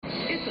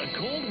a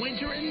cold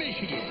winter in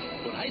Michigan,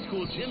 but high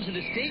school gyms in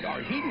the state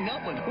are heating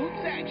up with hoops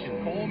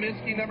action. Cole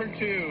Miskey, number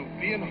 2,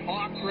 being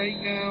hawked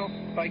right now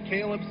by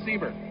Caleb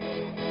Siebert.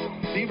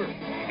 Siebert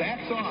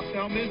backs off.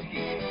 Now Miskey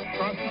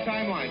across the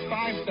timeline.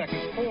 5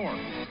 seconds. 4.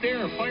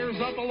 Stair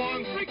fires up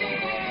along. Got it! Got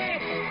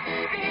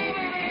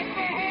it at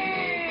the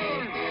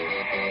horn!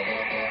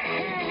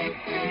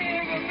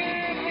 The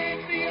man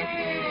wraps the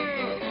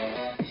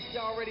iron!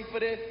 Y'all ready for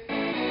this?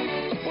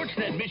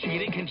 Sportsnet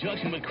Michigan, in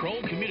conjunction with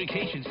Kroll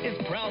Communications, is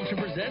proud to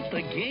present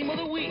the Game of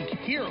the Week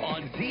here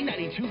on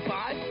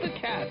Z92.5 The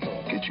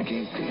Castle. Get your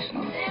game face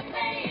on. They're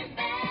playing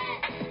basketball.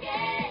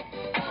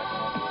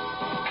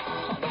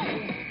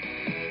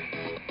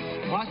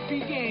 Must be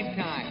game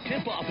time.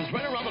 Tip-off is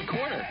right around the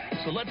corner,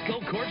 so let's go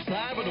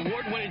courtside with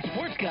award-winning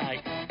sports guy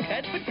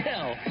Ted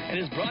Patel and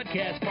his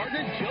broadcast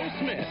partner Joe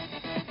Smith.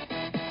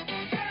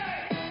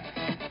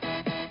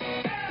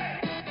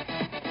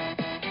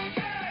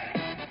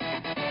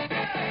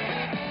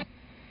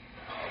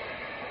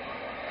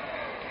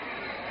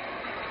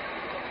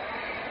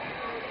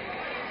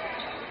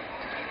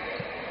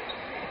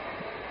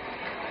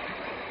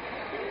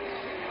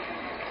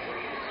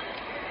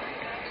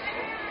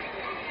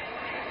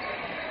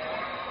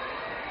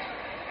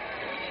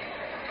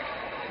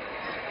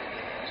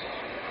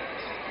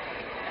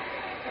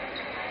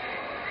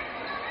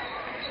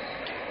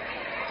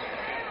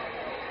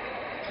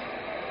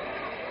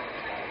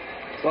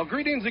 Well,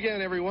 greetings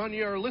again, everyone.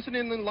 You are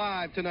listening in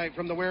live tonight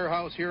from the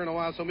warehouse here in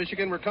Owasso,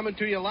 Michigan. We're coming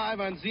to you live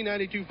on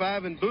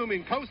Z92.5 and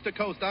booming coast to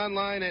coast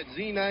online at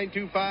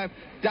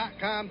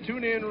Z925.com,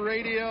 TuneIn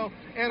Radio,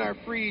 and our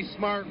free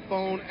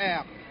smartphone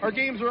app. Our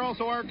games are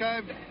also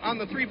archived on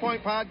the 3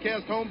 Point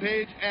Podcast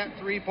homepage at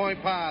 3 Point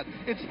Pod.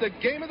 It's the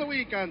Game of the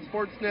Week on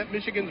Sportsnet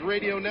Michigan's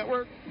radio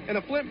network and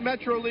a Flint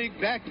Metro League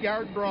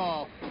backyard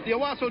brawl. The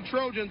Owasso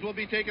Trojans will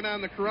be taking on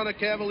the Corunna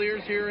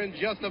Cavaliers here in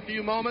just a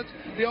few moments.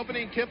 The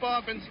opening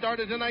tip-off and start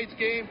of tonight's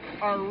game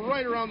are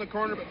right around the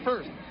corner. But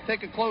first,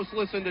 take a close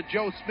listen to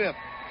Joe Smith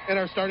and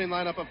our starting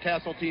lineup of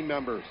Castle team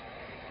members.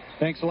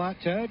 Thanks a lot,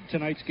 Ted.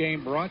 Tonight's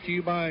game brought to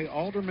you by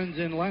Alderman's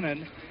in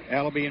Lennon,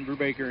 Allaby and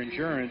Brubaker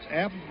Insurance,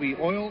 Appleby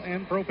Oil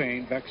and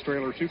Propane, Beck's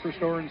Trailer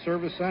Superstore and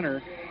Service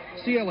Center,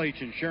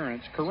 CLH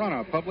Insurance,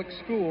 Corunna Public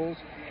Schools,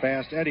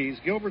 Fast Eddie's,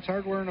 Gilbert's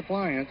Hardware and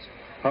Appliance,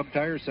 Hub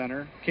Tire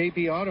Center,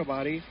 KP Auto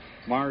Body,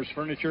 Mars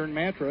Furniture and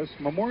Mattress,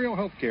 Memorial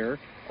Healthcare,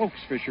 Oaks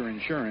Fisher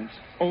Insurance,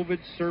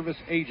 Ovid Service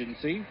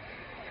Agency,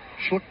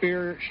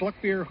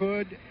 Schluckbeer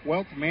Hood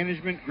Wealth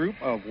Management Group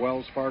of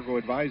Wells Fargo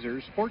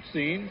Advisors, Sports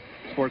Scene,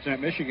 Sportsnet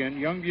Michigan,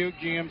 Young Buick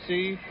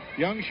GMC,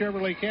 Young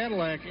Chevrolet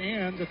Cadillac,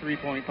 and the 3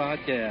 Point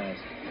Podcast.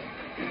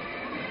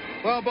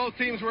 Well, both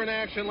teams were in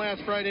action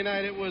last Friday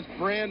night. It was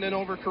Brandon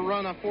over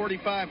Corunna,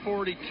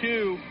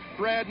 45-42.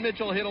 Brad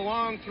Mitchell hit a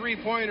long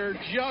three-pointer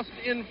just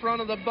in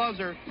front of the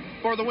buzzer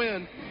for the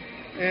win.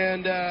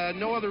 And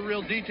no other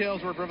real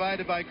details were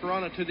provided by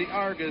Corunna to the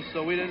Argus,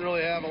 so we didn't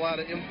really have a lot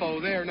of info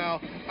there.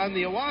 Now, on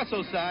the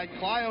Owasso side,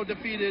 Clio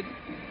defeated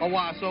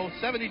Owasso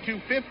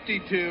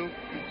 72-52.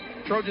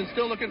 Trojans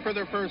still looking for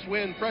their first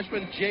win.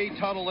 Freshman Jay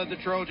Tuttle led the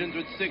Trojans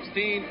with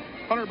 16.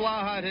 Hunter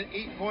Blaha had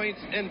 8 points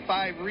and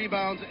 5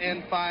 rebounds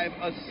and 5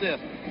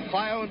 assists.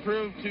 Clio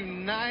improved to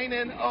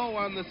 9-0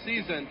 on the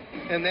season,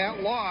 and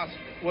that loss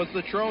was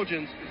the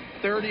Trojans'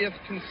 30th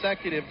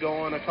consecutive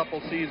going a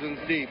couple seasons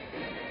deep.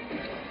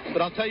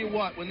 But I'll tell you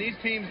what, when these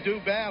teams do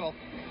battle,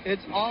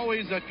 it's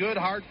always a good,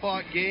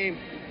 hard-fought game.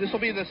 This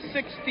will be the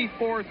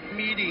 64th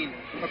meeting,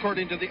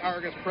 according to the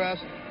Argus Press,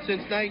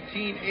 since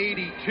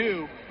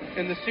 1982.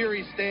 And the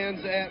series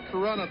stands at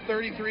Corunna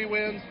 33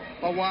 wins,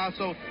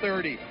 Owasso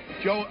 30.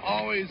 Joe,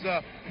 always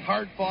a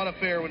hard-fought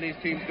affair when these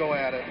teams go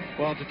at it.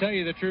 Well, to tell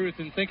you the truth,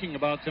 in thinking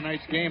about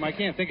tonight's game, I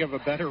can't think of a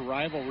better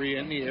rivalry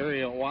in the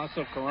area.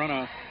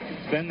 Owasso-Corunna,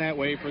 it's been that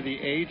way for the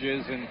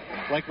ages. And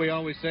like we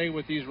always say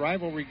with these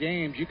rivalry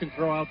games, you can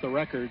throw out the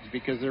records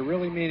because they're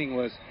really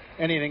meaningless.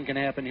 Anything can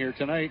happen here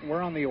tonight.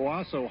 We're on the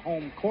Owasso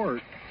home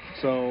court.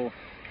 So,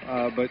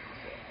 but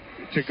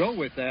to go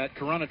with that,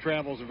 Corunna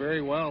travels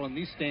very well, and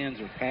these stands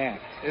are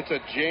packed. It's a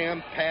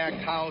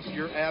jam-packed house.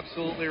 You're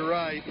absolutely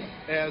right,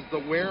 as the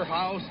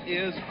warehouse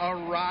is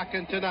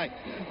a-rockin' tonight.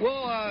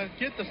 We'll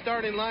get the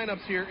starting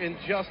lineups here in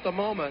just a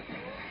moment.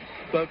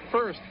 But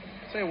first,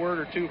 say a word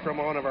or two from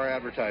one of our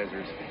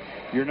advertisers.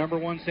 Your number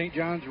one St.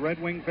 John's Red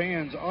Wing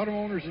fans, Auto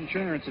Owners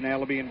Insurance and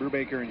Allaby and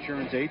Brubaker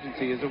Insurance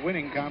Agency is a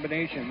winning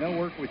combination. They'll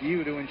work with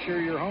you to insure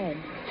your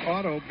home,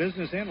 auto,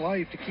 business, and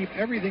life to keep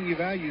everything you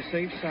value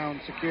safe, sound,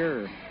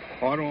 secure.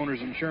 Auto Owners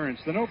Insurance,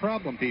 the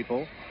no-problem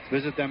people.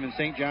 Visit them in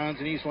St. John's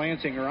and East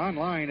Lansing or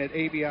online at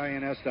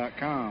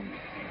abins.com.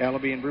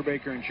 Allaby and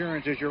Brubaker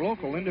Insurance is your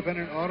local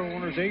independent auto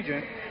owners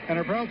agent and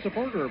a proud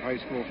supporter of high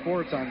school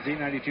sports on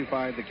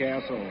Z92.5 The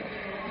Castle.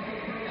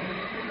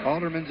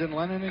 Aldermans in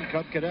Lennon and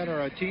Cub Cadet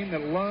are a team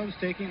that loves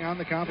taking on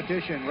the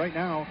competition. Right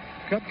now,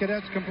 Cub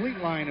Cadet's complete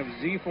line of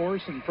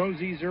Z-Force and Pro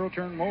Z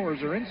zero-turn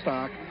mowers are in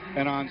stock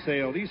and on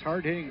sale. These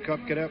hard-hitting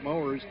Cub Cadet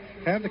mowers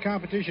have the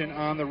competition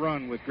on the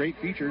run with great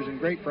features and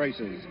great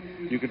prices.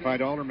 You can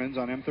find Aldermans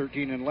on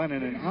M13 in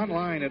Lennon and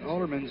online at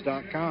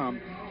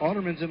aldermans.com.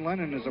 Aldermans in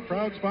Lennon is a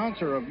proud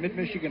sponsor of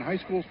Mid-Michigan High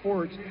School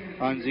sports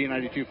on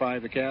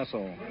Z92.5 The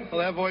Castle.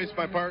 Well, that voice,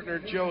 my partner,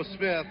 Joe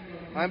Smith.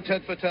 I'm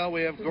Ted Fattel.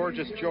 We have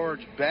Gorgeous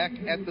George back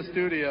at the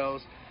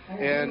studios.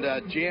 And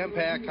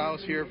jam-packed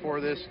house here for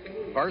this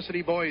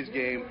varsity boys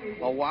game,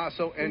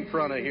 Owasso and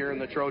Corunna here in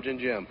the Trojan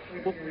Gym.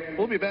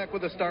 We'll be back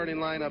with the starting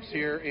lineups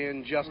here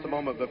in just a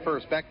moment. But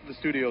first, back to the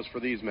studios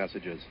for these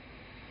messages.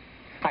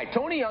 Hi,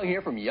 Tony Young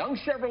here from Young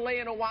Chevrolet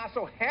in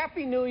Owasso.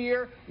 Happy New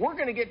Year. We're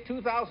going to get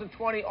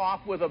 2020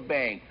 off with a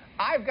bang.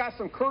 I've got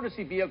some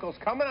courtesy vehicles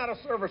coming out of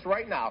service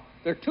right now.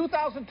 They're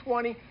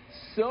 2020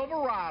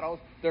 Silverados.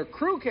 They're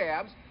crew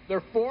cabs.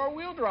 They're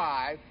four-wheel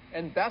drive.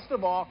 And best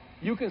of all,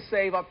 you can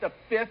save up to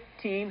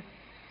 $15,000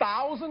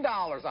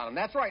 on them.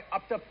 That's right,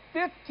 up to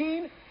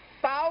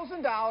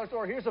 $15,000.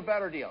 Or here's a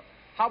better deal.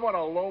 How about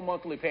a low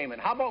monthly payment?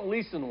 How about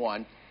leasing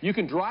one? You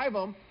can drive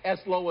them as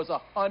low as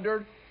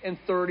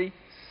 $136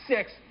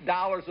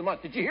 a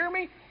month. Did you hear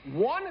me?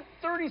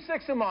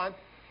 $136 a month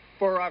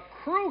for a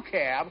crew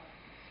cab,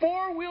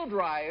 four-wheel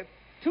drive,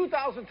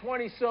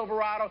 2020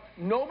 Silverado.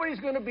 Nobody's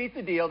going to beat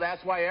the deal.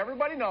 That's why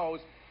everybody knows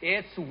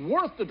it's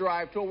worth the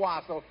drive to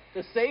Owasso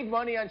to save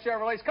money on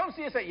Chevrolets. Come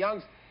see us at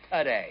Young's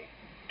today.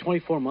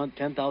 24-month,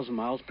 10,000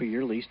 miles per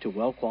year lease to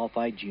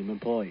well-qualified GM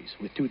employees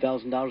with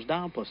 $2,000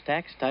 down plus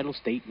tax, title,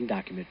 state, and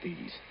document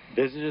fees.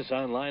 Visit us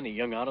online at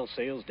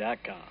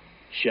youngautosales.com.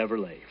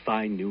 Chevrolet,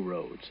 find new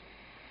roads.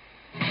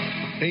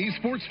 Hey,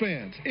 sports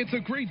fans, it's a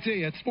great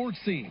day at Sports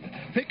Scene.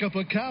 Pick up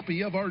a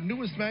copy of our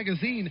newest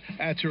magazine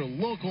at your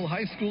local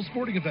high school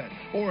sporting event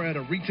or at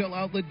a retail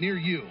outlet near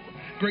you.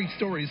 Great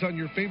stories on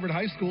your favorite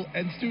high school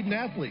and student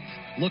athletes.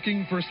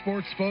 Looking for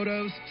sports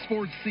photos?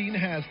 Sports Scene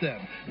has them.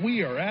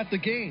 We are at the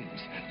games.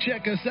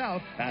 Check us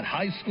out at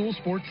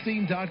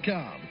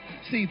highschoolsportscene.com.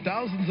 See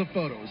thousands of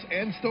photos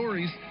and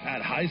stories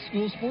at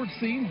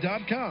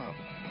highschoolsportscene.com.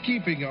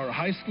 Keeping our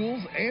high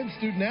schools and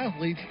student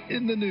athletes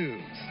in the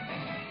news.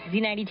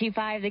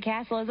 Z92.5 The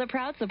Castle is a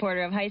proud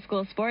supporter of high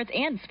school sports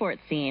and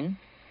Sports Scene.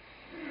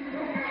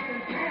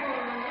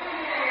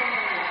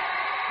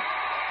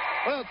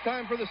 Well, it's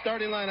time for the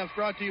starting lineups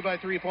brought to you by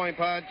 3 Point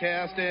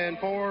Podcast. And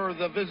for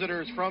the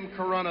visitors from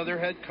Corunna, their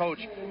head coach,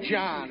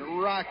 John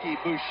Rocky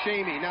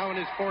Buscemi, now in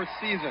his fourth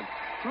season.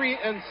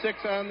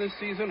 3-6 on this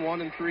season,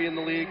 1-3 in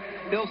the league.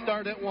 He'll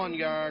start at one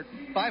guard.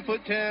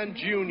 5'10"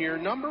 junior,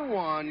 number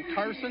 1,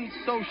 Carson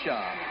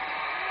Sosha.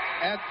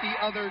 At the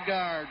other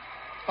guard,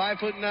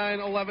 5'9",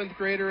 11th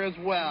grader as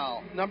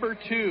well. Number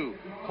 2,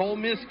 Cole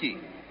Miskey.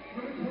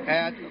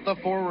 At the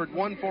forward,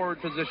 one forward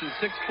position,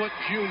 6'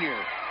 junior,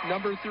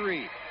 number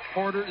 3,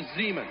 Porter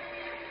Zeman.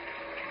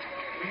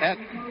 At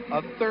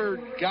a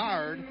third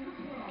guard,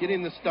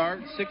 getting the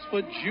start, 6'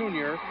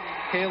 junior,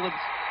 Caleb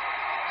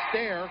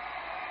Stair.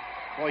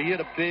 Boy, he hit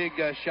a big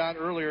shot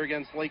earlier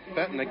against Lake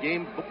Fenton, a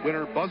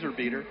game-winner buzzer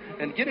beater.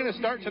 And getting a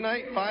start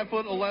tonight,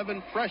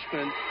 5'11"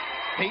 freshman,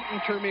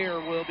 Peyton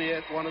Termier will be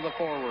at one of the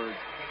forwards.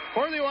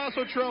 For the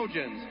Owasso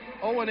Trojans,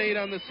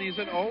 0-8 on the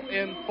season,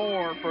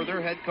 0-4 for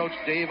their head coach,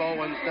 Dave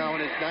Owens, now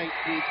in his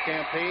 19th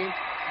campaign.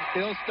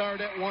 He'll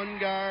start at one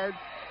guard,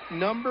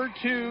 number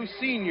 2,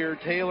 senior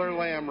Taylor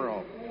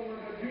Lamro.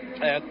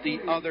 At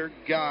the other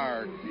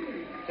guard,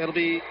 it'll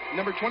be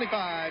number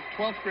 25,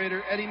 12th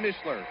grader Eddie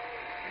Mishler.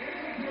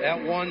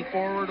 At one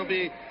forward will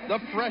be the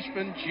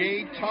freshman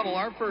Jay Tuttle.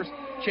 Our first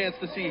chance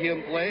to see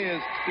him play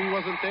is he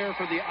wasn't there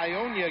for the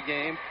Ionia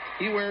game.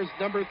 He wears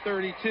number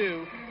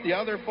 32. The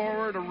other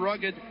forward, a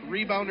rugged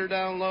rebounder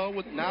down low,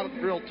 with not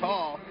real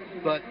tall,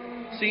 but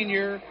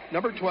senior,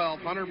 number 12,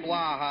 Hunter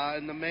Blaha.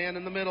 And the man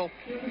in the middle,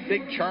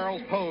 big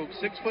Charles Pogue,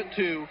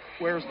 6'2",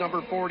 wears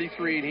number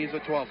 43, and he's a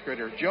 12th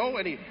grader. Joe,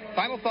 any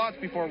final thoughts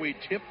before we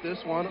tip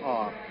this one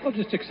off? Well,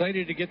 just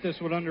excited to get this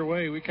one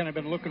underway. We've kind of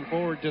been looking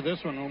forward to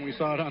this one when we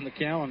saw it on the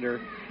calendar.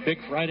 Big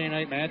Friday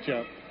night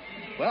matchup.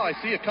 Well, I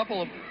see a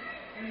couple of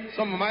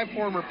some of my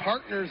former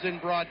partners in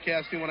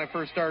broadcasting when I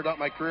first started out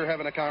my career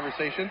having a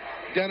conversation.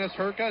 Dennis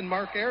Herka and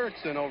Mark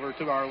Erickson over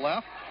to our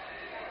left.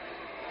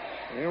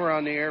 They were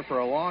on the air for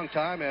a long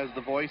time as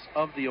the voice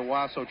of the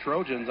Owasso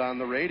Trojans on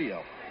the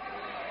radio.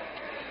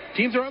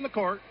 Teams are on the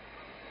court.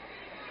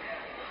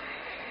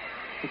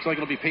 Looks like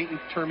it'll be Peyton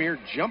Termier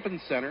jumping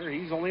center.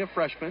 He's only a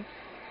freshman.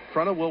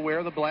 Corunna will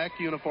wear the black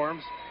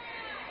uniforms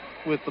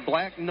with the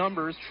black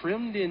numbers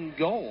trimmed in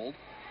gold.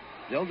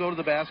 They'll go to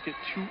the basket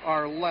to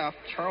our left.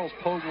 Charles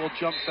Pogue will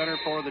jump center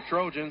for the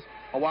Trojans.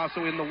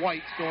 Owasso in the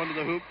whites going to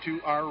the hoop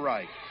to our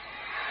right.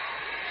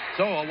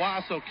 So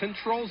Owasso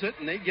controls it,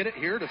 and they get it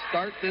here to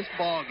start this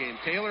ball game.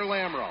 Taylor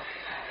Lamro.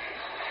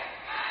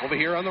 Over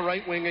here on the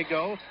right wing they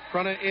go.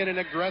 Corunna in an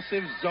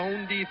aggressive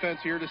zone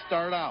defense here to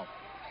start out.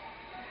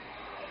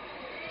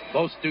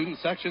 Both student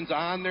sections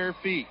on their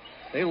feet.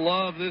 They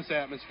love this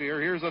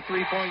atmosphere. Here's a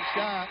three-point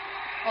shot.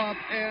 up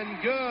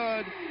and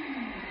good.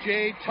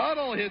 Jay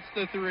Tuttle hits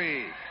the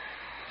three.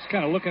 Just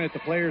kind of looking at the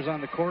players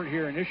on the court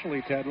here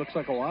initially, Ted, looks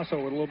like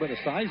Owasso with a little bit of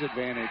size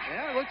advantage.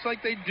 Yeah, it looks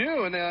like they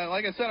do. And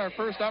like I said, our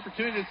first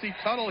opportunity to see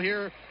Tuttle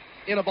here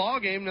in a ball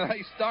game.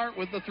 Nice start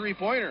with the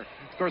three-pointer.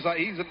 Of course,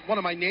 he's one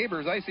of my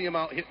neighbors. I see him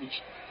out hitting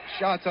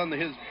shots on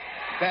his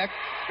back,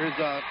 his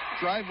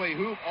driveway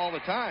hoop all the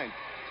time.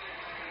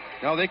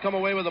 Now they come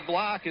away with a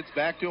block. It's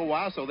back to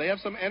Owasso. They have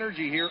some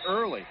energy here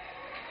early.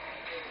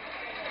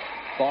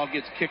 Ball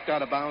gets kicked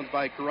out of bounds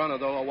by Corunna,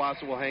 though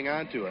Owasso will hang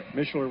on to it.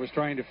 Mishler was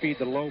trying to feed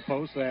the low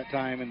post that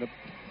time, and the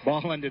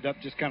ball ended up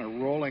just kind of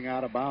rolling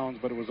out of bounds,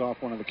 but it was off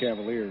one of the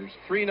Cavaliers.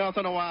 3-0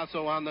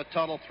 Owasso on the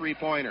Tuttle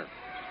three-pointer.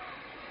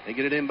 They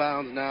get it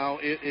inbounds now.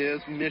 It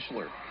is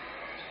Mishler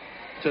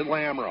to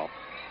Lamro.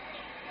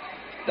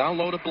 Down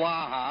low to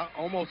Blaha.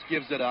 Almost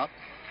gives it up.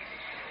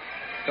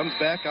 Comes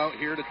back out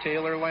here to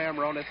Taylor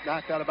Lamro, and it's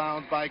knocked out of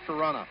bounds by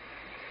Corunna.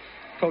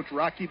 Coach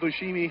Rocky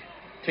Bushimi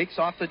takes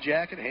off the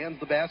jacket, hands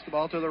the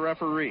basketball to the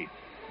referee.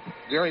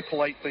 Very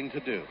polite thing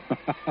to do.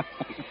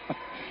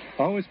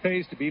 Always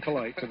pays to be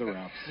polite to the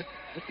refs.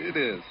 It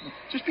is.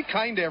 Just be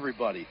kind to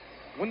everybody.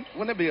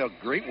 Wouldn't it be a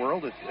great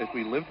world if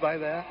we lived by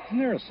that? Isn't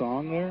there a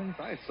song there?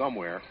 Probably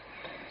somewhere.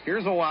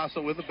 Here's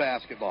Owasso with the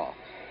basketball.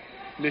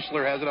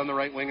 Mishler has it on the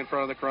right wing in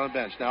front of the Corunna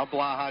bench. Now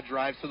Blaha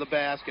drives to the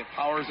basket,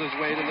 powers his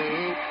way to the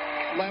hoop.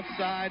 Left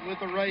side with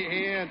the right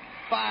hand.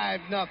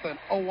 5-0.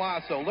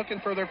 Owasso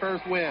looking for their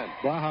first win.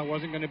 Blaha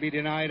wasn't going to be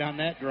denied on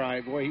that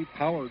drive. Boy, he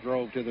power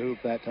drove to the hoop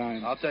that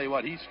time. I'll tell you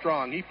what, he's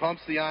strong. He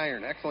pumps the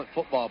iron. Excellent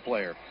football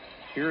player.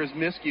 Here is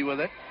Miskey with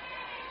it.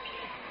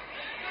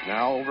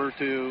 Now over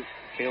to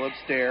Caleb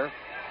Stair.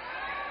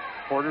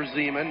 Porter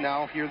Zeman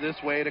now here this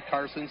way to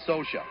Carson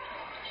Sosha.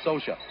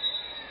 Sosha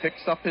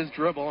picks up his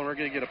dribble, and we're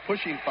going to get a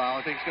pushing foul.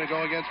 I think it's going to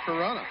go against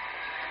Corunna.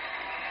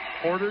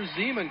 Porter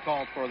Zeman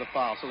called for the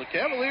foul. So the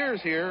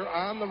Cavaliers here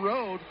on the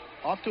road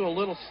off to a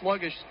little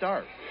sluggish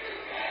start.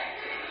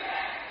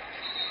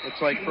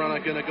 Looks like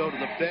Corunna going to go to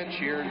the bench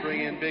here and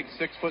bring in big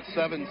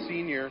 6'7"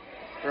 senior,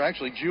 or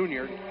actually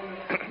junior,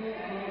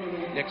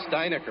 Nick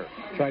Steinecker.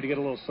 Tried to get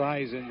a little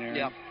size in there.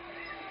 Yep.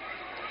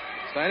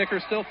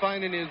 Steinecker still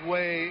finding his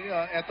way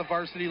at the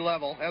varsity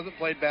level. Hasn't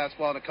played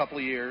basketball in a couple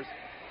of years.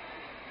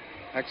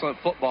 Excellent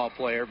football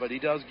player, but he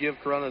does give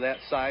Corunna that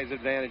size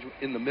advantage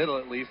in the middle,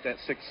 at least, at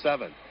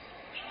 6'7".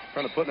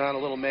 Trying to put on a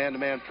little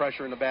man-to-man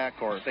pressure in the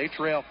backcourt. They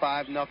trail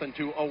 5-0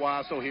 to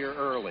Owasso here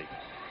early.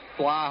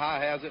 Blaha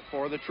has it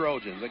for the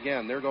Trojans.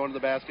 Again, they're going to the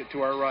basket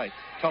to our right.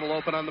 Tuttle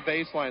open on the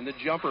baseline. The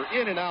jumper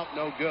in and out,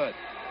 no good.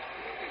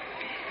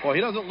 Well,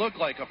 he doesn't look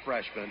like a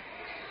freshman.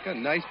 Got a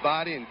nice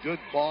body and good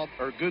ball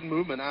or good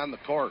movement on the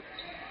court.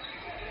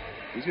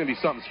 He's going to be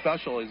something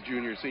special his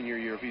junior, senior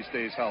year if he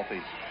stays healthy.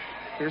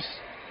 Here's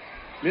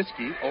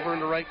Miskey over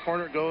in the right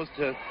corner. Goes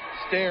to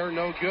Stair,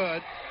 no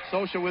good.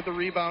 Sosha with the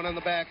rebound on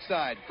the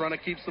backside.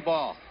 Corunna keeps the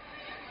ball.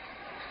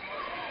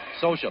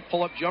 Sosha,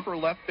 pull-up jumper,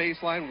 left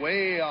baseline,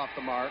 way off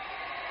the mark.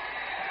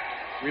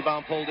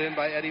 Rebound pulled in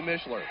by Eddie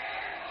Mishler.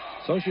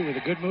 Sosha with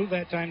a good move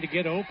that time to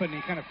get open.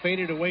 He kind of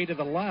faded away to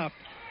the left,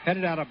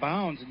 headed out of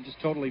bounds, and just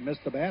totally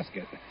missed the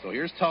basket. So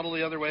here's Tuttle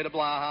the other way to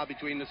Blaha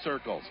between the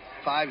circles.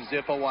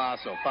 5-0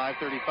 Owasso.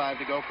 5:35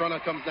 to go.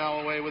 Corunna comes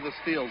now away with a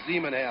steal.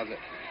 Zeman has it.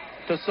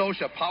 To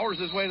Sosha, powers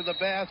his way to the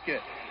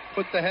basket.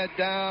 Puts the head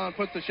down,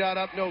 puts the shot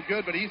up, no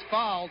good, but he's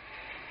fouled.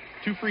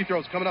 2 free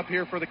throws coming up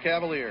here for the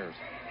Cavaliers.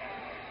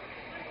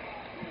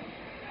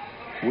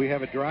 We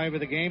have a Drive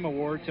of the Game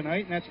award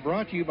tonight, and that's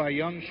brought to you by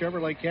Young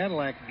Chevrolet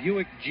Cadillac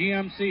Buick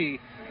GMC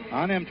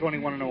on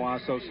M21 in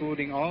Owasso,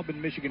 saluting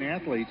Albin, Michigan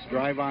athletes.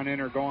 Drive on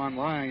in or go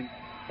online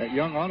at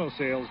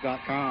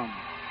youngautosales.com.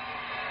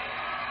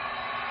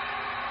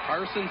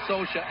 Carson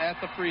Sosha at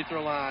the free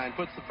throw line.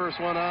 Puts the first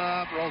one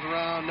up, rolls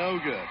around, no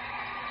good.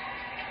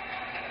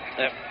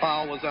 That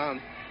foul was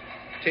on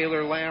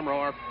Taylor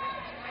Lamro,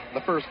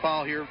 the first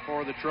foul here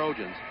for the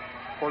Trojans.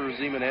 Porter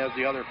Zeman has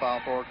the other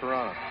foul for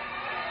Corunna.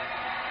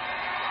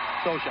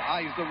 Sosha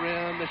eyes the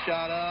rim, the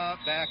shot up,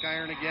 back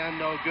iron again,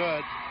 no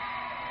good.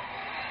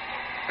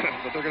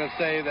 But they're going to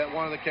say that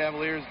one of the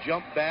Cavaliers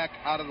jumped back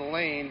out of the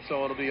lane,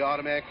 so it'll be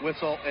automatic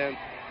whistle and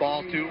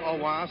ball to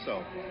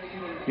Owasso.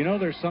 You know,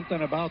 there's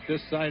something about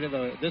this side of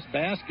this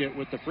basket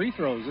with the free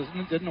throws, isn't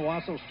it? Didn't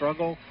Owasso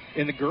struggle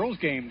in the girls'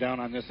 game down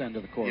on this end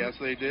of the court? Yes,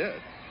 they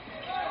did.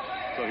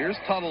 So here's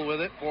Tuttle with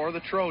it for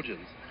the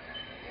Trojans.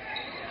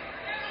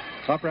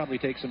 I'll probably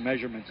take some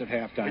measurements at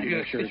halftime to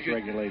make sure it's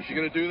regulation. You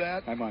going to do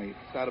that? I might.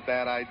 It's not a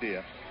bad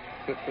idea.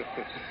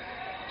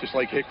 Just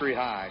like Hickory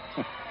High.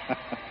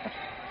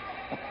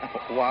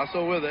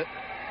 Owasso with it.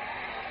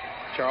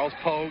 Charles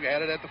Pogue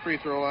at it at the free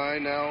throw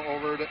line. Now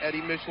over to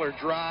Eddie Mishler.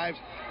 Drives,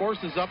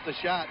 forces up the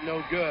shot,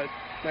 no good.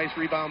 Nice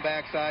rebound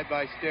backside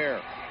by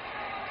Stair.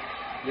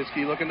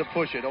 Miskey looking to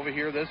push it over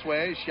here this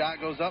way. Shot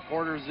goes up.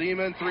 Porter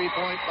Zeman,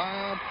 three-point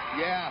bomb.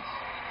 Yes.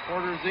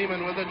 Porter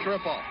Zeman with a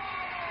triple.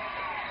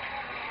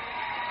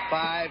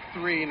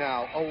 5-3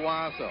 now.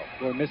 Owasso.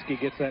 Well, Miskey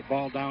gets that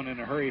ball down in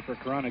a hurry for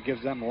Corunna.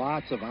 Gives them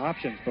lots of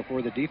options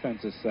before the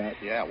defense is set.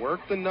 Yeah, work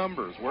the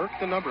numbers. Work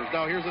the numbers.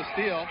 Now here's a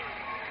steal.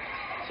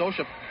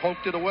 Sosha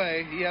poked it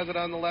away. He has it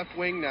on the left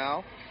wing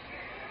now.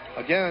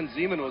 Again,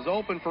 Zeman was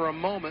open for a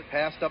moment,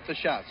 passed up the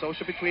shot.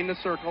 Sosha between the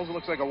circles. It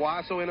looks like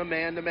Owasso in a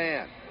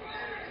man-to-man.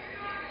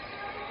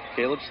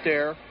 Caleb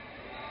Stair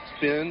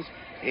spins,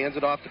 hands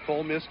it off to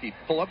Cole Miskey.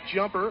 Pull-up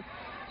jumper,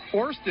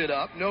 forced it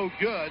up, no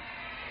good.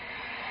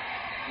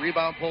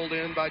 Rebound pulled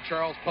in by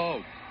Charles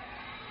Pogue.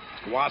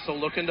 Owasso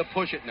looking to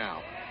push it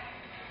now.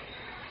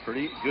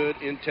 Pretty good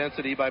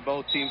intensity by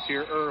both teams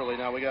here early.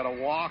 Now we got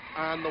a walk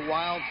on the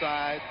wild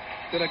side.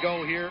 Going to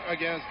go here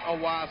against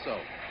Owasso.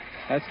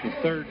 That's the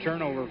third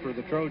turnover for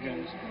the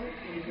Trojans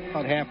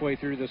about halfway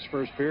through this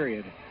first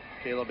period.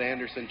 Caleb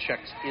Anderson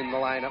checks in the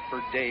lineup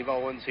for Dave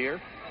Owens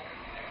here.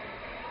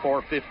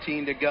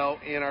 4:15 to go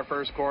in our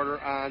first quarter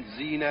on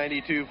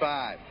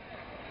Z92.5.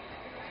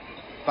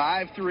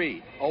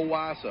 5-3,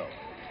 Owasso.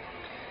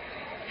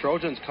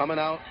 Trojans coming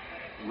out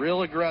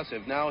real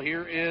aggressive. Now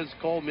here is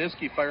Cole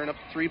Miskey firing up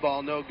the three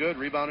ball. No good.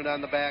 Rebounded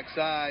on the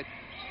backside.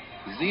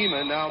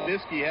 Zeman. Now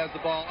Miskey has the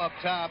ball up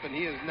top, and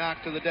he is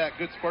knocked to the deck.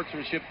 Good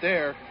sportsmanship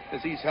there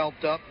as he's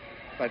helped up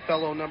by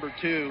fellow number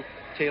 2,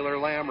 Taylor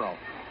Lamro.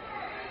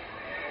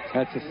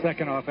 That's the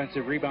second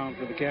offensive rebound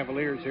for the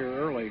Cavaliers here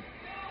early.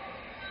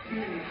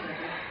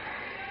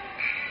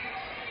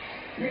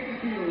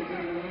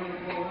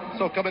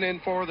 So coming in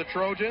for the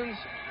Trojans,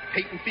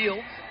 Peyton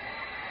Fields.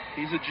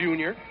 He's a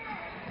junior.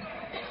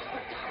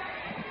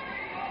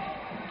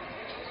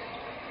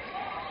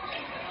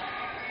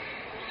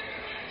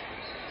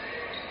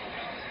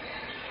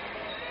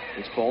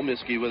 It's Cole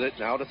Miskey with it.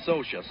 Now to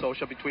Sosha.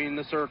 Sosha between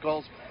the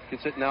circles.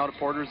 Gets it now to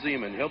Porter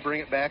Zeman. He'll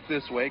bring it back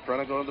this way.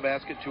 Corunna going to the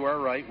basket to our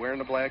right, wearing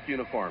the black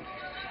uniform.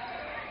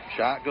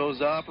 Shot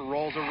goes up,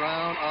 rolls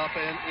around, up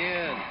and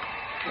in.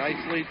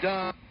 Nicely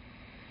done.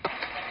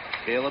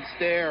 Caleb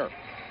Stair.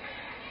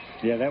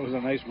 Yeah, that was a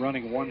nice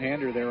running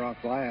one-hander there off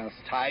glass.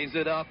 Ties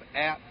it up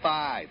at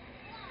 5.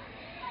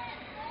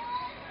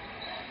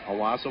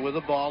 Owasso with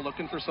the ball,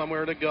 looking for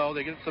somewhere to go.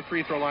 They get to the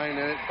free throw line,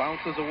 and it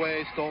bounces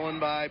away, stolen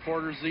by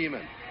Porter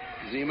Zeman.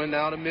 Zeman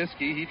now to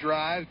Miskey. He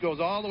drives, goes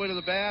all the way to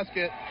the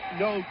basket.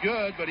 No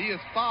good, but he is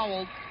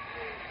fouled.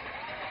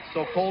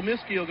 So Cole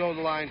Miskey will go to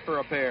the line for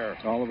a pair.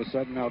 All of a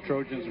sudden now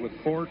Trojans with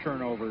 4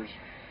 turnovers.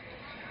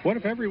 What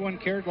if everyone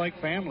cared like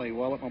family?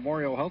 Well, at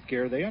Memorial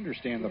Healthcare, they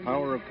understand the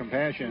power of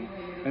compassion,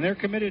 and they're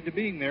committed to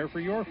being there for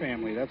your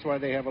family. That's why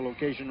they have a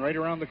location right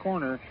around the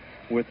corner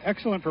with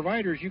excellent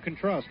providers you can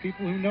trust,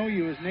 people who know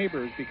you as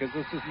neighbors, because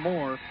this is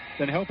more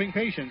than helping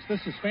patients.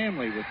 This is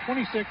family, with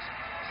 26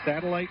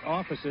 satellite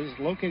offices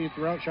located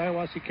throughout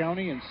Shiawassee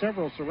County and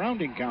several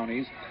surrounding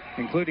counties,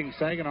 including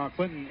Saginaw,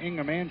 Clinton,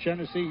 Ingham, and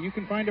Genesee. You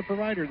can find a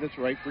provider that's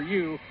right for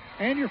you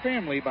and your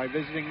family by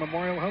visiting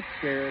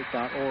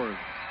memorialhealthcare.org.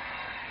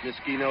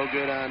 Miskey no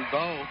good on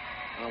both.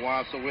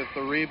 Owasso with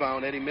the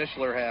rebound. Eddie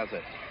Mishler has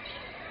it.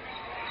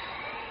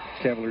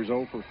 Cavaliers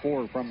 0 for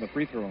 4 from the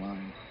free throw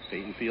line.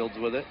 Peyton Fields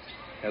with it.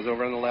 Has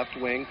over on the left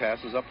wing.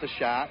 Passes up the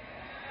shot.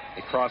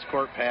 A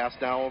cross-court pass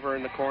now over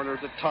in the corner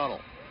to Tuttle.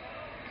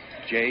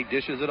 Jay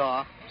dishes it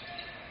off.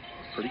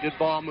 Pretty good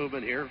ball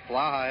movement here.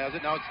 Blaha has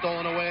it. Now it's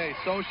stolen away.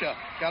 Sosha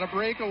got a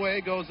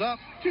breakaway. Goes up.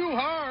 Too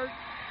hard.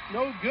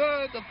 No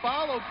good. The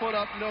follow put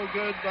up no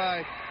good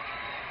by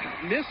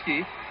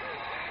Miskey.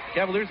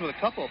 Cavaliers with a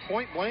couple of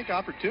point-blank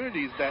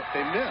opportunities that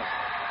they missed.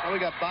 Now we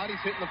got bodies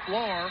hitting the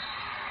floor.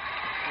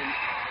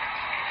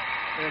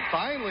 And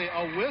finally,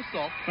 a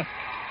whistle.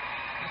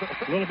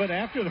 A little bit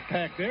after the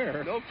fact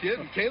there. No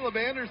kidding. Caleb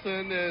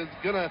Anderson is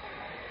going to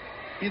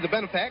be the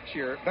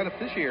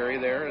beneficiary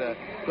there to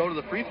go to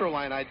the free throw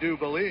line, I do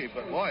believe.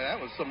 But, boy, that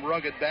was some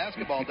rugged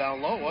basketball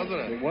down low, wasn't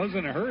it? It was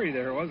in a hurry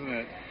there, wasn't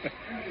it?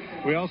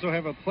 We also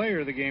have a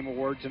Player of the Game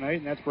award tonight,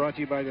 and that's brought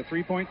to you by the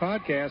 3 Point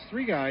Podcast.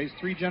 3 guys,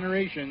 3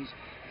 generations,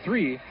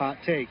 3 hot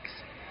takes.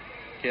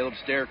 Caleb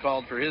Stair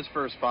called for his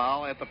first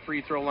foul at the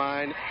free throw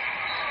line.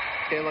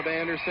 Caleb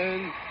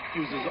Anderson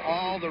uses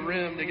all the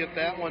rim to get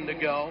that one to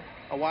go.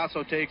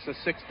 Owasso takes a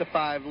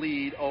 6-5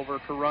 lead over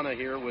Corunna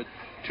here with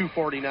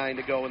 2:49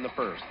 to go in the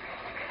first.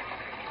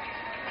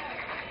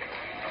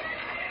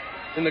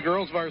 In the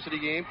girls varsity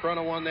game,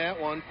 Corunna won that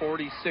one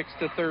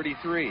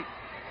 46-33.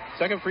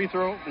 Second free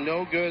throw,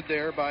 no good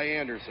there by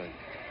Anderson.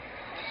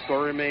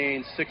 Score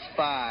remains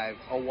 6-5,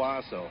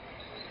 Owasso.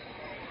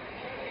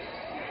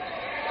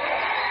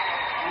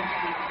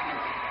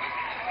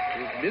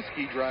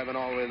 Miskey driving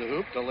all the way to the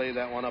hoop to lay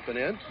that one up and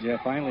in. Yeah,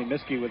 finally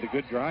Miskey with a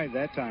good drive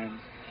that time.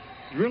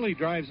 Really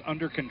drives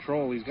under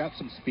control. He's got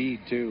some speed,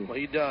 too. Well,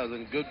 he does,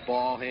 and good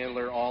ball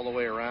handler all the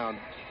way around.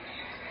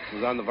 He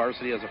was on the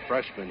varsity as a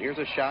freshman. Here's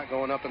a shot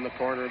going up in the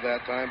corner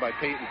that time by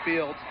Peyton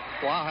Fields.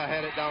 Blaha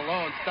had it down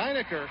low, and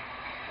Steinecker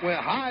went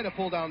high to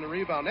pull down the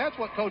rebound. That's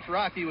what Coach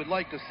Rocky would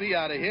like to see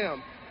out of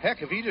him.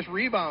 Heck, if he just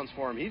rebounds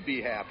for him, he'd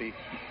be happy.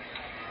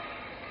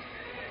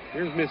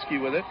 Here's Miskey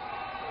with it.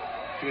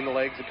 Between the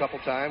legs a couple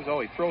times. Oh,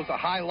 he throws a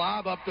high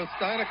lob up to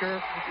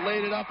Steinecker.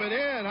 Laid it up and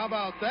in. How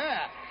about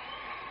that?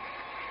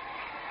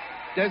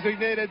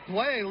 Designated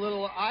play. A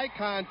little eye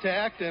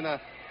contact and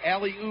a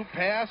alley-oop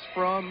pass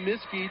from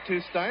Miskey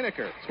to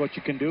Steinecker. It's what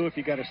you can do if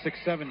you got a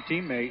 6'7"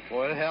 teammate.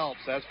 Boy, it helps,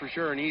 that's for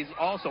sure. And he's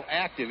also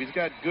active. He's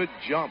got good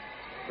jump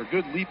or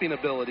good leaping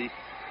ability.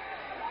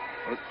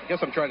 I guess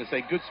I'm trying to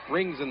say good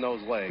springs in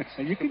those legs.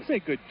 You can say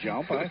good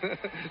jump. Well,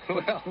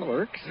 it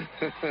works.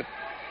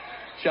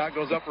 Shot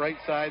goes up right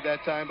side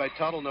that time by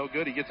Tuttle. No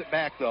good. He gets it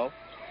back, though.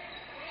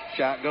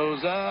 Shot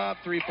goes up.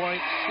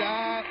 Three-point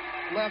shot.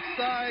 Left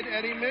side.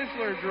 Eddie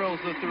Mishler drills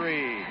the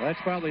three. That's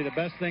probably the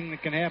best thing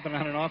that can happen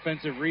on an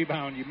offensive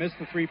rebound. You miss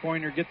the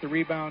three-pointer, get the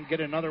rebound, get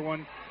another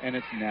one, and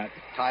it's net.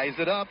 Ties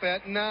it up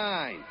at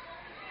 9.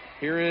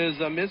 Here is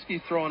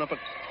Miskey throwing up a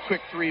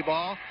quick three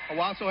ball.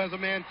 Owasso has a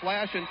man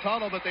flashing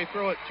Tuttle, but they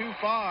throw it too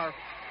far.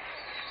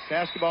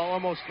 Basketball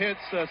almost hits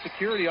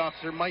security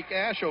officer Mike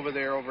Ash over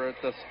there over at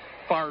the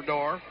far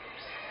door.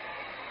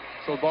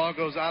 So the ball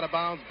goes out of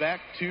bounds back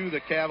to the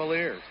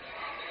Cavaliers.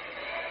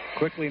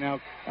 Quickly now,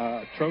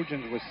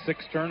 Trojans with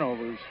 6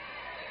 turnovers.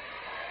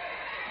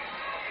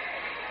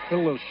 A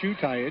little shoe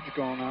tie-age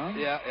going on.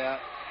 Yeah.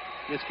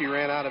 Miskey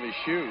ran out of his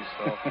shoes,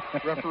 so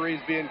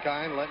referee's being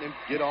kind, letting him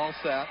get all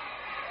set.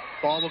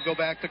 Ball will go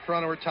back to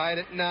Corunna. We're tied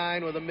at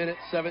 9 with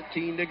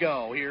 1:17 to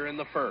go here in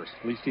the first.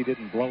 At least he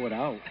didn't blow it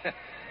out.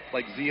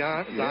 Like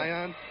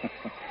Zion?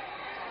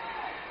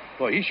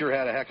 Boy, he sure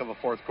had a heck of a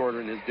fourth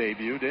quarter in his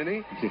debut,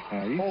 didn't he?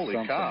 Yeah, holy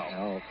cow.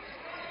 Else.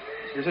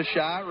 Here's a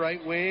shot,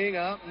 right wing,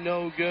 up,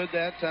 no good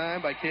that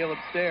time by Caleb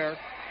Stair.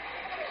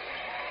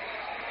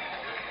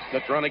 The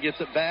Corunna gets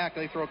it back.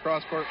 They throw a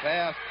cross-court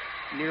pass,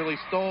 nearly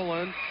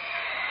stolen.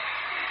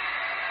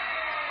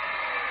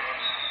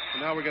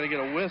 And now we're going to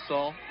get a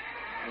whistle.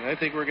 And I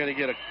think we're going to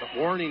get a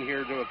warning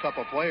here to a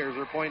couple players.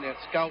 They're pointing at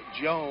Scout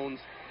Jones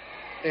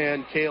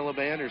and Caleb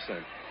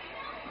Anderson.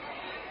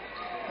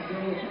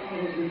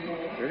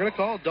 They're going to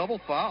call a double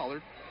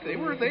foul. They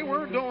were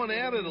going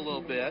at it a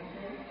little bit.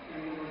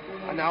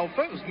 Now, if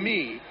it was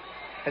me,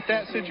 at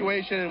that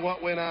situation and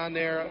what went on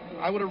there,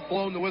 I would have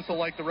blown the whistle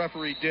like the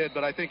referee did,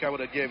 but I think I would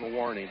have gave a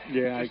warning.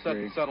 Yeah, just I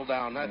agree. Settle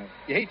down. Yeah.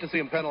 You hate to see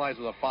them penalized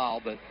with a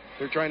foul, but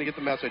they're trying to get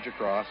the message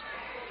across.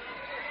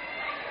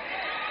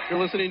 You're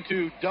listening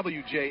to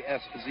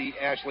WJSZ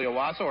Ashley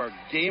Owasso, our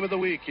game of the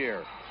week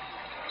here.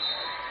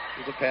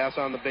 There's a pass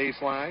on the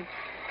baseline.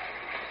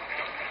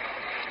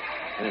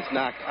 And it's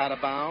knocked out of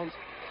bounds.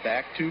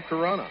 Back to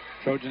Corunna.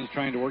 Trojans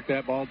trying to work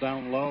that ball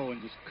down low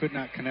and just could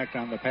not connect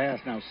on the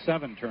pass. Now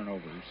 7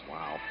 turnovers.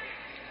 Wow.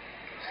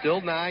 Still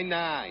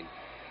 9-9.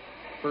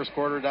 First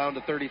quarter down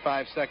to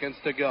 35 seconds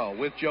to go.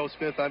 With Joe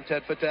Smith, I'm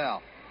Ted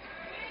Fatale.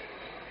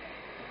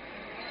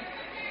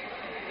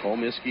 Cole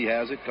Miskey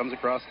has it, comes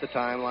across the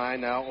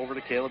timeline, now over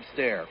to Caleb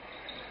Stair.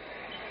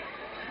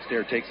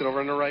 Stair takes it over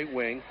on the right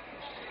wing.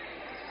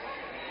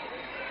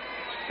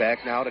 Back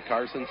now to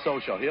Carson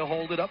Social. He'll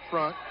hold it up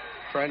front,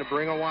 trying to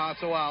bring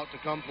Owasso out to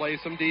come play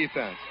some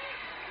defense.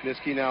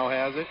 Miskey now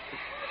has it.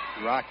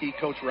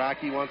 Coach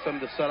Rocky wants them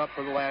to set up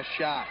for the last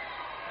shot.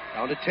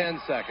 Down to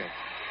 10 seconds.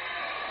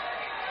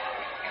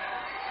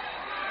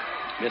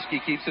 Miskey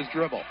keeps his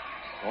dribble.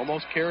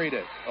 Almost carried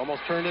it.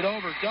 Almost turned it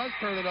over. Does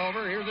turn it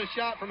over. Here's a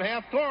shot from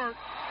half court.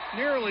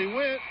 Nearly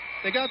went.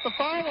 They got the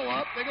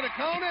follow-up. They're going to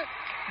count it?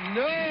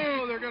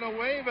 No, they're going to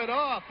wave it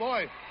off.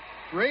 Boy,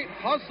 great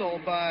hustle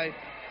by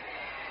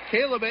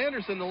Caleb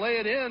Anderson to lay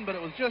it in, but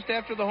it was just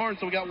after the horn,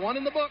 so we got one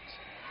in the books.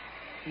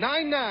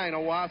 9-9,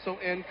 Owasso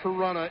and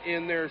Corunna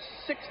in their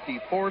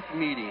 64th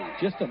meeting.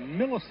 Just a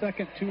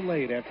millisecond too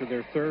late after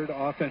their third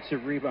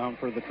offensive rebound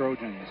for the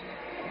Trojans.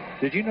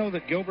 Did you know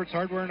that Gilbert's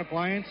Hardware and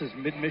Appliance is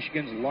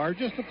Mid-Michigan's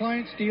largest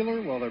appliance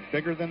dealer? Well, they're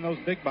bigger than those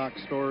big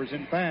box stores.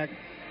 In fact,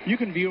 you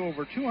can view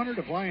over 200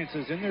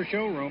 appliances in their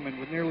showroom, and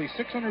with nearly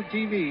 600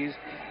 TVs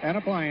and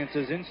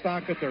appliances in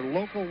stock at their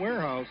local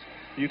warehouse,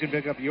 you can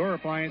pick up your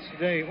appliance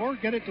today or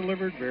get it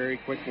delivered very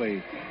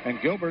quickly.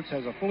 And Gilbert's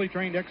has a fully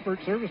trained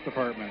expert service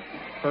department.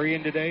 Hurry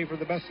in today for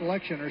the best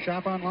selection or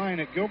shop online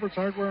at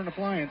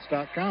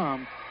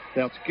Gilbert'sHardwareandAppliance.com.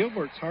 That's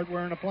Gilbert's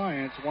Hardware and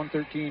Appliance,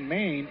 113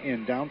 Main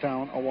in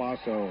downtown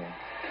Owasso.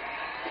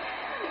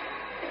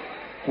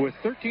 With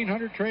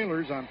 1,300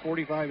 trailers on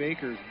 45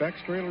 acres,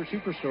 Beck's Trailer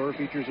Superstore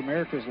features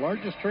America's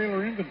largest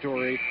trailer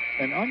inventory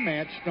and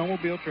unmatched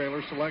snowmobile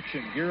trailer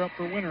selection. Gear up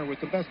for winter with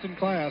the best in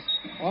class,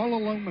 all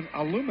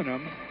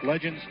aluminum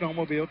Legend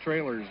snowmobile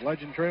trailers.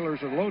 Legend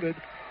trailers are loaded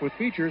with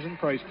features and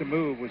price to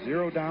move, with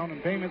zero down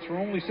and payments for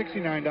only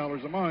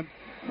 $69 a month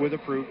with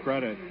approved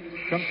credit.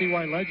 Come see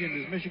why Legend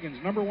is Michigan's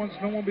 #1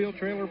 snowmobile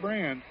trailer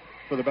brand.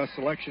 For the best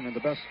selection and the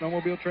best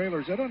snowmobile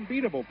trailers at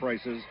unbeatable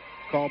prices,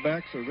 call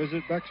Beck's or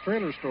visit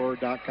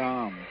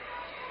Beck'sTrailerStore.com.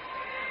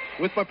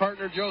 With my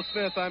partner Joe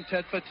Smith, I'm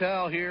Ted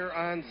Fatale here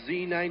on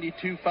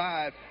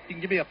Z92.5. You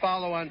can give me a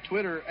follow on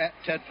Twitter at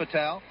Ted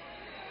Fatale.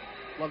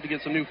 Love to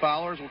get some new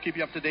followers. We'll keep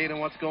you up to date on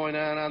what's going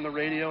on the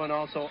radio and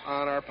also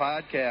on our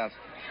podcast.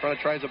 Corunna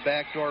tries a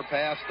backdoor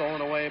pass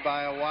stolen away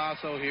by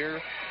Owasso here.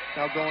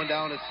 Now going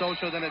down to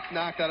Socha, then it's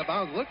knocked out of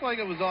bounds. It looked like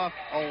it was off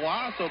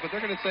Owasso, but they're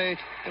going to say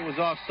it was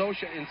off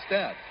Socha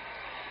instead.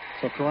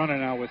 So Corunna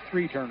now with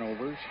 3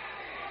 turnovers.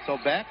 So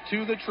back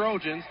to the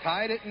Trojans,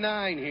 tied at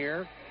 9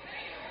 here.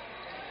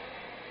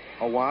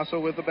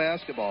 Owasso with the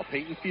basketball.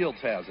 Peyton Fields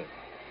has it.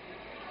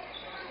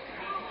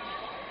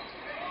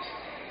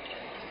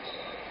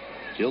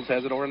 Fields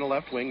has it over in the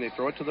left wing. They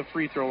throw it to the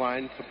free throw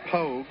line to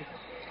Pogue.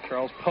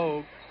 Charles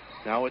Pogue.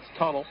 Now it's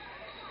Tuttle.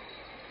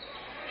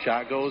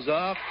 Shot goes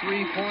up.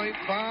 3-point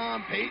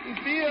bomb. Peyton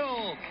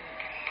Fields.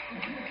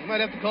 You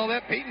might have to call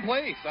that Peyton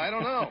Place. I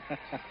don't know.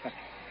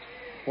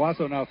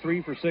 Owasso now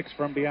 3 for 6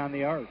 from beyond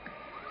the arc.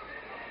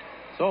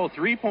 So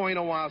 3-point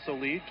Owasso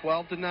lead,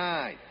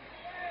 12-9.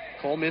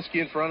 Cole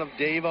Miskey in front of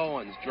Dave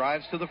Owens.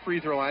 Drives to the free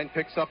throw line,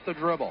 picks up the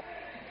dribble.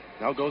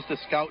 Now goes to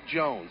Scout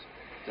Jones.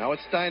 Now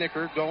it's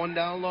Steinecker going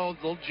down low.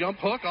 Little jump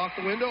hook off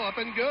the window, up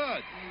and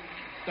good.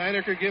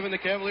 Steinecker giving the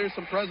Cavaliers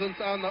some presence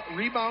on the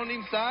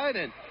rebounding side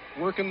and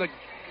working the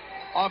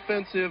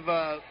offensive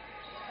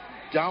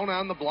down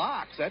on the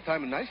blocks. That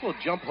time a nice little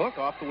jump hook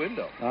off the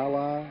window. A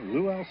la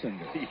Lou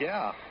Alcindor.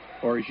 Yeah.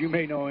 Or as you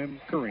may know him,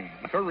 Kareem.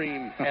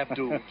 Kareem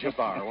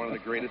Abdul-Jabbar, one of the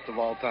greatest of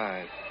all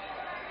time.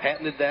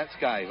 Patented that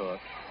sky hook.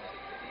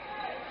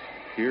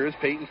 Here is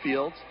Peyton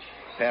Fields.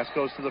 Pass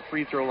goes to the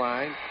free throw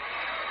line.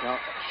 Now,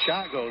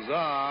 shot goes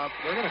up.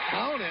 They're going to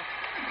count it.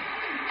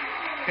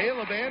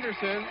 Caleb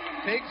Anderson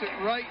takes it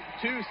right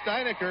to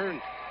Steinecker.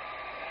 And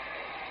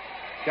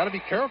got to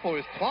be careful. He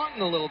was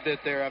taunting a little bit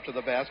there after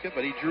the basket,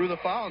 but he drew the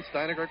foul, and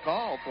Steinecker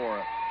called for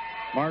it.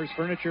 Mars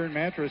Furniture and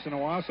Mattress in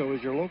Owasso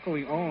is your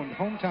locally owned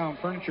hometown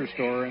furniture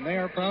store, and they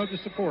are proud to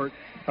support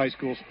high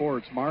school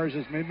sports. Mars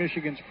is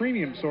Mid-Michigan's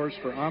premium source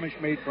for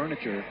Amish-made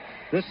furniture.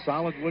 This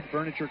solid wood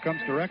furniture comes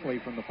directly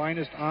from the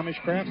finest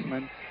Amish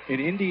craftsmen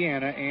in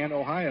Indiana and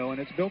Ohio, and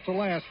it's built to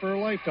last for a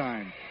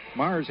lifetime.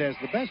 Mars has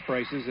the best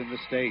prices in the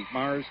state.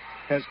 Mars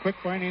has quick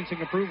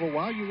financing approval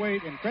while you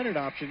wait and credit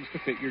options to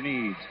fit your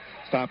needs.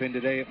 Stop in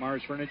today at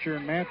Mars Furniture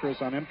and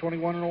Mattress on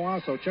M21 in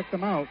Owasso. Check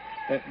them out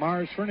at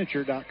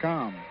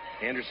marsfurniture.com.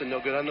 Anderson no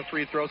good on the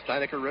free throw.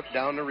 Steinecker ripped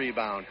down the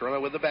rebound. Corona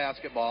with the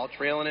basketball,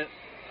 trailing it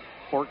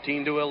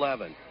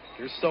 14-11.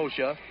 Here's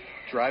Sosha.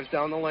 Drives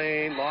down the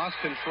lane, lost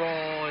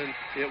control, and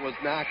it was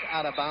knocked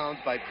out of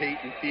bounds by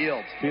Peyton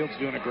Fields. Fields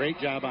doing a great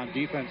job on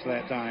defense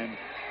that time.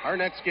 Our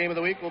next game of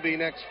the week will be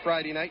next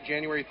Friday night,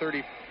 January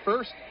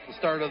 31st, the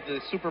start of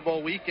the Super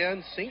Bowl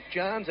weekend, St.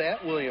 John's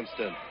at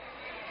Williamston.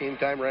 Game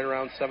time right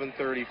around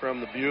 7:30 from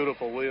the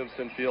beautiful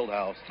Williamston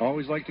Fieldhouse.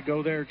 Always like to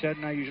go there. Ted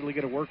and I usually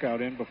get a workout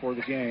in before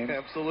the game.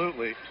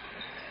 Absolutely.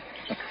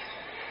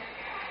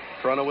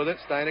 Corona with it.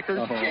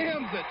 Steinecker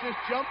jams it. Just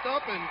jumped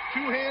up and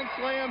two-hand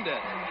slammed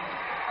it.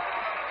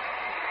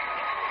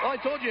 Well, I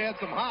told you had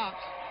some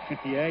hops.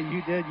 Yeah,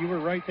 you did. You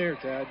were right there,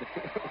 Ted.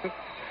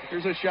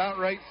 Here's a shot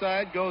right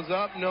side. Goes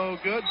up. No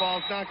good.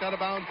 Ball's knocked out of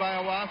bounds by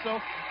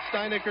Owasso.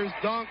 Steinecker's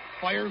dunk.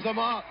 Fires them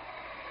up.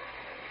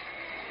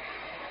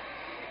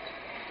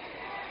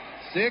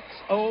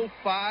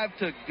 6:05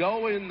 to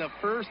go in the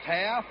first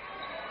half.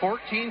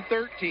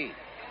 14-13.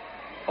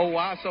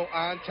 Owasso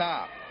on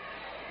top.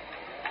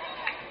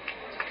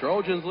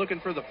 Trojans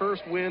looking for the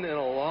first win in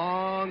a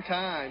long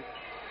time.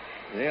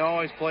 They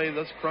always play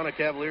this Corona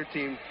Cavalier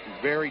team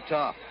very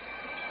tough.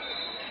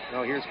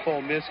 Now here's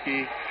Cole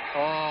Miskey.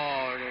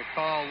 Oh, they're going to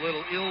call a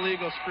little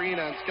illegal screen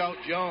on Scout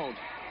Jones.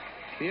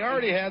 He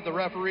already had the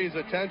referee's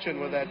attention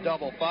with that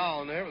double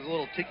foul, and there was a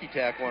little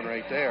ticky-tack one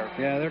right there.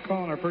 Yeah, they're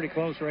calling her pretty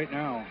close right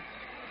now.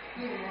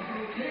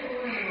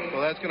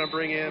 So that's going to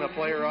bring in a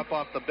player up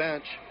off the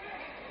bench.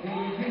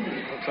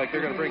 Looks like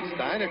they're going to bring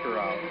Steinecker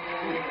out.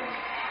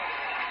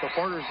 So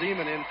Porter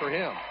Zeman in for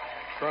him.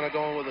 Corona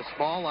going with a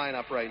small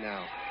lineup right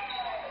now.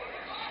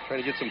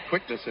 Trying to get some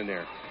quickness in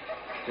there.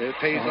 It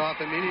pays off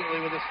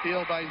immediately with a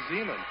steal by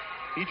Zeman.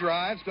 He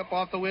drives up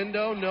off the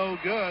window, no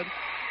good.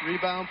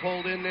 Rebound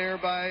pulled in there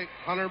by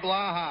Hunter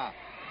Blaha.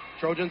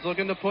 Trojans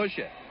looking to push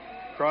it.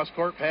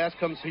 Cross-court pass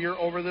comes here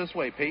over this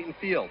way. Peyton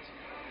Fields.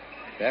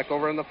 Back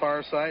over on the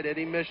far side,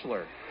 Eddie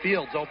Mishler.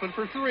 Fields open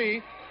for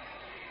three.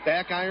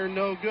 Back iron,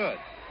 no good.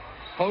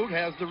 Pogue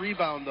has the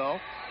rebound, though.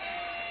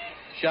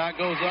 Shot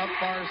goes up,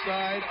 far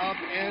side, up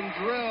and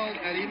drilled.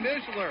 Eddie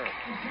Mishler.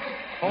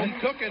 Home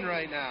cooking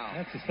right now.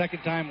 That's the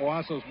second time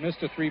Owasso's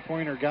missed a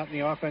three-pointer, gotten the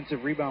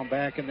offensive rebound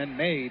back, and then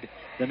made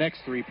the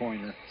next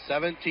three-pointer.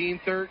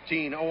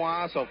 17-13,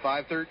 Owasso,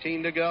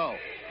 5:13 to go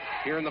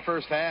here in the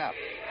first half.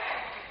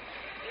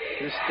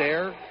 Here's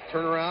Stair,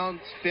 turnaround,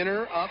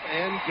 spinner, up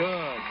and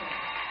good.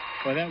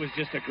 Well, that was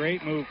just a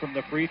great move from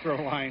the free throw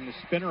line to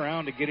spin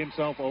around to get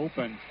himself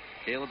open.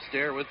 Caleb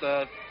Stair with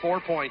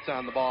 4 points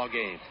on the ball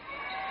game.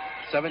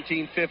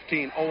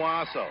 17-15,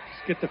 Owasso.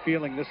 Just get the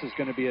feeling this is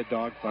going to be a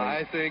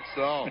dogfight. I think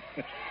so.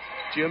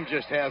 Jim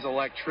just has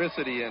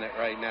electricity in it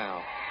right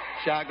now.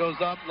 Shot goes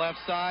up, left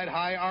side,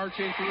 high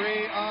arching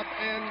three, up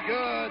and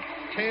good.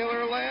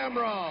 Taylor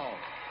Lamro.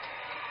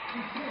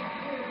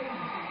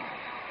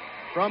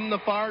 From the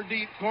far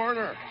deep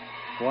corner.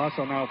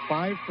 Owasso now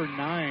 5 for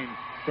 9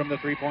 from the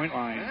three-point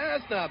line.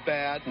 That's not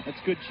bad. That's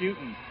good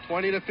shooting.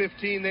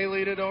 20-15, they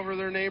lead it over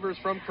their neighbors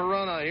from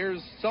Corona.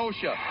 Here's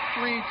Sosha.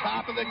 Three,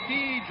 top of the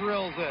key,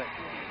 drills it.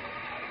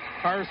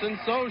 Carson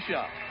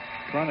Sosha.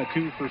 Corona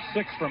 2 for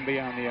 6 from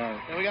beyond the arc.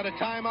 And we got a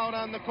timeout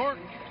on the court.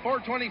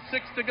 4:26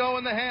 to go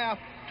in the half.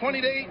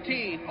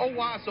 20-18,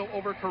 Owasso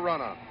over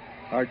Corunna.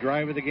 Our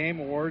Drive of the Game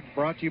Awards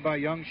brought to you by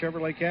Young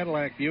Chevrolet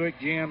Cadillac, Buick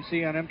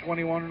GMC on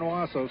M21 in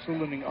Owasso,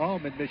 saluting all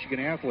Mid-Michigan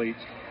athletes.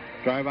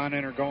 Drive on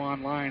in or go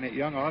online at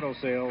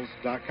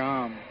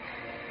youngautosales.com.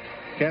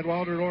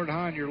 Cadwalder Lord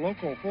Hahn, your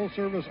local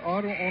full-service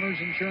auto owner's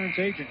insurance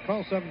agent.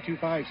 Call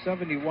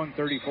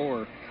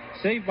 725-7134.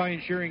 Save by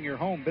insuring your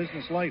home,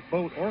 business, life,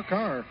 boat, or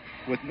car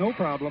with no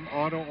problem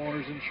auto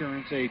owner's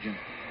insurance agent.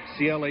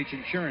 CLH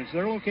Insurance.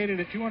 They're located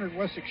at 200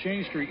 West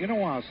Exchange Street in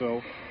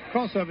Owasso.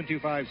 Call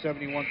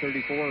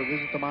 725-7134 or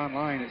visit them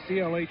online at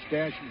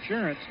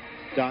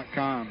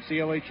clh-insurance.com.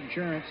 CLH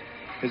Insurance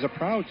is a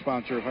proud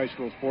sponsor of high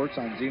school sports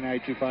on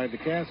Z925 The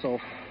Castle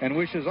and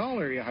wishes all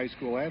area high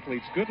school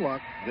athletes good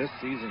luck this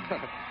season.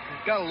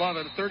 Gotta love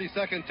it. A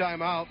 30-second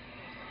timeout,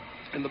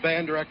 and the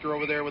band director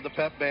over there with the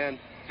pep band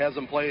has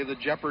them play the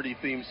Jeopardy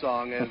theme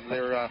song as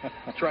they're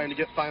trying to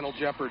get Final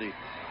Jeopardy.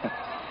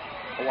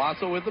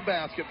 Owasso with the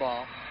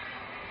basketball.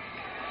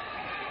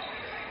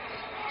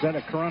 Is that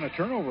a Corunna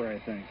turnover, I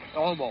think?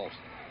 Almost.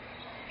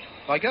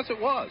 Well, I guess it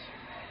was.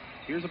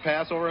 Here's a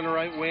pass over in the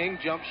right wing.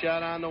 Jump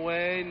shot on the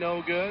way.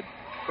 No good.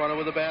 Corunna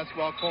with the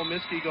basketball. Cole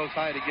Miskey goes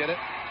high to get it.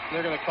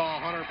 They're going to call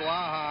Hunter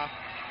Blaha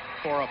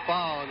for a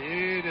foul, and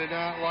he did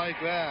not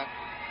like that.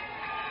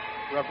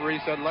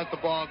 Referee said let the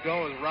ball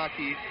go as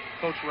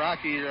Coach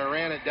Rocky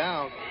ran it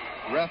down.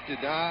 Ref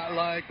did not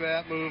like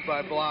that move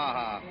by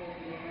Blaha.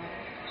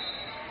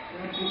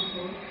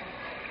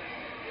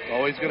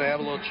 Oh, he's going to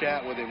have a little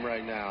chat with him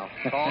right now.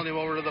 Calling him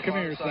over to the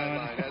far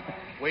sideline.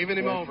 Waving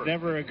him over.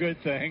 Never a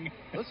good thing.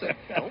 Listen,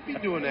 don't be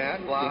doing that.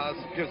 Blaha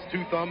gives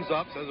 2 thumbs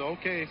up, says,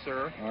 okay,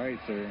 sir. All right,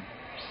 sir.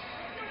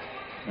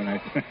 And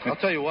I'll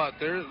tell you what,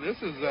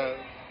 this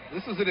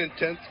is an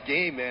intense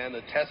game, man.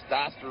 The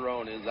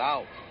testosterone is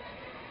out.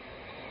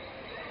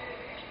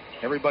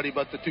 Everybody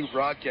but the 2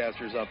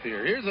 broadcasters up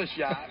here. Here's a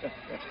shot.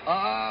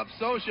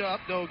 Sosha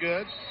up, no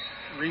good.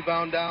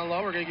 Rebound down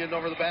low. We're going to get it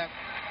over the back.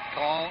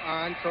 Call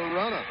on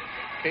Corunna.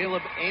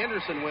 Caleb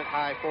Anderson went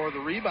high for the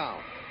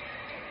rebound.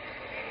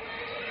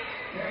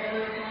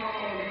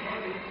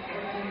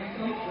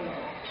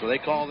 So they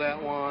call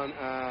that one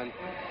on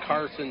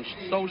Carson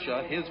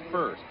Sosha, his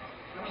first.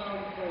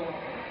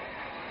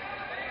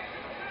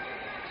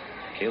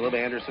 Caleb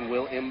Anderson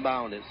will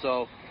inbound it.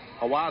 So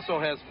Owasso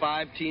has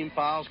 5 team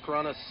fouls,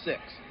 Corunna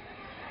 6.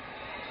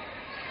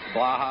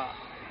 Blaha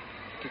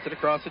gets it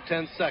across the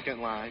 10-second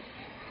line.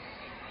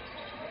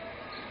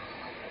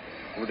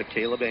 Over to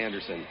Caleb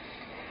Anderson.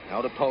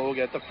 Now to Pogue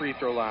at the free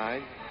throw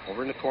line.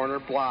 Over in the corner,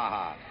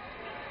 Blaha.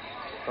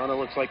 Corunna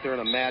looks like they're in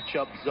a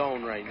matchup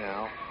zone right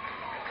now.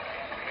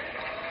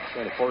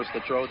 Trying to force the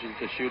Trojans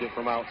to shoot it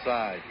from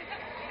outside.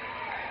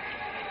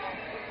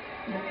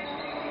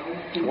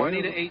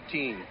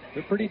 20-18.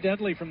 They're pretty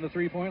deadly from the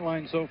three-point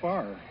line so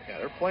far. Yeah,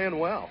 they're playing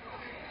well.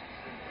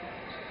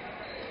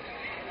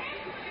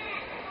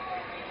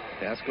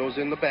 Pass goes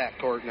in the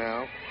backcourt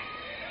now.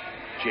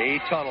 Jay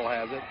Tuttle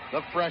has it,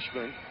 the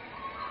freshman.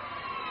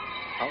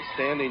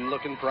 Outstanding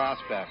looking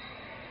prospect.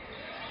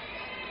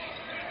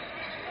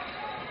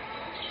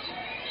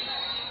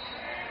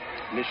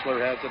 Mishler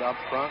has it up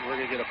front. We're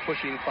going to get a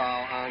pushing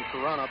foul on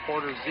Corunna.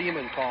 Porter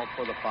Zeman called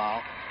for the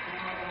foul.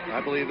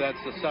 I believe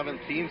that's the 7th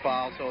team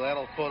foul, so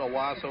that'll put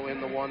Owasso in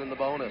the 1 in the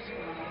bonus.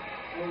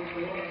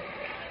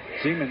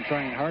 Zeman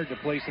trying hard to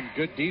play some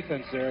good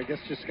defense there. I guess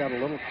just got a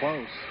little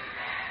close.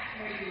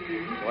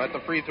 So at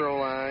the free throw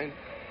line,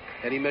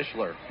 Eddie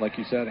Mishler. Like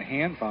you said, a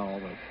hand foul.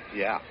 But...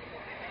 yeah.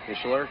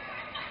 Mishler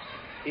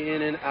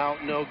in and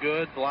out, no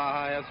good.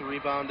 Blaha has the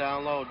rebound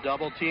down low.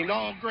 Double teamed.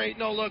 Oh, great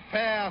no-look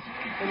pass.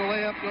 And the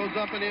layup goes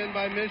up and in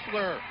by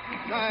Mishler.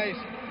 Nice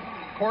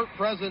court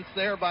presence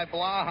there by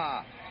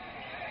Blaha.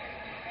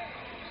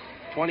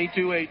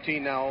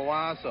 22-18 now,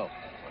 Owasso.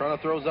 Corunna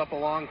throws up a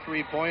long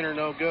three-pointer,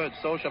 no good.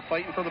 Sosha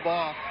fighting for the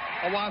ball.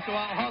 Owasso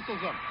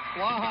out-hustles him.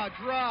 Blaha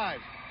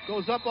drives.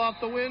 Goes up off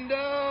the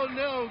window,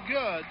 no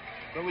good.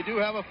 But we do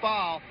have a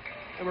foul,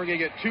 and we're going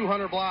to get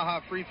 200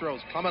 Blaha free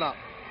throws coming up.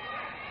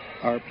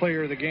 Our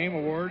Player of the Game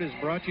award is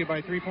brought to you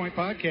by 3 Point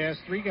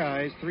Podcast, 3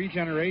 guys, 3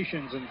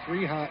 generations, and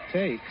 3 hot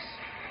takes.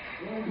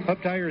 Hub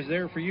Tire is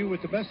there for you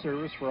with the best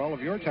service for all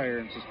of your tire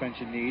and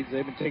suspension needs.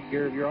 They've been taking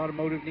care of your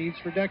automotive needs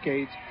for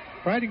decades,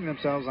 priding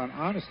themselves on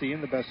honesty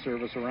and the best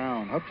service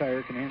around. Hub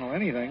Tire can handle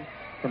anything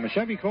from a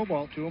Chevy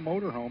Cobalt to a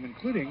motorhome,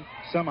 including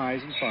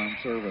semis and farm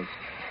service.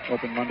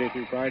 Open Monday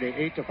through Friday,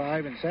 8 to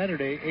 5, and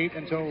Saturday, 8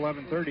 until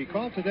 11:30.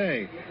 Call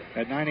today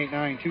at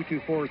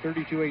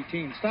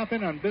 989-224-3218. Stop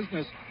in on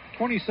Business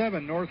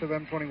 27 north of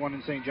M21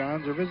 in St.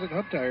 John's, or visit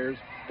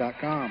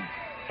hubtires.com.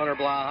 Hunter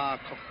Blaha,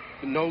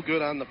 no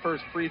good on the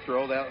first free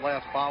throw. That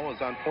last foul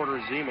was on Porter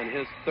Zeman,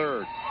 his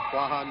 3rd.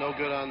 Blaha no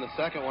good on the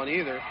second one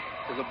either.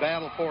 There's a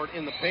battle for it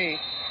in the paint.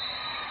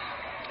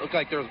 Looked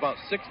like there was about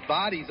 6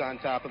 bodies on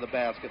top of the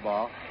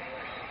basketball.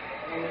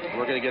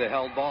 We're going to get a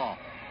held ball.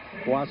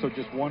 Owasso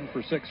just 1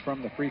 for 6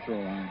 from the free throw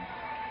line.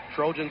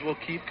 Trojans will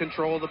keep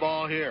control of the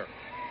ball here.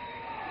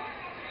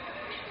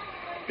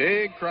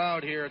 Big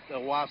crowd here at the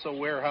Owasso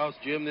Warehouse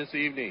Gym this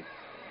evening.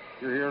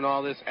 You're hearing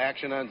all this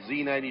action on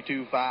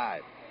Z92.5.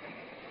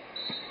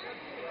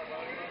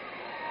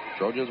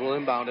 Trojans will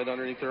inbound it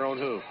underneath their own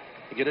hoop.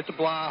 They get it to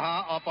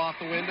Blaha, up off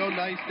the window.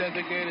 Nice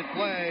designated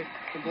play.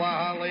 And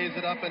Blaha lays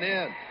it up and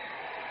in.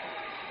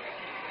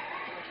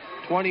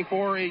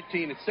 24-18.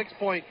 It's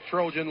 6-point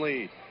Trojan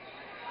lead.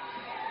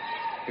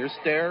 Here's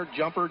Stair.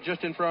 Jumper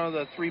just in front of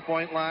the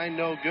three-point line.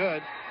 No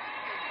good.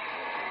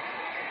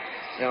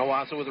 And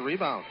Owasso with a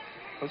rebound.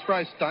 I'm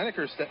surprised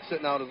Steineker's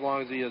sitting out as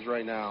long as he is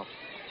right now.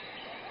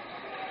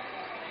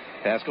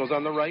 Pass goes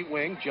on the right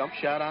wing. Jump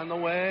shot on the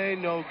way.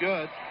 No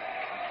good.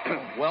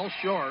 Well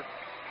short.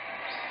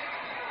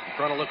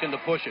 Trying to look in to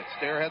push it.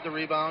 Stair had the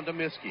rebound to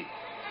Miskey.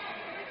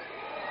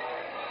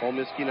 Cole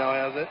Miskey now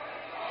has it.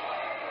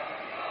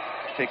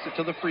 Takes it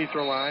to the free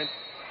throw line.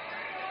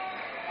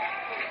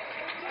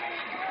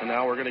 And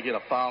now we're going to get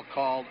a foul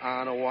called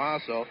on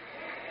Owasso.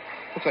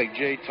 Looks like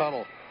Jay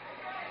Tuttle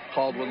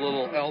called with a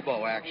little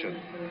elbow action.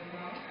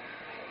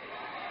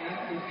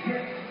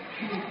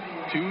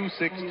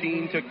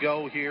 2:16 to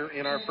go here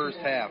in our first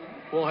half.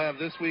 We'll have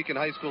This Week in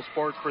High School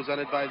Sports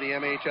presented by the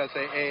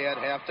MHSAA at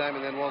halftime,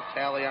 and then we'll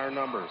tally our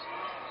numbers.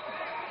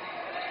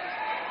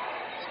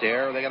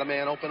 Stair, they got a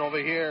man open over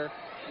here.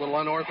 Little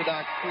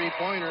unorthodox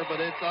three-pointer, but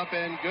it's up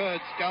and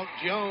good. Scout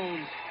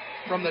Jones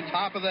from the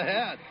top of the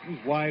head. He's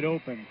wide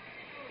open.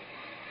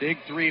 Big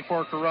three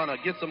for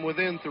Corunna. Gets them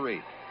within three.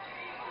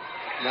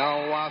 Now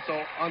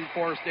Owasso,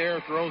 unforced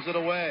error, throws it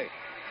away.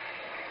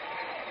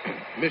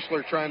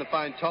 Mishler trying to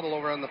find Tuttle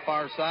over on the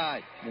far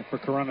side. Yeah, for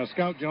Corunna,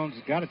 Scout Jones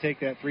has got to take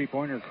that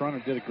three-pointer.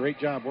 Corunna did a great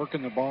job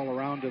working the ball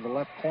around to the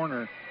left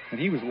corner, and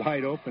he was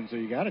wide open, so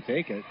you got to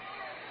take it.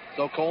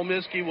 So Cole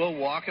Miskey will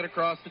walk it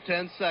across the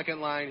 10-second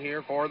line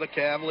here for the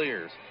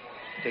Cavaliers.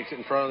 Takes it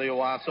in front of the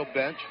Owasso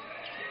bench.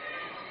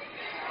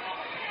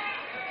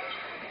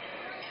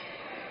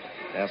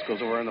 Pass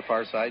goes over on the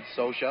far side.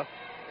 Sosha.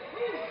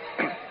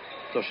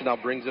 Sosha now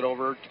brings it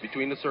over to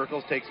between the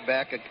circles, takes it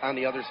back on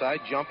the other side.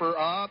 Jumper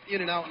up,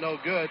 in and out, no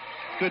good.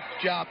 Good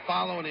job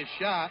following his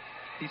shot.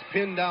 He's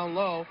pinned down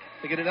low.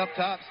 They get it up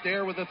top.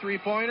 Stair with a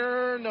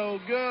three-pointer, no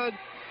good.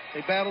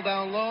 They battle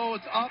down low.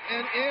 It's up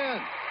and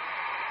in.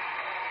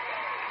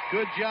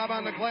 Good job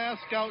on the glass,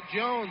 Scout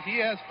Jones. He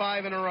has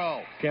 5 in a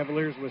row.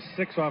 Cavaliers with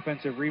 6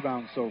 offensive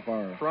rebounds so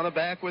far. Front of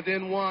back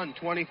within 1,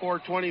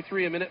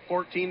 24-23, a minute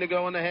 14 to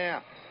go in the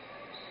half.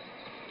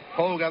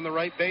 Pogue on the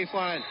right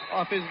baseline,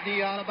 off his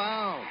knee, out of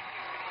bounds.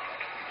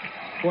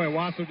 Boy,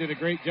 Owasso did a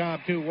great job,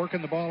 too,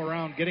 working the ball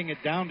around, getting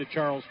it down to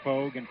Charles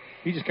Pogue, and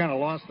he just kind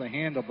of lost the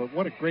handle. But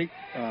what a great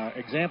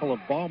example of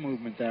ball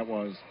movement that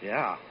was.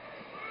 Yeah.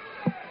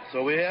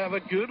 So we have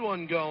a good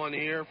one going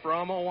here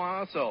from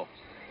Owasso.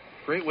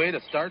 Great way to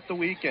start the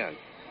weekend.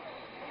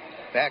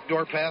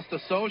 Backdoor pass to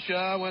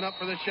Sosha, went up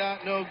for the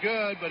shot, no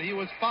good, but he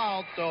was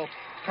fouled, so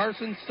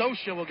Carson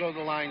Sosha will go to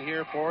the line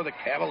here for the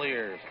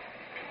Cavaliers.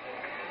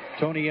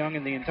 Tony Young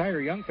and the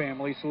entire Young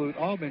family salute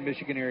all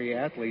Mid-Michigan area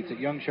athletes at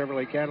Young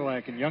Chevrolet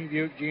Cadillac and Young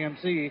Buick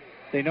GMC.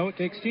 They know it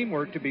takes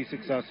teamwork to be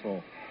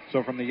successful.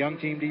 So from the Young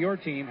team to your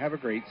team, have a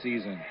great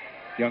season.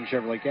 Young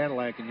Chevrolet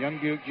Cadillac and Young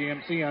Buick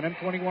GMC on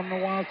M21 in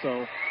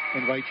Owasso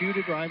invite you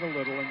to drive a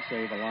little and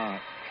save a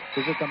lot.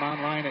 Visit them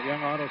online at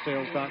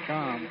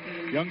YoungAutoSales.com.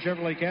 Young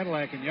Chevrolet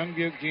Cadillac and Young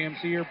Buick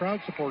GMC are proud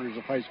supporters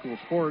of high school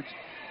sports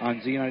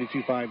on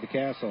Z92.5 The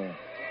Castle.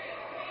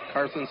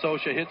 Carson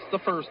Sosha hits the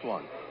first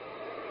one.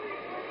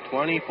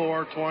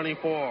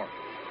 24-24.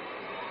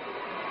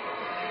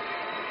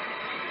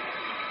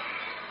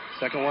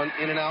 Second one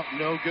in and out,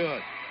 no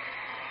good.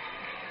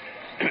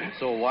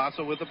 So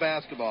Owasso with the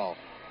basketball.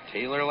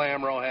 Taylor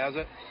Lamro has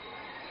it.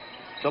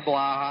 To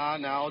Blaha,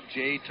 now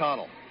Jay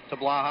Tuttle. To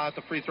Blaha at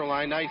the free throw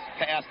line. Nice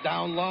pass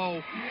down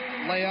low.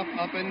 Layup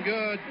up and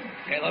good.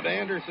 Caleb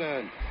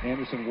Anderson.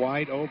 Anderson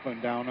wide open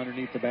down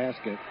underneath the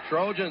basket.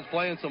 Trojans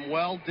playing some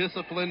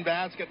well-disciplined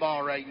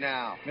basketball right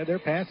now. Yeah, their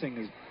passing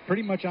is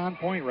pretty much on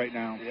point right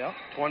now. Yep,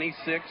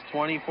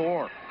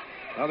 26-24.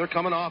 Now they're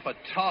coming off a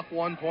tough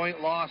 1-point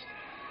loss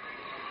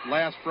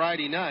last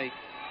Friday night.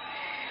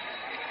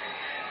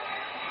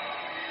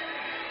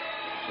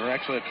 Or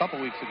actually a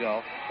couple weeks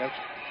ago.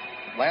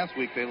 Last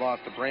week they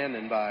lost to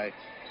Brandon by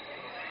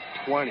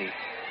 20.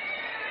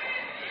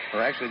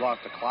 Or actually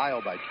lost to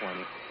Clio by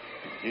 20.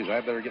 Jeez, I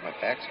better get my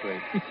facts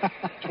straight.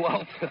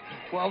 12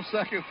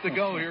 seconds to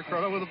go here.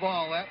 Corunna with the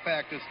ball. That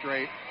fact is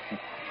straight.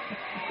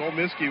 Cole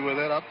Miskey with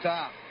it up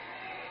top.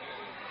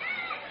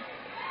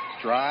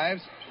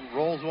 Drives,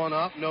 rolls one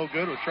up, no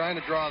good. Was trying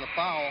to draw the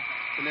foul,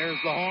 and there's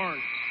the horn.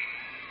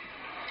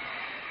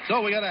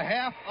 So we got a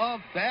half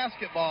of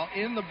basketball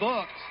in the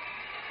books.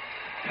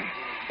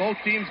 Both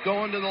teams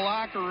going to the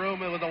locker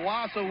room, and with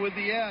Owasso with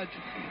the edge,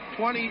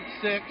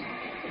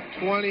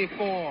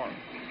 26-24.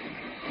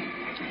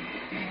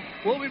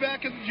 We'll be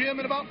back at the gym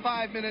in about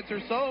 5 minutes or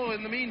so.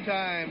 In the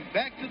meantime,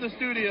 back to the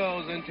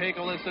studios and take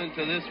a listen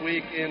to This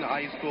Week in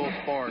High School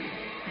Sports.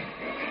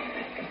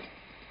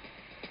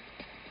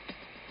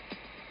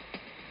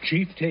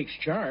 Chief takes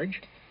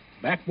charge,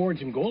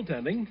 backboards and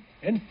goaltending,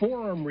 and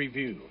forearm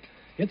review.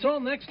 It's all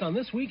next on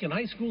This Week in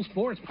High School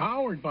Sports,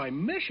 powered by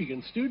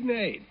Michigan Student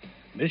Aid,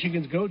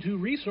 Michigan's go-to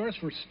resource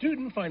for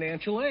student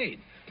financial aid.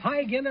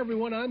 Hi again,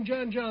 everyone. I'm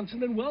John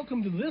Johnson, and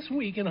welcome to This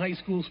Week in High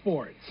School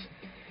Sports.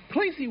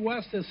 Clacy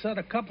West has set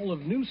a couple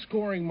of new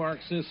scoring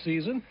marks this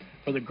season.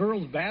 For the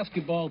girls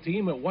basketball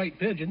team at White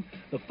Pigeon,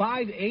 the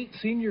 5'8"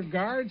 senior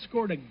guard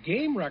scored a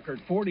game record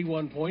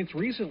 41 points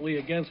recently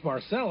against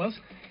Marcellus,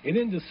 and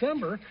in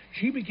December,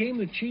 she became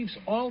the Chiefs'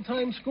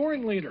 all-time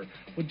scoring leader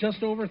with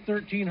just over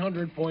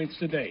 1,300 points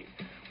to date.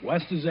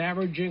 West is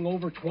averaging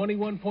over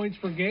 21 points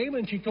per game,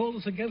 and she told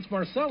us against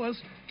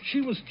Marcellus she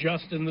was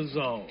just in the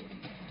zone.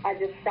 I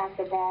just shot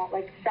the ball,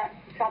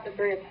 shot the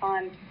three a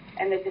ton,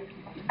 and I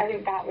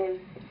think that was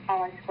how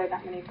I scored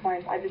that many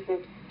points. I just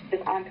was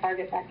just on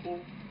target that game.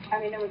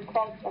 I mean, it was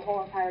close the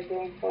whole entire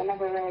game, so I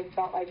never really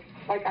felt like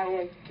I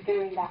was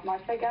doing that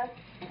much, I guess.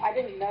 I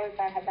didn't notice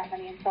I had that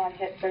many until I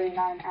hit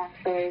 39,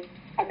 actually,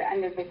 at the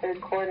end of the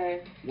third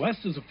quarter.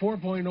 West is a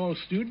 4.0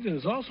 student and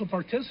has also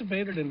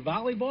participated in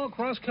volleyball,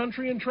 cross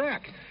country, and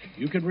track.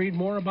 You can read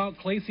more about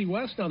Clacy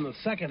West on the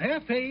second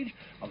half page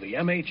of the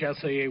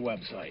MHSAA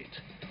website.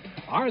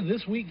 Our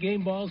This Week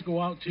game balls go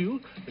out to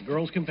the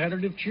girls'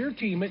 competitive cheer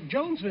team at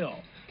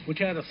Jonesville, which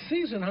had a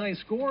season-high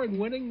score in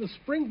winning the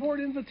Springboard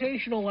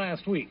Invitational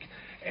last week.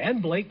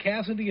 And Blake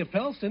Cassidy of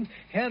Pelston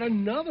had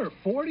another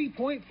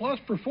 40-point-plus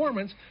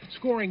performance,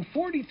 scoring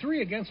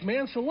 43 against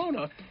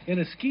Mansalona in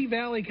a Ski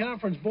Valley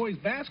Conference boys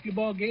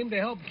basketball game to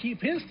help keep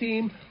his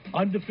team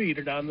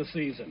undefeated on the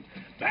season.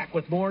 Back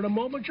with more in a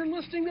moment. You're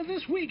listening to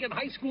This Week in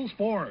High School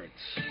Sports.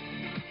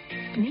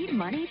 Need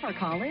money for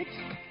college?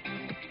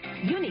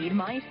 You need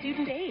My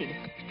Student Aid.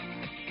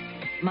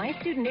 My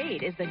Student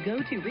Aid is the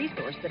go-to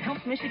resource that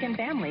helps Michigan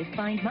families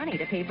find money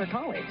to pay for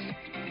college.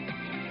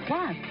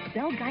 Plus,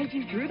 they'll guide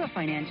you through the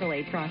financial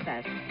aid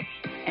process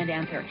and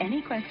answer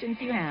any questions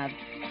you have.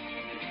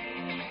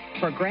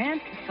 For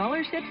grants,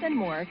 scholarships, and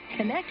more,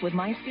 connect with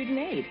My Student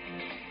Aid,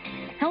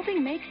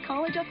 helping make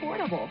college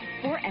affordable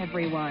for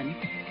everyone.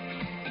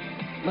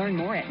 Learn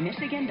more at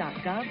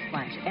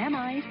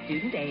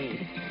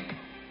michigan.gov/MIStudentAid.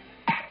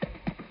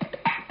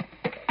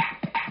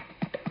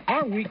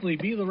 Our weekly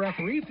Be the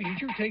Referee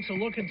feature takes a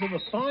look into the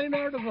fine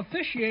art of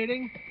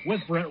officiating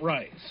with Brent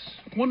Rice.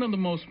 One of the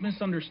most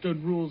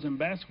misunderstood rules in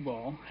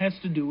basketball has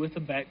to do with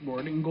the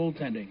backboard and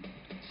goaltending.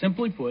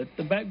 Simply put,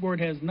 the backboard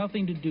has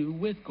nothing to do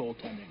with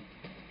goaltending.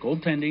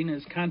 Goaltending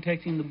is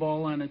contacting the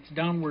ball on its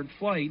downward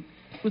flight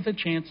with a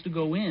chance to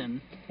go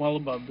in while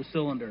above the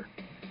cylinder.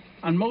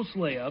 On most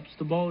layups,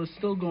 the ball is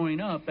still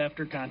going up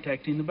after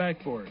contacting the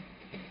backboard.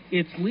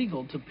 It's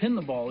legal to pin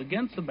the ball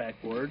against the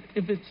backboard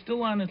if it's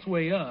still on its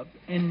way up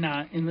and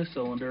not in the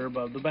cylinder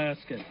above the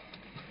basket.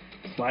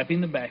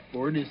 Slapping the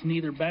backboard is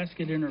neither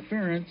basket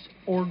interference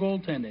or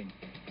goaltending.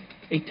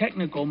 A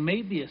technical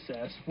may be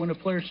assessed when a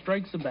player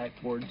strikes the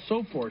backboard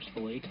so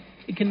forcefully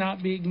it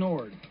cannot be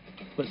ignored,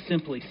 but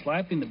simply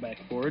slapping the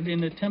backboard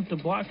in an attempt to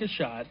block a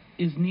shot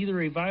is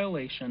neither a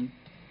violation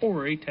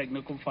or a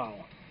technical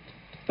foul.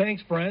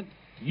 Thanks, Brent.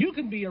 You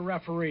can be a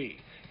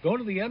referee. Go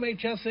to the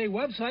MHSA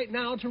website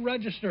now to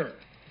register.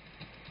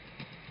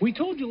 We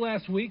told you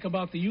last week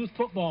about the Youth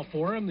Football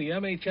Forum the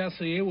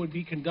MHSAA would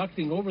be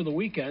conducting over the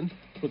weekend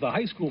with the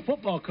High School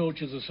Football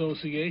Coaches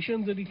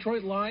Association, the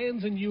Detroit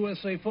Lions, and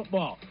USA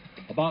Football.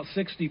 About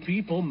 60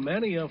 people,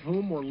 many of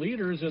whom were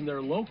leaders in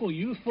their local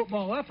youth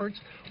football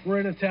efforts, were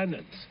in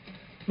attendance.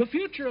 The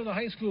future of the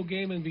high school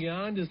game and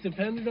beyond is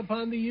dependent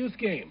upon the youth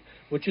game,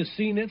 which has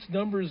seen its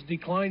numbers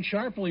decline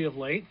sharply of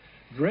late,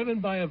 driven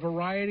by a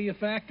variety of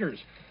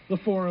factors. The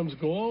forum's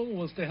goal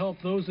was to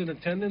help those in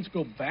attendance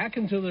go back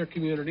into their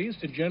communities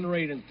to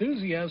generate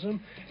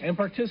enthusiasm and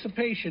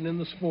participation in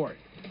the sport.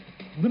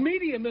 The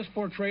media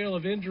misportrayal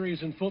of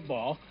injuries in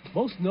football,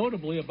 most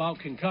notably about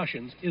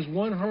concussions, is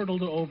one hurdle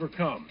to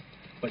overcome.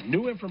 But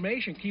new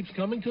information keeps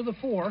coming to the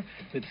fore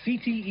that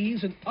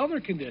CTEs and other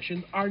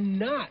conditions are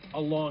not a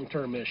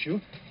long-term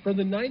issue for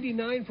the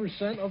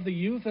 99% of the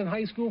youth and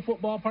high school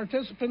football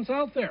participants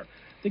out there.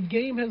 The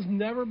game has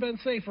never been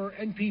safer,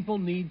 and people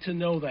need to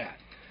know that.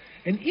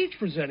 And each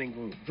presenting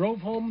group drove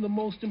home the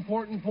most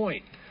important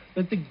point,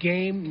 that the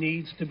game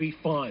needs to be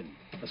fun,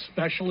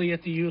 especially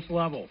at the youth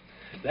level.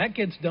 That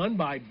gets done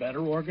by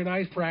better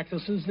organized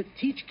practices that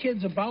teach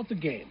kids about the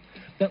game,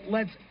 that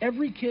lets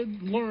every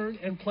kid learn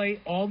and play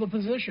all the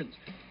positions,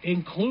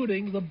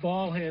 including the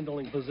ball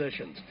handling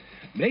positions.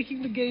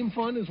 Making the game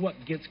fun is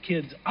what gets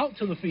kids out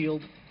to the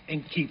field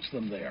and keeps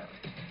them there.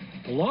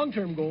 The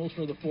long-term goals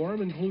for the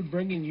forum include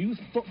bringing youth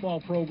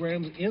football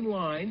programs in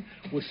line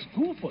with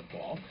school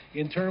football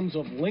in terms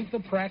of length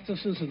of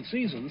practices and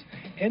seasons,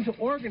 and to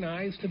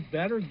organize to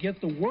better get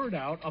the word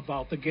out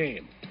about the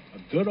game. A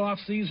good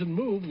off-season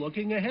move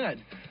looking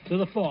ahead to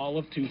the fall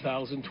of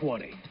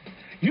 2020.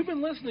 You've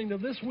been listening to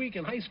This Week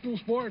in High School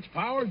Sports,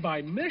 powered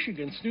by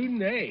Michigan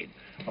Student Aid,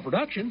 a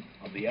production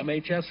of the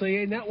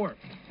MHSAA Network.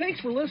 Thanks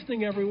for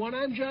listening, everyone.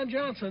 I'm John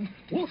Johnson.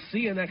 We'll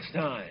see you next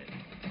time.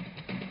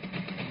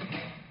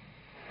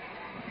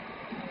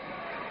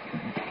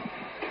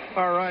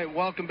 All right,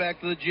 welcome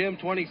back to the gym,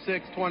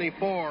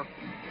 26-24.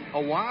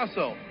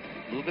 Owasso,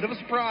 a little bit of a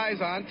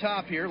surprise on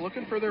top here,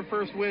 looking for their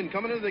first win.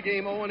 Coming into the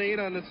game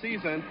 0-8 on the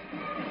season.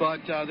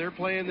 But they're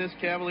playing this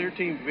Cavalier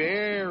team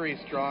very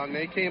strong.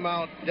 They came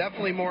out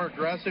definitely more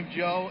aggressive,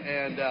 Joe,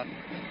 and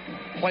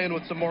playing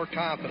with some more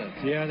confidence.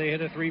 Yeah, they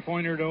hit a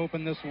three-pointer to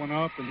open this one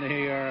up, and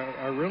they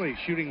are really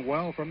shooting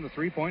well from the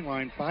three-point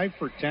line, 5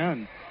 for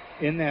 10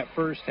 in that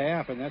first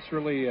half, and that's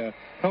really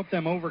helped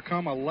them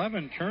overcome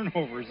 11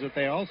 turnovers that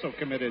they also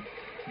committed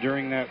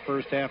during that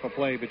first half of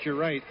play. But you're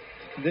right.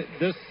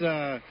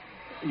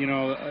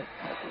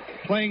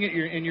 Playing at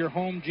in your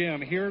home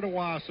gym here at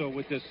Owasso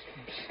with this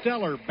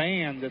stellar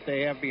band that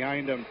they have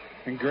behind them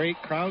and great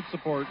crowd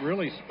support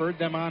really spurred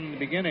them on in the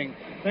beginning.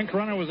 Then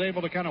Corunna was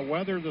able to kind of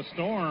weather the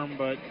storm,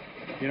 but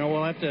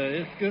we'll have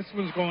to. This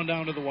one's going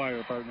down to the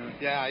wire, partner.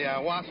 Yeah.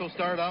 Owasso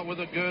started out with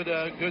a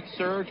good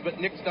surge, but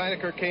Nick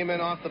Steinecker came in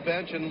off the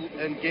bench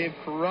and gave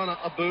Corunna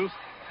a boost.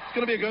 It's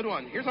going to be a good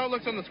one. Here's how it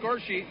looks on the score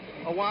sheet.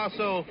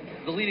 Owasso,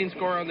 the leading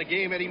scorer on the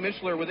game, Eddie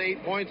Mischler with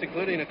 8 points,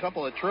 including a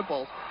couple of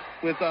triples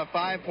with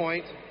 5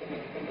 points.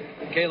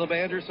 Caleb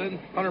Anderson,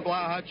 Hunter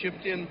Blaha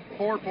chipped in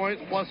 4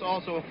 points, plus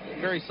also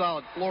a very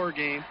solid floor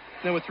game.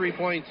 Then with 3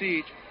 points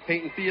each,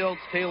 Peyton Fields,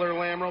 Taylor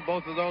Lamro,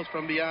 both of those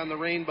from beyond the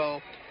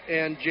rainbow,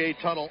 and Jay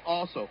Tuttle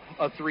also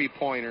a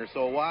three-pointer.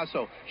 So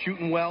Owasso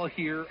shooting well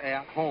here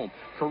at home.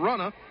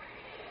 Corunna,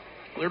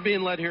 they're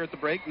being led here at the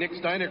break. Nick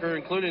Steinecker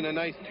including a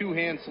nice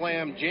two-hand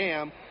slam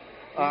jam.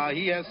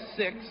 He has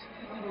 6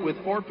 with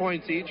 4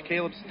 points each.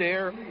 Caleb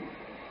Stair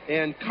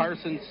and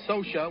Carson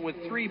Sosha with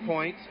 3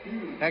 points.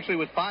 Actually,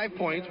 with 5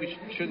 points, we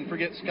shouldn't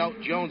forget Scout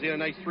Jones. He had a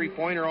nice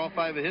three-pointer, all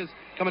 5 of his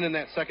coming in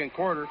that second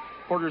quarter.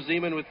 Porter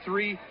Zeman with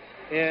 3,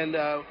 and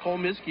Cole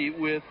Miskey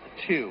with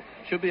 2.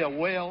 Should be a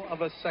whale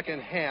of a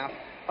second half.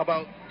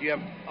 Do you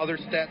have other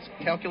stats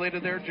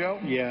calculated there, Joe?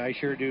 Yeah, I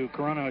sure do.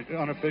 Corunna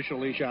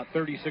unofficially shot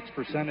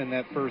 36% in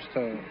that first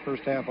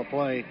half of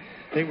play.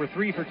 They were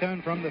 3 for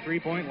 10 from the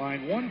three-point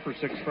line, 1 for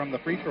 6 from the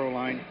free throw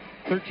line,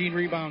 13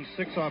 rebounds,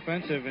 6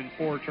 offensive, and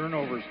 4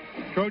 turnovers.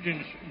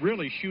 Trojans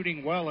really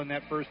shooting well in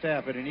that first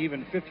half at an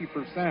even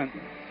 50%.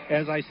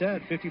 As I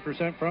said,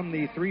 50% from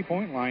the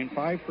three-point line,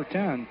 5 for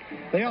 10.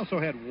 They also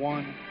had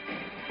 1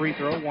 free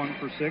throw, 1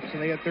 for 6,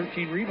 and they had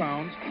 13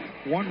 rebounds,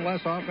 1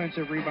 less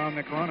offensive rebound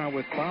than Corunna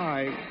with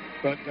 5.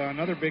 But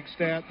another big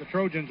stat, the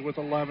Trojans with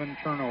 11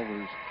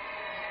 turnovers.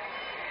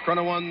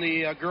 Corunna won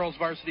the girls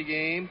varsity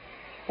game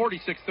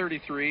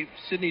 46-33.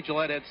 Sydney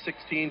Gillette had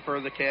 16 for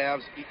the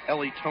Cavs.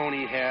 Ellie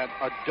Toney had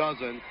a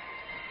dozen.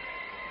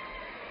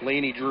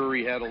 Laney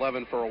Drury had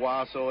 11 for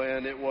Owasso,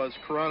 and it was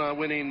Corunna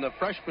winning the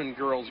freshman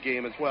girls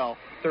game as well,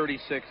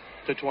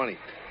 36-20.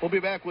 We'll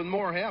be back with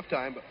more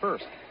halftime, but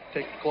first,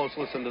 take a close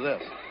listen to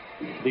this.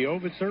 The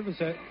Ovid Service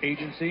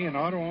Agency and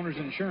Auto Owners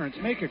Insurance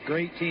make a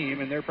great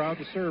team, and they're proud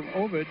to serve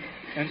Ovid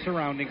and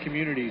surrounding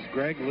communities.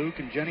 Greg, Luke,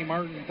 and Jenny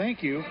Martin,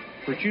 thank you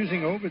for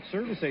choosing Ovid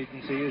Service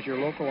Agency as your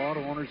local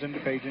auto owners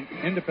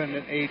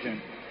independent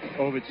agent.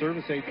 Ovid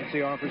Service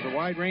Agency offers a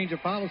wide range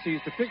of policies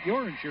to fit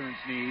your insurance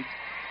needs.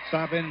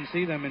 Stop in and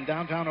see them in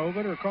downtown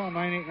Ovid or call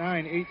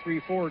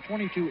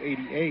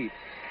 989-834-2288.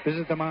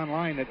 Visit them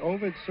online at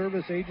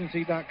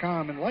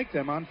ovidserviceagency.com and like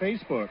them on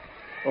Facebook.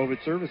 Ovid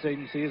Service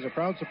Agency is a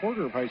proud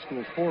supporter of high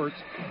school sports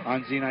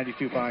on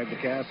Z92.5 The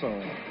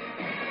Castle.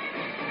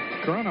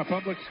 Corunna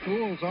Public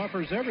Schools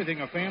offers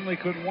everything a family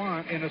could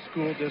want in a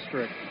school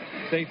district.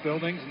 Safe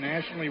buildings,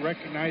 nationally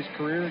recognized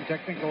career and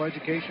technical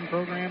education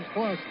programs,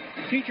 plus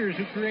teachers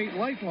who create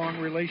lifelong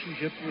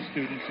relationships with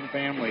students and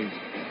families.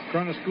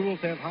 Corunna schools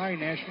have high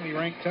nationally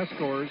ranked test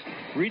scores,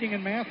 reading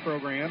and math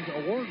programs,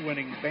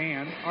 award-winning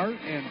band, art,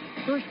 and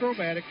FIRST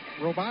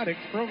robotics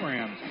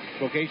programs,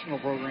 vocational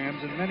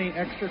programs, and many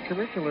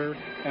extracurricular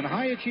and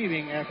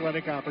high-achieving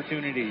athletic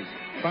opportunities.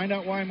 Find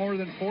out why more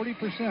than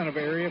 40% of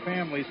area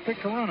families pick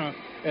Corunna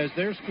as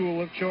their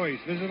school of choice.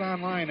 Visit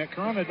online at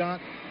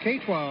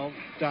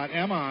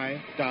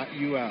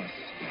corunna.k12.mi.us.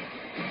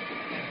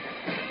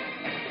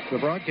 The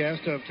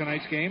broadcast of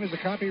tonight's game is a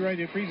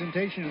copyrighted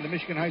presentation of the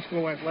Michigan High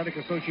School Athletic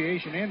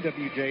Association and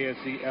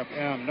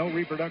WJSC-FM. No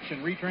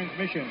reproduction,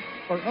 retransmission,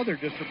 or other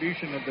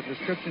distribution of the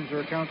descriptions or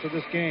accounts of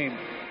this game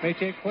may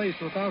take place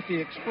without the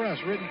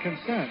express written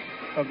consent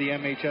of the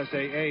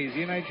MHSAA,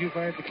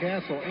 Z92.5 The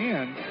Castle,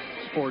 and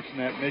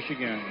Sportsnet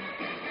Michigan.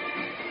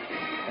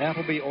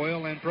 Appleby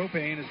Oil and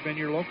Propane has been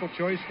your local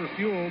choice for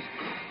fuel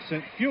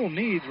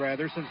needs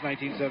since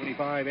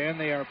 1975, and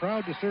they are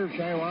proud to serve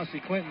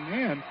Shiawassee, Clinton,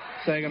 and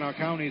Saginaw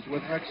counties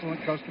with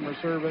excellent customer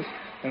service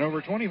and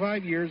over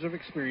 25 years of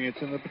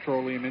experience in the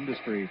petroleum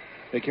industry.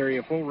 They carry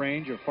a full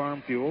range of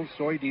farm fuels,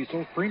 soy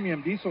diesel,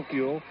 premium diesel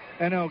fuel,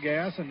 NL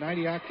gas, and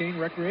 90-octane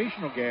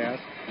recreational gas,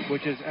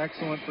 which is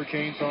excellent for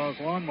chainsaws,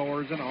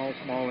 lawnmowers, and all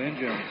small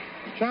engines.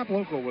 Shop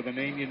local with a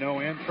name you know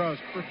and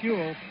trust for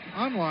fuel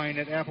online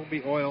at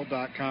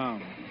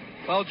ApplebyOil.com.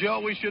 Well, Joe,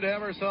 we should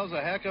have ourselves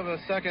a heck of a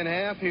second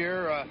half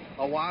here.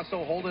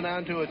 Owasso holding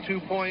on to a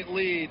 2-point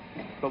lead,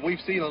 but we've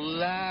seen a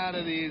lot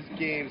of these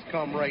games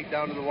come right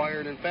down to the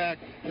wire. And in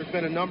fact, there's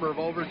been a number of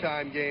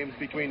overtime games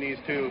between these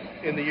two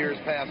in the years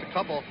past, a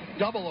couple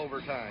double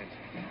overtimes.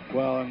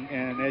 Well,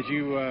 and as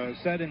you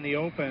said in the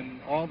open,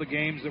 all the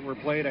games that were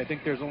played, I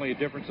think there's only a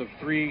difference of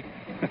three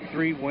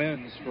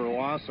wins for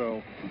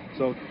Owasso.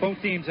 So both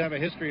teams have a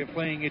history of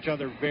playing each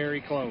other very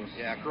close.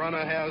 Yeah,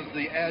 Corunna has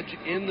the edge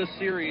in the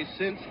series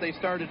since they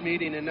started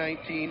meeting in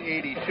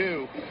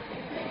 1982,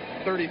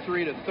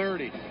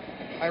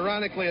 33-30.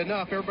 Ironically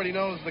enough, everybody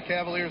knows the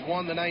Cavaliers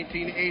won the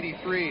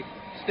 1983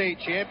 state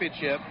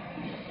championship.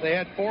 They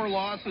had 4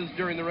 losses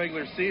during the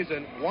regular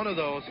season. One of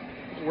those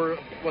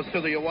was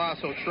to the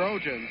Owasso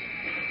Trojans,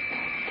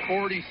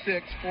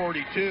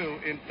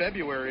 46-42 in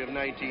February of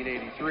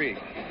 1983.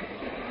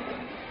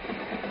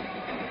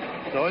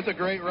 So it's a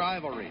great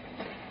rivalry.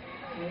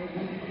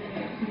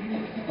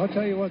 I'll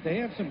tell you what, they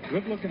have some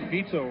good-looking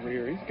pizza over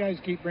here. These guys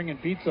keep bringing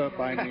pizza up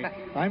by me.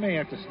 I may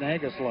have to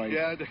snag a slice.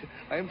 Yeah,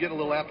 I am getting a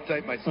little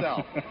appetite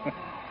myself.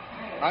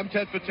 I'm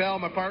Ted Patel.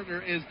 My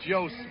partner is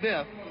Joe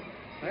Smith.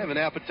 I have an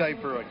appetite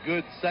for a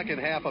good second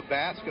half of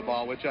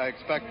basketball, which I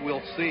expect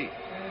we'll see.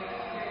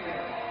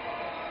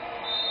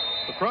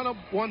 The Corunna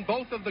won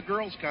both of the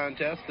girls'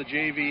 contests, the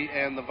JV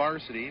and the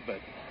varsity, but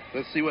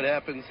let's see what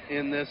happens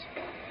in this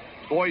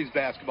boys'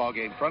 basketball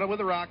game. Corunna with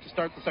the rock to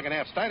start the second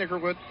half. Steinecker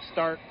would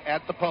start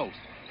at the post.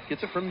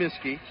 Gets it from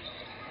Miskey.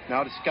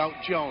 Now to Scout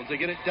Jones. They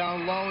get it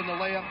down low, and the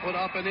layup put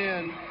up and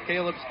in.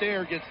 Caleb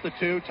Stair gets the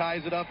 2,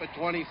 ties it up at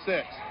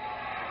 26.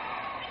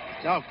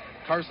 Now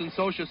Carson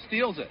Sosha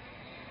steals it.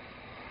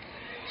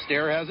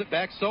 Stair has it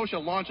back.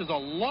 Sosha launches a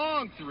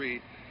long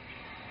 3.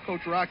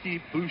 Coach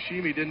Rocky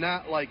Bushimi did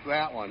not like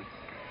that one.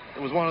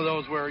 It was one of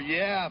those where,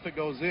 yeah, if it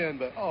goes in,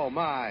 but oh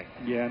my.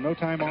 Yeah, no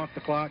time off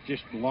the clock,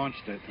 just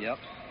launched it. Yep.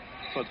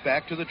 So it's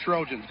back to the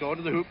Trojans. Go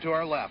to the hoop to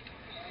our left.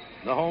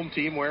 The home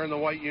team wearing the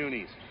white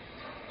unis.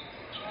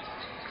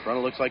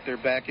 Corunna looks like they're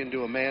back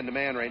into a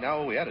man-to-man right now.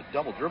 Oh, we had a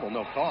double dribble,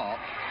 no call.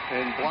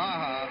 And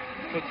Blaha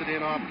puts it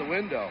in off the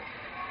window.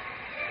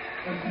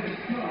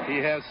 He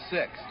has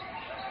 6.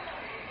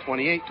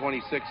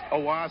 28-26,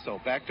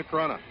 Owasso. Back to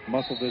Corunna.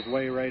 Muscled his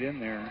way right in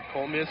there.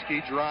 Cole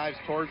Miskey drives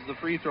towards the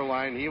free throw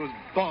line. He was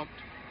bumped,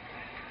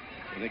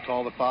 and they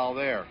call the foul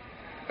there.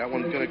 That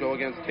one's going to go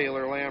against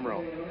Taylor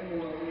Lamro.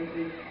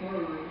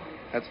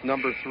 That's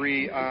number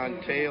 3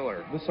 on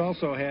Taylor. This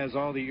also has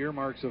all the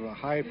earmarks of a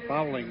high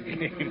fouling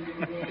game.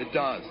 It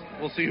does.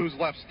 We'll see who's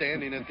left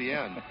standing at the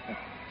end.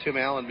 Tim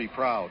Allen be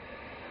proud.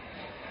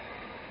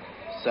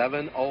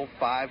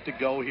 7:05 to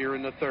go here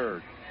in the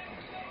third.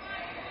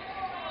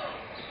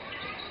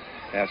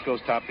 Pass goes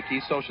top the key.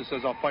 Sosha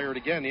says, I'll fire it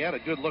again. He had a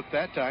good look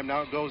that time.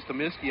 Now it goes to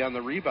Miskey on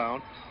the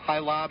rebound. High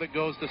lob, it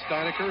goes to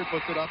Steinecker.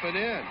 Puts it up and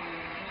in.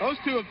 Those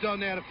two have done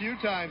that a few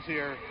times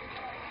here.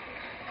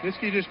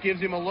 Miskey just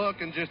gives him a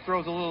look and just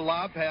throws a little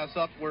lob pass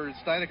up where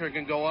Steinecker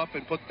can go up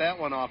and put that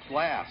one off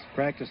glass.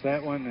 Practice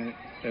that one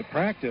at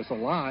practice a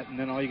lot, and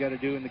then all you got to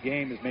do in the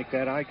game is make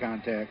that eye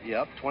contact.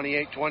 Yep,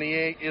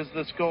 28-28 is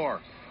the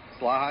score.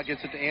 Blaha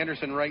gets it to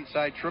Anderson, right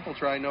side triple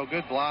try, no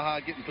good.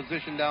 Blaha getting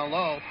position down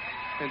low.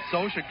 And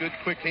Sosha, good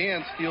quick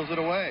hand, steals it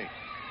away.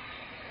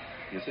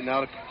 Gets it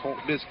now to Colt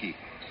Miskey.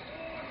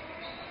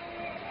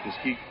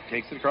 Miskey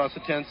takes it across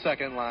the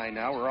 10-second line.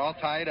 Now we're all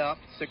tied up.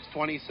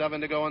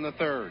 6:27 to go in the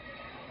third.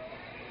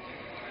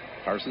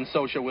 Carson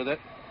Sosha with it.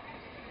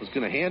 Was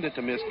going to hand it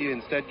to Miskey.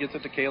 Instead gets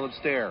it to Caleb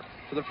Stair.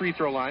 To the free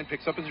throw line.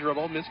 Picks up his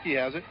dribble. Miskey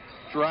has it.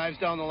 Drives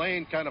down the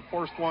lane. Kind of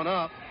forced one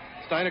up.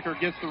 Steinecker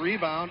gets the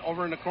rebound.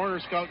 Over in the corner.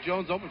 Scout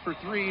Jones open for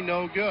 3.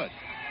 No good.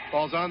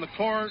 Ball's on the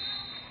court.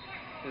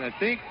 And I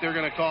think they're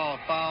going to call a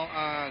foul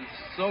on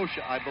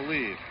Sosha, I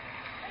believe.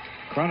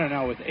 Corunna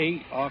now with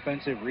 8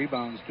 offensive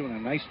rebounds, doing a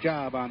nice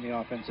job on the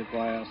offensive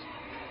glass.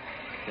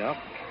 Yep.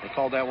 They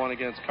called that one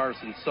against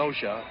Carson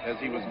Sosha as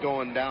he was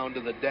going down to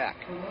the deck.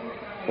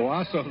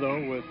 Owasso,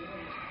 though, with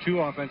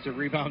 2 offensive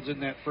rebounds in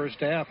that first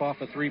half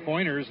off of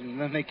 3-pointers, and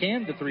then they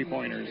canned the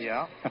 3-pointers.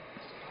 Yeah.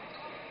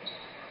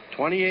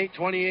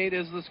 28-28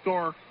 is the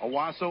score.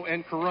 Owasso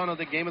and Corunna,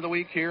 the game of the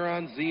week here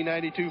on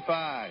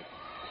Z92.5.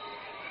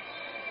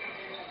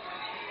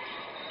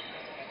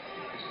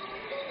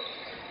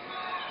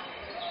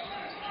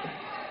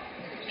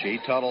 Jay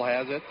Tuttle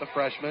has it, the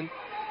freshman.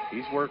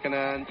 He's working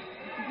on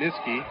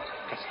Miskey.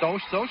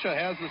 Sosha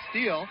has the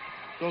steal.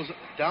 Goes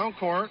down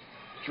court,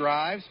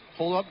 drives,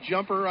 pull-up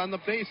jumper on the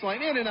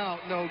baseline. In and out,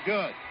 no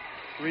good.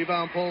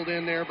 Rebound pulled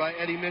in there by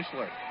Eddie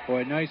Mishler.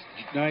 Boy, nice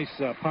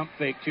pump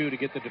fake, too, to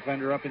get the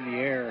defender up in the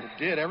air. It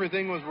did.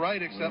 Everything was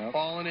right except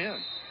falling in.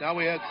 Now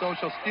we had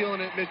Sosha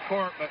stealing it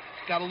midcourt, but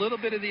got a little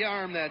bit of the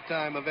arm that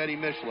time of Eddie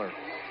Mishler.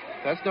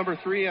 That's number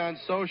 3 on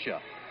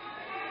Sosha.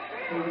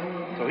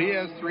 So he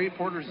has 3.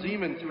 Porter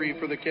Zeman 3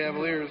 for the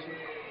Cavaliers.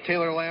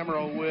 Taylor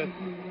Lamro with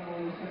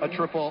a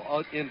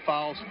triple in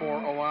fouls for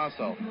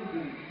Owasso.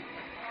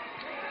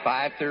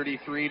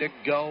 5:33 to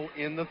go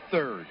in the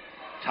third.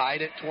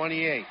 Tied at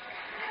 28.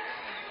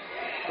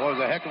 Well, it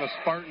was a heck of a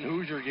Spartan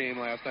Hoosier game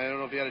last night. I don't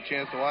know if you had a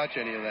chance to watch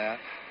any of that.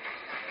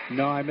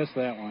 No, I missed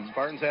that one.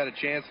 Spartans had a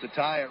chance to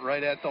tie it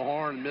right at the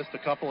horn and missed a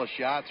couple of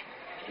shots.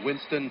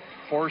 Winston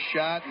forced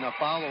shot and a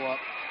follow-up.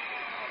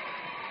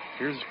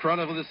 Here's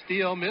Corunna with a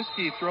steal.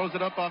 Miskey throws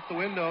it up off the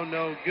window.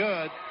 No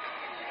good.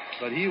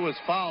 But he was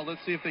fouled.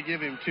 Let's see if they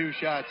give him 2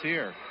 shots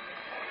here.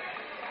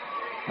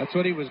 That's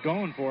what he was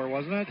going for,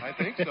 wasn't it? I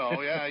think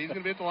so, yeah. He's going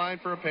to be at the line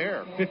for a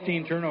pair.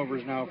 15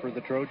 turnovers now for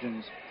the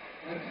Trojans.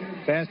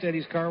 Fast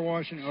Eddie's Car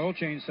Wash and Oil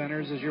Change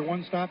Centers is your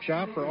one-stop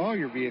shop for all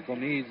your vehicle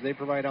needs. They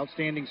provide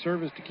outstanding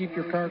service to keep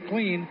your car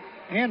clean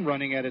and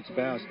running at its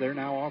best. They're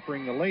now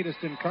offering the latest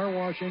in car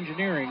wash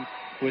engineering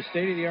with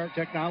state-of-the-art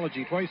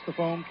technology. Twice the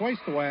foam, twice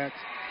the wax,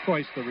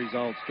 twice the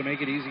results. To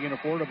make it easy and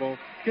affordable,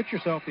 get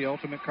yourself the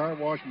Ultimate Car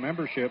Wash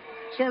membership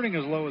starting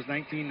as low as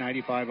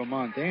 $19.95 a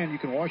month. And you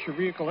can wash your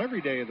vehicle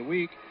every day of the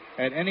week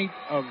at any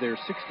of their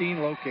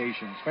 16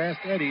 locations. Fast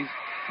Eddie's,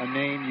 a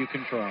name you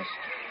can trust.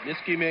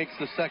 Miskey makes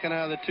the second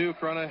out of the 2.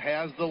 Corunna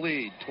has the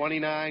lead,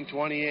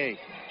 29-28.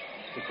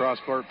 The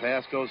cross-court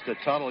pass goes to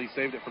Tuttle. He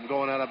saved it from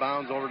going out of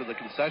bounds over to the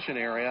concession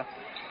area.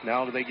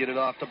 Now they get it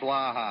off to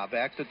Blaha.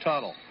 Back to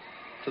Tuttle.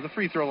 To the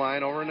free throw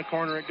line. Over in the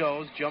corner it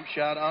goes. Jump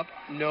shot up.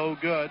 No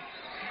good.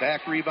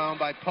 Back rebound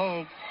by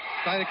Pogue.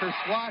 Steinecker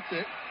swats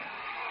it.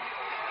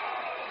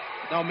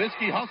 Now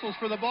Miskey hustles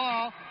for the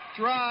ball.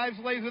 Drives,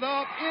 lays it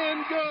up.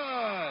 In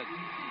good.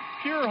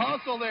 Pure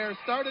hustle there.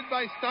 Started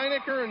by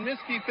Steinecker, and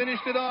Miskey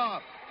finished it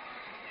off.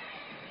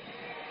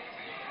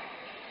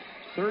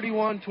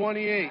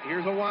 31-28.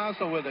 Here's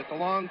Owasso with it. The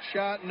long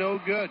shot, no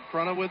good.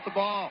 Corunna with the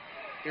ball.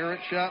 Errant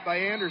shot by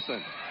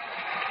Anderson.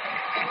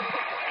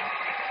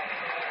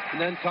 And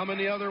then coming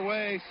the other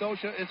way,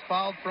 Sosha is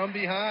fouled from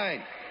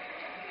behind.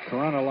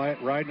 Corunna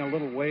riding a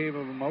little wave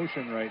of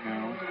emotion right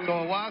now. So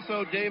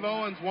Owasso, Dave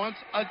Owens wants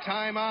a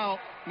timeout.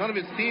 None of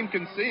his team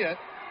can see it.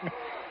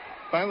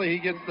 Finally, he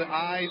gets the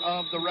eye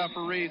of the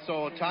referee.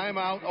 So a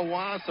timeout,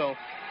 Owasso.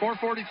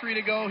 4:43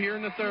 to go here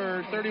in the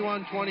third.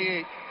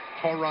 31-28,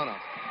 Corunna.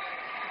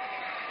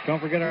 Don't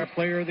forget our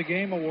Player of the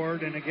Game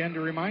award. And again,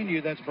 to remind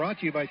you, that's brought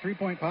to you by 3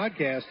 Point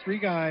Podcast. 3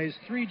 guys,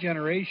 3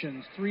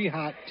 generations, 3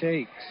 hot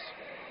takes.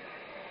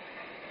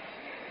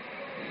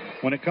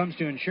 When it comes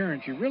to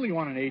insurance, you really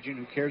want an agent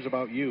who cares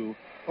about you.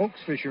 Oaks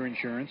Fisher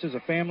Insurance is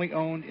a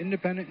family-owned,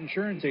 independent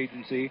insurance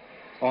agency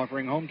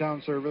offering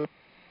hometown service,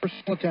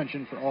 personal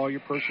attention for all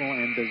your personal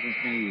and business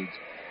needs.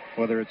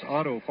 Whether it's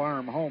auto,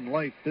 farm, home,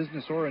 life,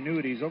 business, or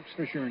annuities, Oaks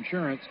Fisher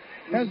Insurance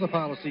has the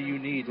policy you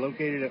need.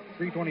 Located at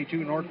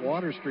 322 North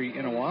Water Street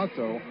in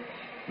Owasso.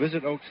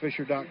 Visit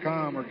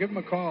oaksfisher.com or give them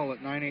a call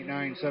at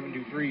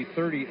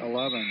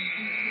 989-723-3011.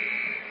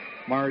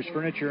 Mars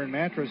Furniture and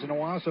Mattress in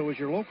Owasso is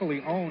your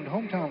locally owned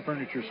hometown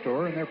furniture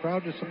store, and they're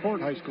proud to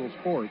support high school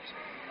sports.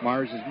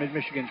 Mars is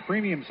Mid-Michigan's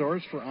premium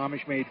source for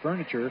Amish-made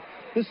furniture.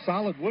 This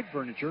solid wood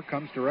furniture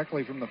comes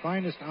directly from the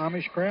finest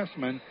Amish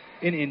craftsmen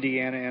in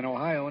Indiana and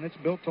Ohio, and it's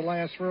built to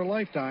last for a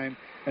lifetime,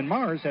 and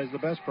Mars has the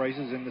best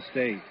prices in the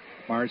state.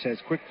 Mars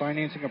has quick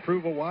financing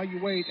approval while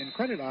you wait and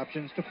credit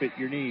options to fit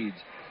your needs.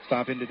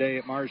 Stop in today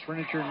at Mars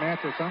Furniture and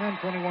Mattress on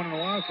M21 in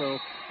Owasso,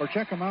 or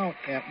check them out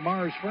at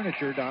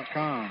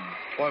marsfurniture.com.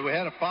 Boy, we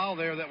had a foul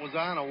there that was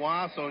on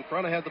Owasso, and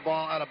Corunna had the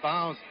ball out of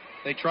bounds.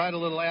 They tried a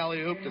little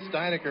alley-oop to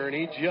Steinecker, and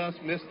he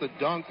just missed the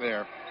dunk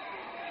there.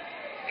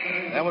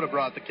 That would have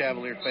brought the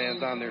Cavalier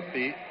fans on their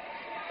feet.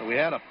 But we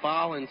had a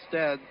foul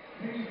instead.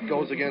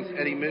 Goes against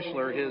Eddie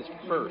Mishler, his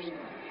first.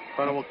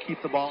 Corunna will keep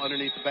the ball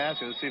underneath the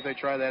basket. Let's see if they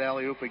try that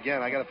alley-oop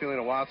again. I got a feeling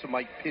Owasso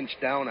might pinch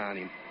down on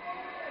him.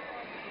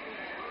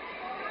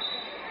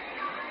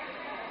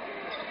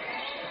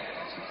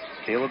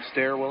 Caleb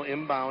Stair will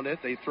inbound it.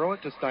 They throw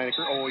it to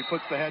Steinecker. Oh, he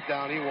puts the head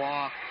down. He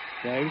walked.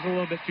 Yeah, he was a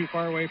little bit too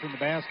far away from the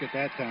basket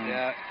that time.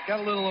 Yeah,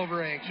 got a little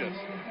over anxious.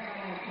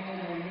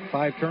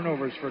 5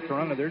 turnovers for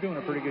Corunna. They're doing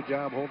a pretty good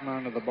job holding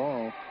on to the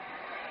ball.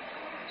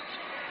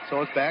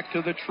 So it's back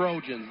to the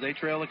Trojans. They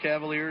trail the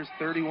Cavaliers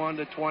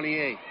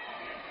 31-28.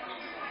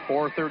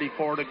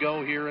 4:34 to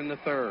go here in the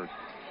third.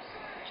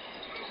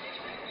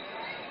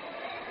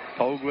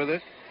 Pogue with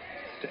it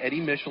to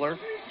Eddie Mishler.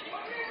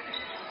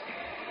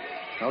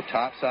 No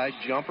topside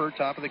jumper,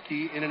 top of the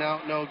key, in and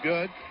out, no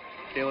good.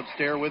 Caleb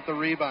Stair with the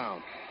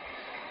rebound.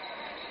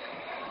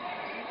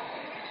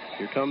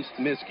 Here comes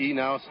Miskey,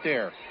 now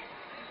Stair.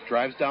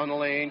 Drives down the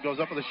lane, goes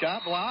up with a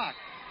shot block.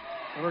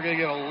 And we're going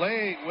to get a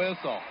late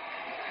whistle.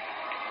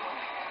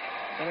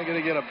 Kind of going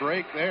to get a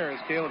break there as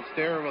Caleb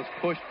Stair was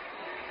pushed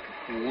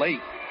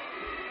late.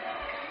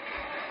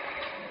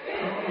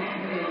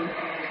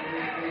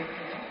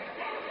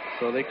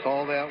 So they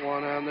call that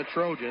one on the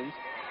Trojans.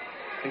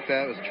 I think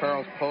that was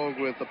Charles Pogue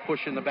with the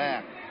push in the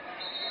back.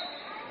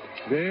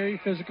 Very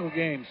physical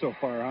game so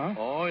far, huh?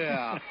 Oh,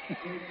 yeah.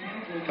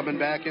 Coming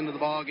back into the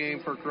ball game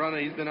for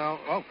Corunna. He's been out,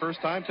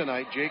 first time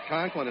tonight. Jake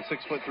Conklin, a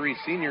 6'3"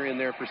 senior, in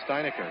there for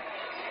Steinecker.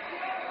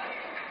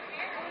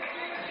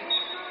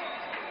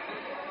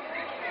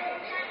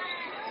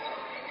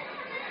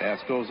 Pass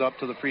goes up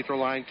to the free throw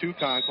line to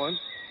Conklin.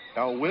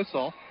 Now a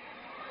whistle.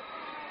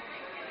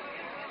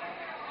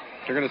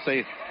 They're going to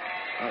say,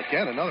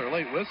 again, another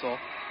late whistle.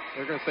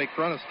 They're going to say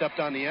Corunna stepped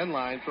on the end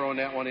line, throwing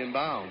that one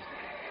inbounds.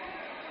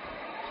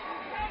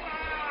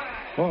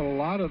 Well, a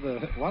lot of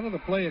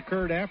the play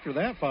occurred after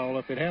that foul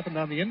if it happened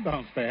on the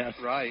inbounds pass.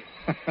 Right.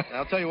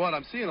 I'll tell you what,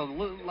 I'm seeing a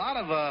lot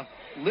of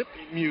lip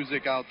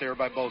music out there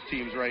by both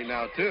teams right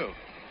now, too.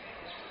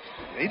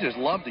 They just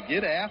love to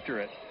get after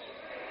it.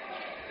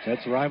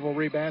 That's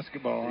rivalry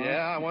basketball. Huh?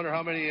 Yeah, I wonder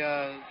how many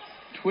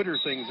Twitter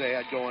things they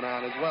had going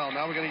on as well.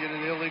 Now we're going to get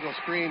an illegal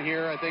screen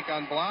here, I think,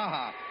 on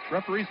Blaha.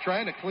 Referee's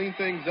trying to clean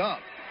things up.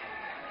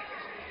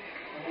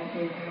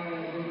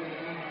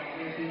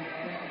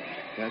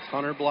 That's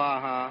Hunter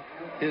Blaha,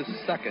 his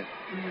second.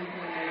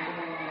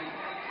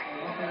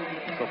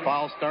 So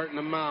foul starting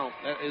to mount.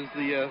 That is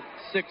the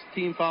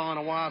 16th foul on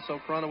Owasso.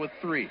 Corunna with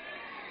 3.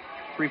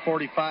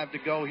 3:45 to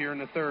go here in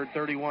the third.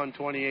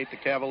 31-28 the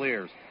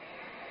Cavaliers.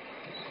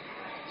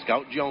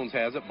 Scout Jones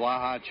has it.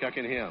 Blaha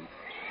checking him.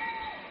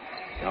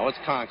 Now it's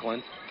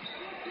Conklin.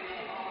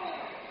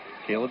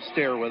 Caleb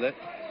Stair with it.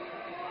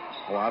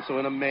 Owasso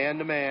in a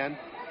man-to-man.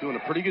 Doing a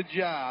pretty good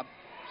job.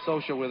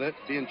 Sosha with it.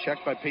 Being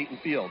checked by Peyton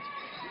Fields.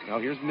 Now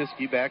here's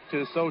Miskey back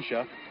to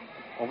Sosha.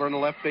 Over on the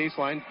left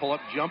baseline. Pull-up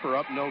jumper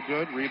up. No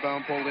good.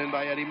 Rebound pulled in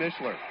by Eddie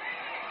Mishler.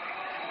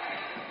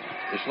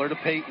 Mishler to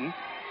Peyton.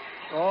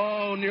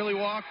 Oh, nearly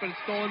walked, but it's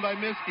stolen by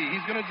Miskey.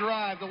 He's going to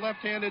drive. The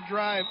left-handed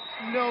drive.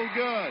 No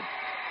good.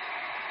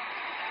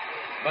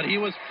 But he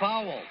was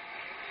fouled.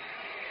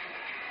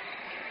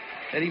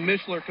 Eddie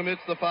Mishler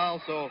commits the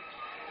foul, so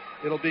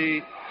it'll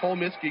be Cole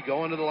Miskey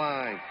going to the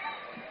line.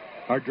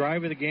 Our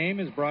drive of the game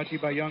is brought to you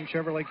by Young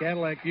Chevrolet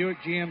Cadillac Buick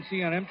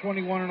GMC on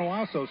M21 in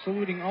Owasso,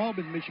 saluting all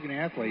Michigan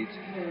athletes.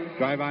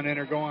 Drive on in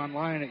or go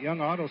online at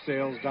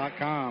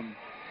youngautosales.com.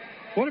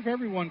 What if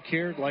everyone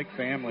cared like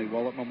family?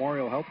 Well, at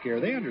Memorial Healthcare,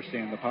 they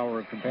understand the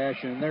power of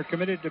compassion, and they're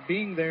committed to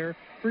being there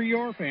for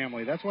your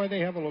family. That's why they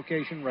have a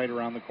location right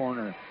around the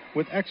corner.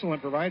 With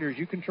excellent providers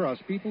you can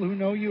trust, people who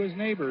know you as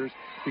neighbors,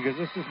 because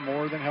this is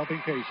more than helping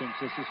patients,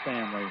 this is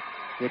family.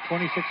 With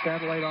 26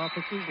 satellite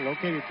offices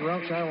located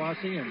throughout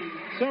Shiawassee and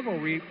several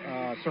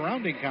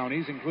surrounding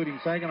counties, including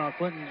Saginaw,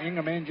 Clinton,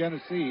 Ingham, and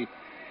Genesee,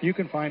 you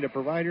can find a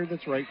provider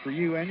that's right for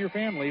you and your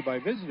family by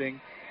visiting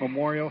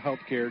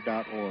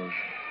memorialhealthcare.org.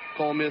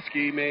 Cole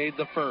Miskey made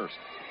the first.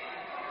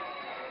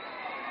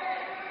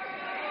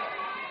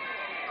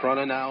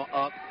 Corunna now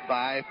up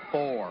by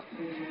 4.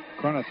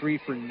 Corunna 3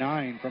 for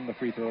 9 from the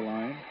free throw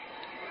line.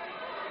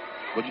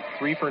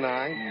 3 for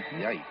 9?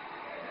 Mm-hmm. Yikes.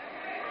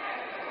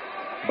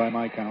 By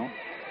my count.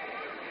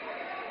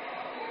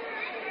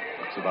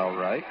 Looks about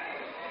right.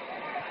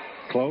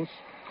 Close?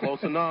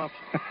 Close enough.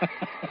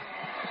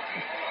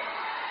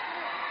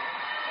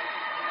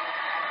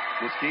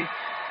 Miskey,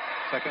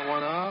 second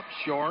one up,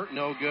 short,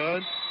 no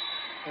good.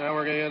 Now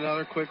we're going to get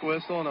another quick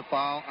whistle and a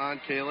foul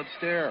on Caleb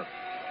Stair.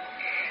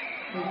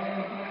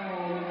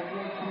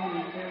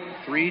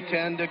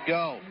 3:10 to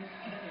go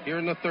here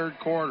in the third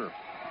quarter.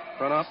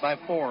 Run up by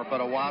 4, but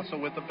Owasso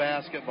with the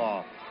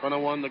basketball. Corunna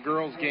won the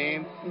girls'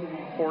 game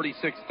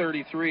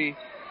 46-33,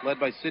 led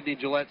by Sydney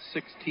Gillette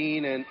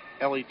 16 and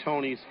Ellie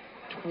Toney's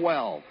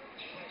 12.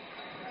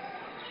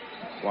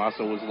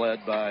 Owasso was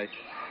led by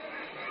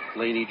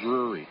Lainey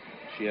Drury.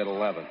 She had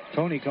 11.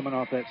 Tony, coming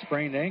off that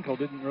sprained ankle,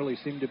 didn't really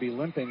seem to be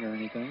limping or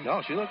anything.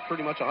 No, she looked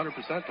pretty much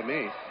 100% to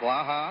me.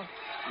 Blaha,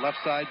 left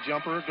side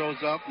jumper, goes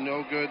up.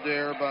 No good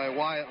there by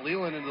Wyatt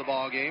Leland into the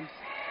ball game.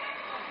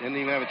 Didn't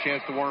even have a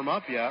chance to warm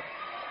up yet.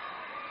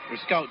 Their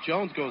Scout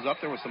Jones goes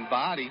up there with some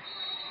body.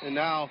 And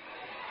now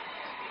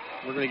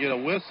we're going to get a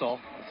whistle.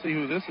 Let's see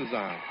who this is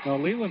on. No,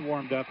 Leland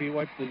warmed up. He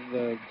wiped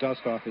the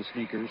dust off his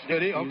sneakers.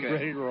 Did he? Okay. He's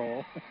ready to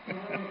roll.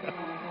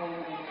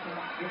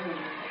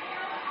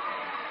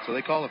 So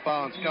they call the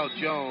foul on Scout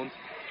Jones.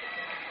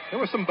 There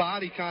was some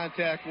body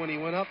contact when he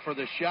went up for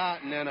the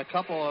shot, and then a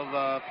couple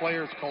of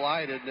players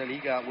collided, and then he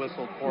got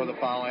whistled for the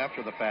foul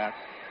after the fact.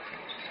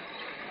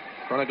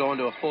 Trying to go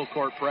into a full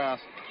court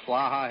press.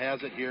 Blaha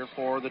has it here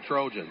for the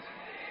Trojans.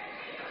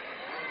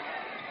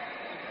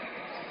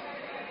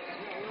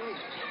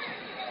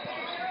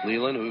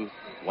 Leland, who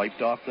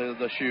wiped off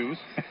the shoes.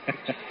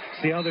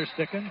 See how they're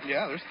sticking?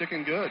 Yeah, they're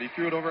sticking good. He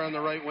threw it over on the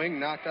right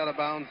wing, knocked out of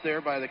bounds there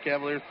by the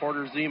Cavaliers'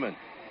 Porter Zeman.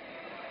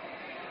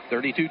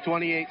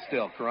 32-28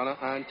 still.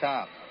 Corunna on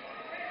top.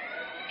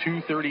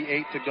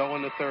 2:38 to go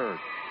in the third.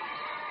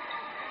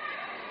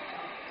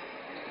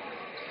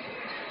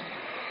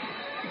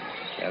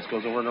 Pass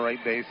goes over on the right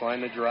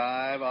baseline. The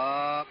drive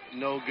up.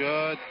 No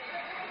good.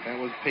 That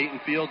was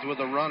Peyton Fields with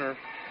a runner.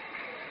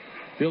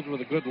 Fields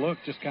with a good look,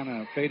 just kind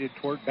of faded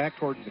back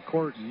towards the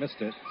court and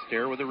missed it.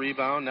 Stair with the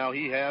rebound. Now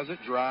he has it.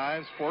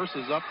 Drives.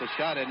 Forces up the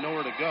shot. Had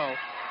nowhere to go.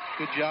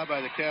 Good job by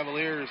the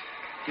Cavaliers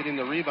getting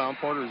the rebound.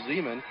 Porter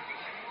Zeman.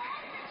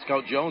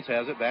 Scout Jones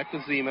has it. Back to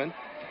Zeman.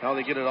 Now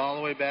they get it all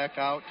the way back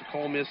out to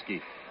Cole Miskey.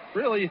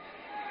 Really,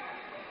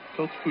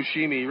 Coach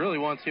Fushimi really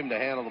wants him to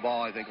handle the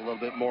ball, I think, a little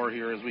bit more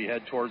here as we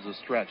head towards the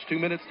stretch. 2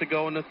 minutes to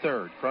go in the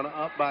third. Corunna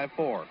up by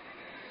 4.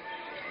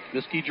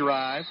 Miskey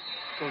drives.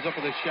 Goes up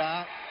with a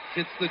shot.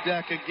 Hits the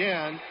deck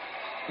again.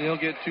 And he'll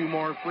get 2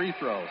 more free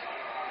throws.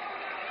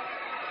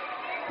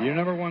 Your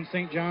number one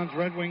St. John's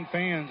Red Wing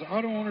fans,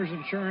 Auto Owners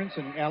Insurance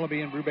and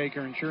Allaby and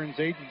Brubaker Insurance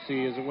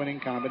Agency is a winning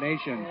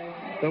combination.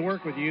 They'll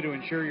work with you to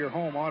insure your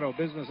home, auto,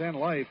 business, and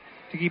life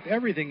to keep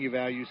everything you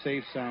value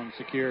safe, sound,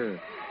 secure.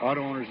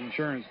 Auto Owners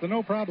Insurance, the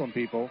no-problem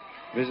people.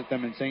 Visit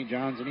them in St.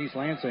 John's and East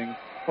Lansing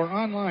or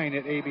online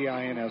at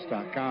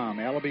abins.com.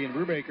 Allaby and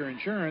Brubaker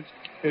Insurance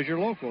is your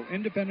local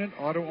independent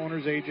auto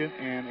owner's agent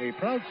and a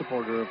proud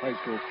supporter of high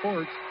school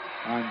sports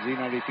on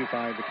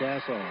Z92.5 The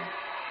Castle.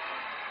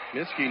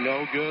 Miskey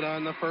no good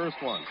on the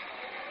first one.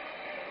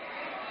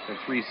 The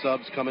 3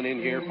 subs coming in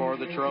here for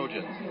the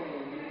Trojans.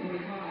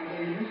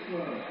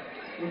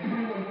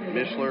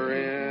 Mishler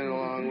in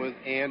along with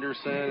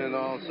Anderson and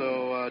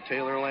also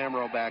Taylor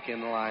Lamro back in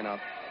the lineup.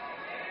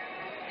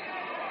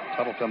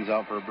 Tuttle comes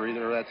out for a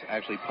breather. That's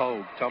actually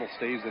Pogue. Tuttle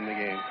stays in the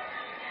game.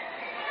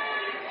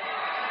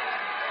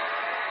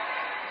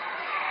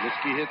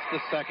 Miskey hits the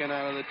second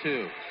out of the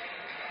 2.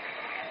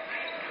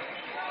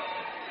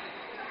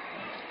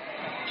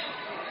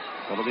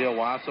 It'll be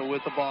Owasso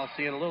with the ball,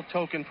 seeing a little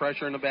token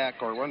pressure in the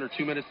backcourt. We're under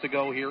 2 minutes to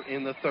go here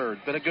in the third.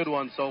 Been a good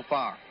one so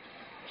far.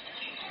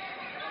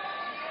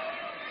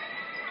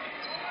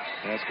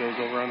 Pass goes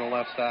over on the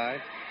left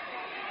side.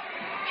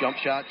 Jump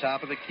shot,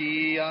 top of the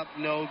key, up,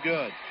 no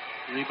good.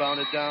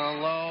 Rebounded down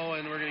low,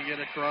 and we're going to get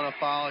a Corunna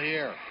foul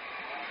here.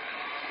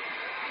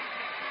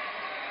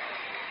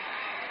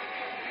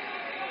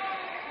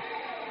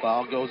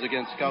 Foul goes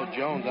against Scout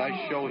Jones.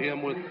 I show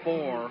him with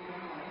 4.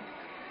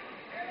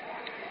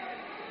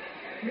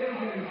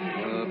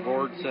 The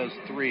board says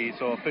 3,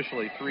 so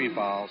officially 3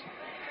 fouls.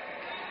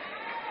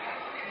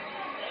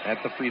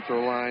 At the free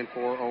throw line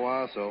for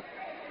Owasso.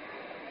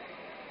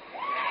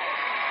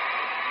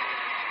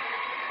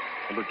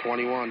 Number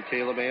 21,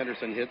 Caleb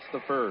Anderson, hits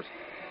the first.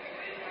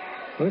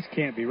 Well, this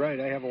can't be right.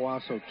 I have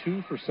Owasso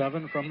 2 for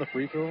 7 from the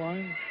free throw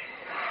line.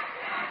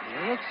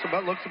 It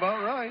looks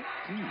about right.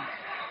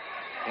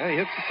 Yeah, he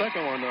hits the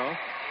second one, though.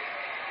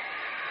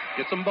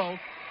 Gets them both.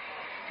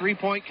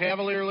 3-point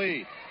Cavalier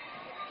lead.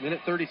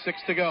 Minute 36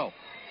 to go.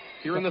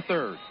 Here in the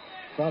third.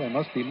 Thought I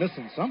must be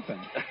missing something.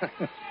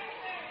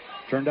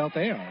 Turned out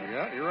they are.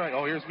 Yeah, you're right.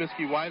 Oh, here's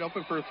Miskey wide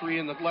open for a 3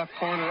 in the left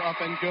corner, up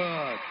and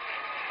good.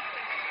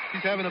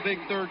 He's having a big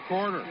third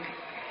quarter.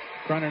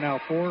 Corunna now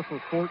 4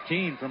 for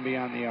 14 from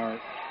beyond the arc.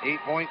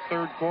 8-point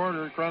third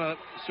quarter. Corunna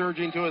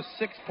surging to a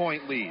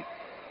 6-point lead.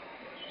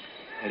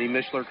 Eddie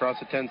Mishler across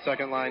the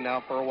 10-second line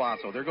now for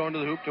Owasso. They're going to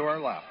the hoop to our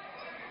left.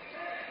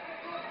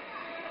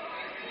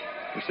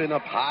 We're sitting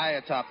up high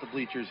atop the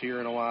bleachers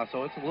here in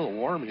Owasso. It's a little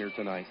warm here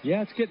tonight.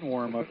 Yeah, it's getting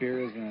warm up here,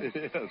 isn't it?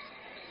 It is.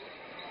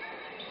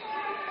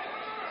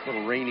 It's a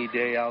little rainy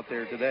day out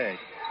there today.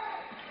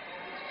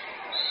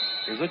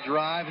 Here's a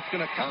drive. It's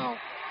going to count.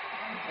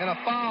 And a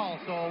foul.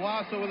 So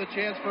Owasso with a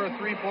chance for a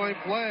 3-point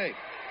play.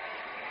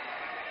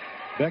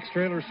 Beck's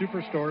Trailer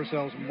Superstore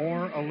sells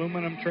more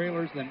aluminum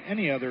trailers than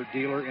any other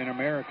dealer in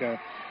America,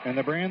 and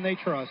the brand they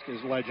trust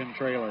is Legend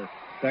Trailer.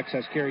 Beck's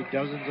has carried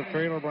dozens of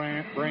trailer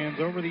brands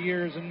over the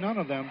years, and none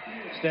of them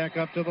stack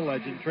up to the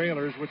Legend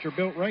trailers, which are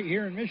built right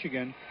here in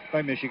Michigan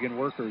by Michigan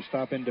workers.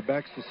 Stop into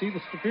Beck's to see the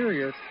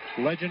superior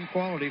Legend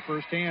quality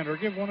firsthand, or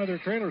give one of their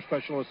trailer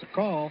specialists a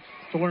call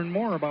to learn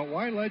more about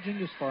why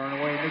Legend is far and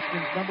away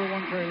Michigan's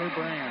 #1 trailer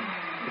brand.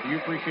 If you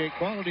appreciate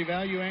quality,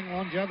 value, and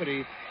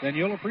longevity, then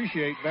you'll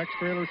appreciate Beck's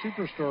Trailer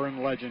Superstore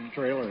and Legend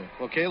Trailer.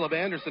 Well, Caleb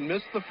Anderson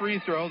missed the free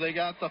throw. They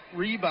got the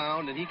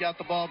rebound, and he got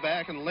the ball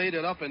back and laid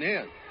it up and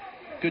in.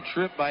 Good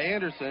trip by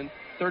Anderson.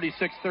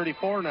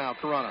 36-34 now,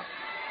 Corunna.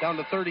 Down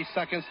to 30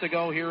 seconds to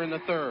go here in the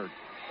third.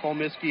 Cole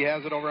Miskey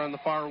has it over on the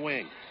far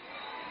wing.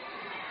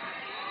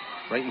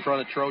 Right in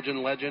front of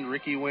Trojan legend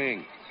Ricky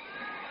Wing.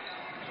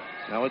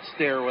 Now it's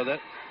Stair with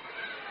it.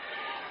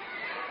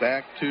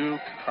 Back to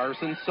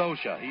Carson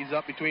Sosha. He's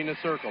up between the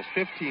circles.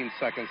 15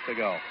 seconds to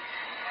go.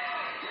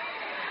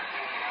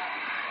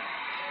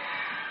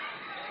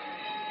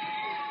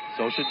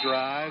 Sosha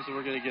drives, and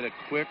we're going to get a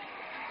quick...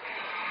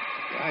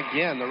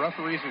 Again, the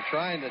referees are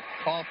trying to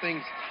call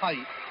things tight.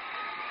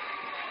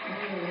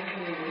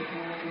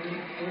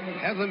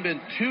 Hasn't been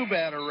too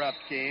bad a ref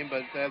game,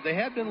 but they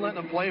had been letting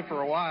them play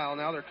for a while.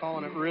 Now they're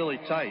calling it really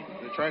tight.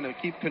 They're trying to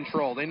keep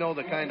control. They know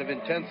the kind of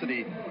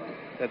intensity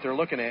that they're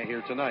looking at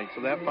here tonight.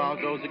 So that foul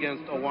goes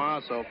against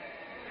Owasso.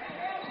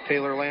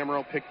 Taylor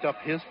Lamro picked up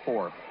his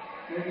 4th.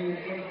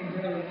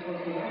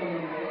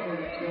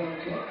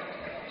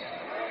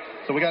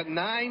 So we got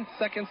 9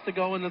 seconds to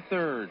go in the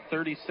third.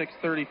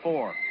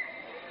 36-34.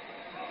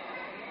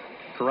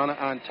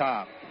 Corunna on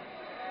top.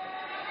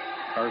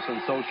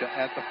 Carson Sosha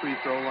at the free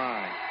throw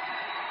line.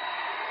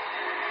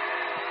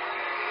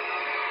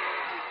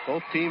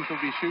 Both teams will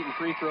be shooting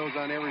free throws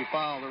on every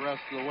foul the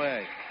rest of the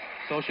way.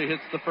 Sosha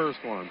hits the first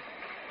one.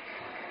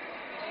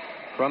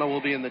 Corunna will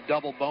be in the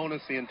double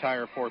bonus the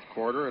entire fourth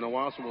quarter, and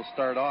Owasso will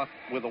start off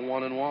with a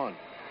 1-and-1.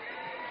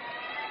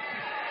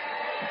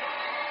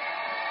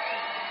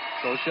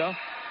 Sosha,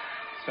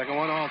 second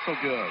one also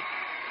good.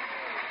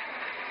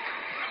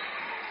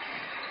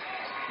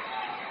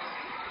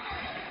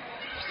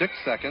 6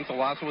 seconds.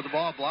 Owasso with the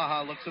ball.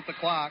 Blaha looks at the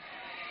clock.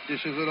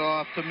 Dishes it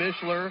off to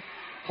Mishler.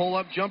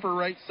 Pull-up jumper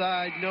right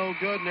side. No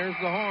good. And there's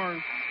the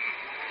horn.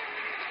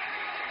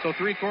 So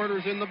 3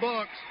 quarters in the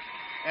books.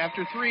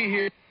 After 3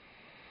 here.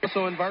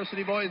 So in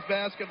varsity boys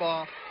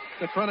basketball,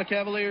 the Corunna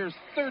Cavaliers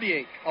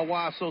 38.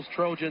 Owasso's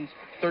Trojans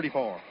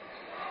 34.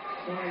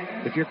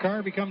 If your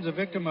car becomes a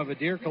victim of a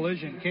deer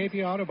collision,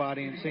 KP Auto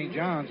Body in St.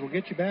 John's will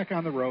get you back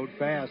on the road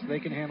fast. They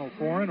can handle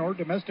foreign or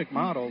domestic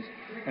models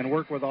and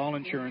work with all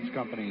insurance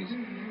companies.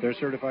 Their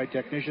certified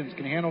technicians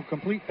can handle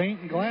complete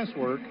paint and glass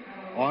work,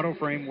 auto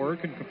frame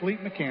work, and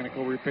complete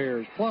mechanical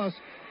repairs. Plus,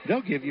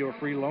 they'll give you a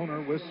free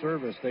loaner with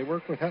service. They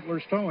work with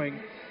Hetler's Towing,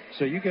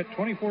 so you get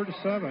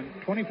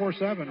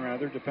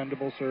 24/7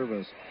 dependable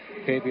service.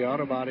 KP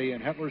Auto Body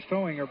and Hetler's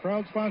Towing are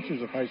proud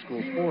sponsors of high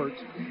school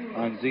sports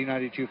on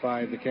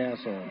Z92.5 The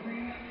Castle.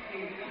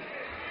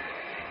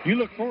 You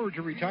look forward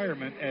to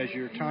retirement as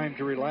your time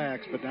to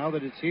relax, but now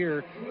that it's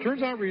here,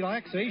 turns out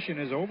relaxation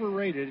is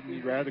overrated and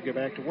you'd rather get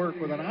back to work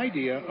with an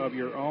idea of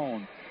your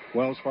own.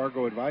 Wells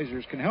Fargo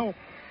Advisors can help.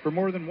 For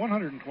more than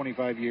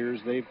 125 years,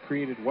 they've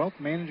created wealth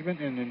management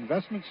and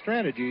investment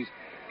strategies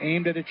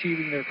aimed at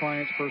achieving their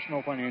clients'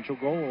 personal financial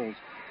goals.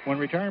 When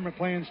retirement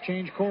plans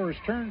change course,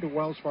 turn to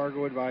Wells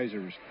Fargo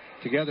Advisors.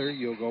 Together,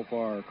 you'll go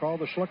far. Call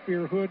the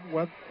Schluckbeer Hood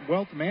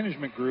Wealth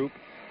Management Group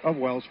of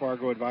Wells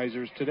Fargo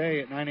Advisors today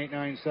at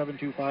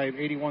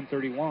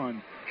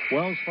 989-725-8131.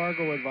 Wells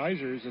Fargo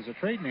Advisors is a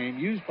trade name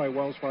used by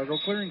Wells Fargo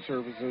Clearing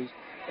Services,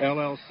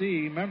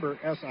 LLC, member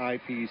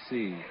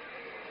SIPC.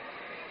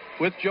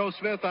 With Joe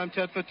Smith, I'm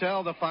Ted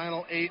Fattel. The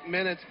final 8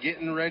 minutes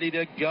getting ready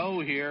to go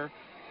here.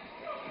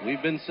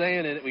 We've been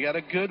saying it. We got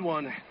a good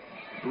one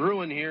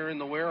brewing here in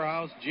the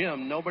warehouse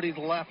gym. Nobody's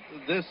left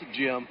this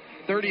gym.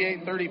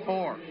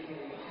 38-34.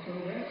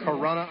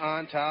 Corunna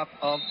on top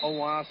of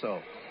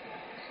Owasso.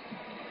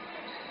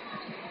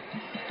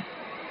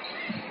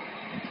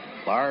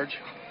 Large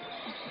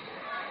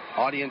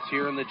audience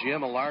here in the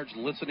gym. A large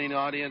listening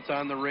audience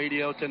on the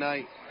radio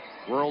tonight.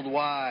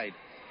 Worldwide.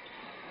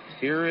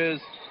 Here is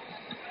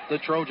the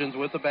Trojans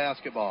with the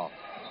basketball.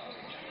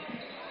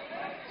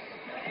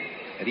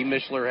 Eddie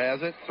Mischler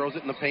has it, throws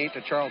it in the paint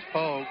to Charles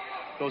Pogue,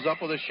 goes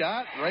up with a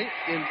shot right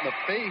in the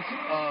face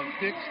of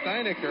Dick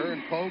Steinecker,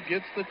 and Pogue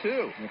gets the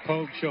two.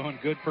 Pogue showing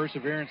good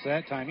perseverance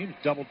that time. He was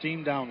double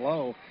teamed down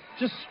low,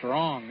 just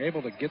strong,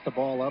 able to get the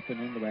ball up and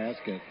in the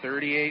basket.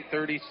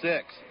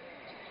 38-36.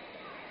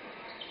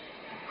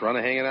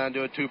 Corunna hanging on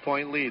to a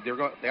 2-point lead. They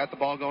got the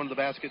ball going to the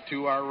basket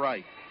to our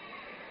right.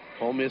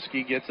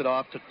 Polmiski gets it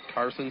off to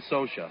Carson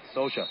Sosha.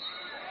 Sosha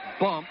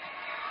bump.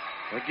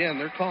 Again,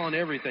 they're calling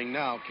everything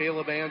now.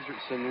 Caleb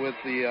Anderson with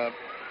the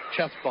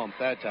chest bump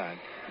that time.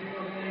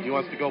 He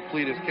wants to go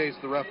plead his case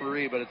to the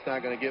referee, but it's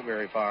not going to get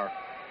very far.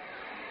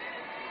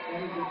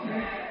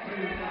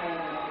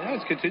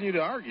 Let's continue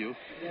to argue.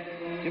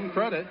 Give him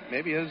credit.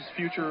 Maybe his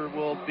future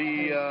will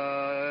be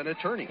an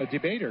attorney. A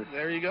debater.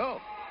 There you go.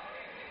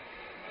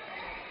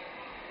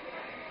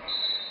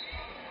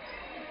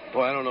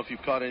 Boy, I don't know if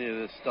you've caught any of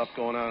this stuff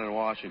going on in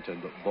Washington,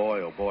 but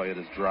boy, oh boy, it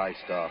is dry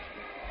stuff.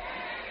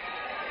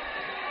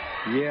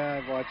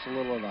 Yeah, I've watched a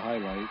little of the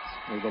highlights,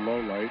 or the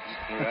lowlights,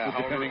 yeah,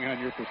 depending on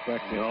your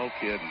perspective. No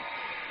kidding.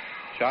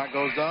 Shot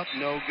goes up,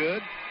 no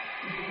good.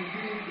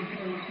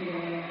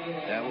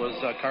 That was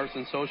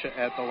Carson Sosha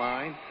at the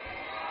line.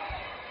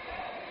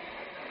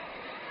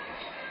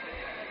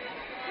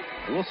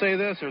 I will say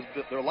this, there's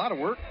a lot of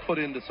work put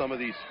into some of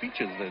these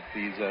speeches that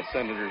these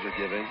senators are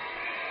giving.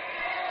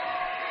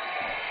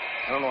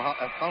 I don't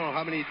know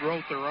how many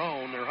wrote their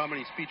own or how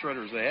many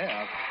speechwriters they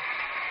have.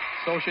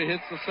 Sosha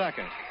hits the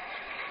second.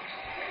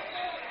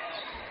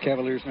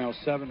 Cavaliers now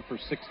 7 for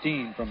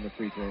 16 from the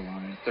free throw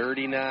line.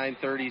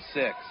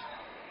 39-36.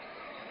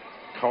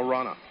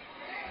 Corunna.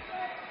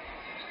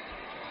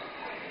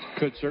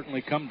 Could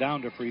certainly come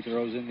down to free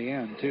throws in the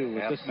end, too,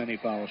 with this many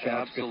foul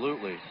shots.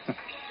 Absolutely.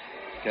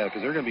 Yeah,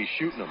 because they're going to be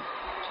shooting them.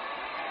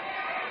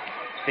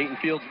 Peyton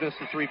Fields missed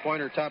the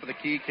three-pointer, top of the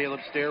key.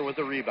 Caleb Stair with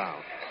the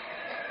rebound.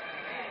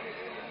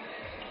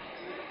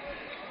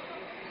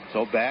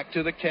 So back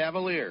to the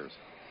Cavaliers.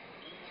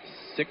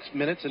 6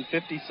 minutes and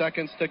 50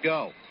 seconds to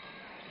go.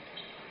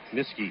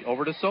 Miskey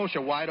over to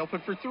Sosha, wide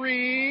open for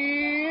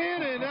three,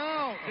 in and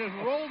out. Just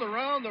rolled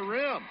around the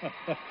rim.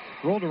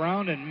 Rolled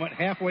around and went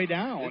halfway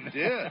down. It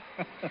did.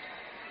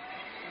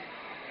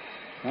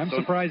 I'm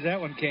surprised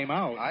that one came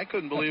out. I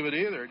couldn't believe it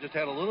either. It just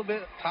had a little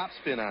bit top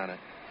spin on it.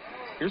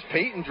 Here's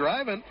Peyton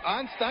driving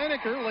on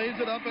Steinecker, lays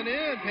it up and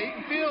in.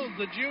 Peyton Fields,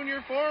 the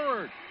junior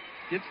forward,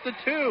 gets the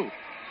two.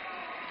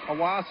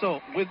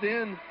 Owasso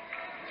within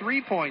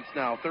 3 points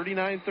now,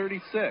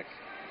 39-36.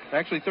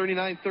 Actually,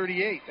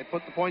 39-38. They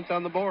put the points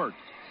on the board.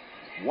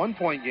 1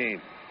 point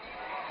game.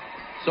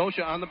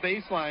 Sosha on the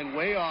baseline,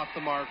 way off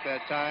the mark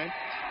that time.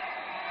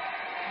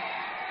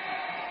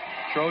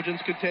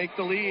 Trojans could take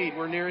the lead.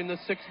 We're nearing the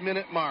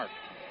 6-minute mark.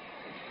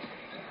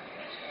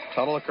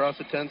 Tuttle across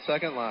the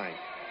 10-second line.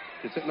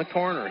 Gets it in the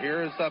corner.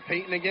 Here is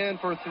Peyton again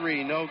for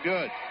three. No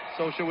good.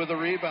 Sosha with a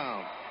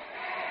rebound.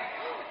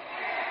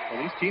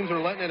 Well, these teams are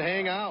letting it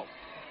hang out.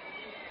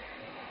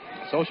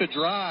 Sosha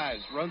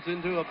drives, runs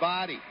into a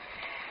body.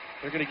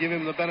 They're going to give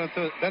him the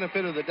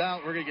benefit of the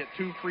doubt. We're going to get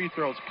 2 free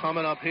throws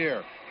coming up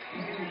here.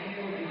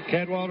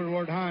 Cadwalader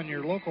Lord Hahn,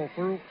 your local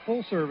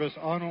full-service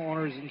auto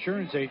owner's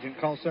insurance agent.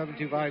 Call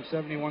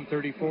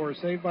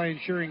 725-7134. Save by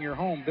insuring your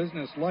home,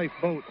 business, life,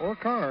 boat, or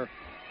car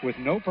with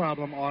no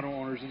problem auto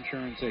owner's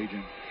insurance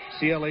agent.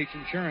 CLH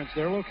Insurance,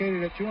 they're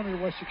located at 200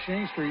 West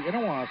Exchange Street in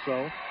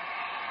Owasso.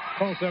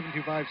 Call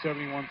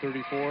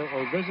 725-7134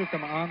 or visit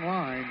them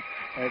online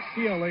at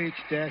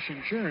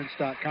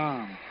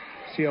clh-insurance.com.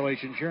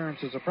 CLH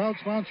Insurance is a proud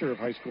sponsor of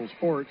high school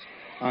sports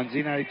on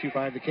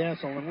Z92.5 The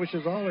Castle and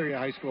wishes all area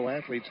high school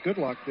athletes good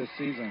luck this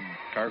season.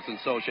 Carson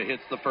Sosha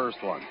hits the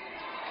first one.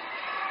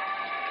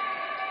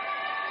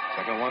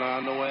 Second one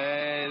on the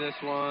way. This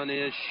one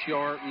is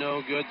short.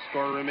 No good.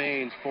 Score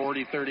remains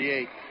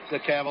 40-38. The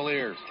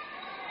Cavaliers.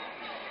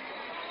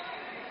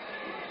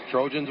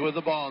 Trojans with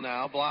the ball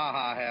now.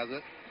 Blaha has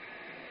it.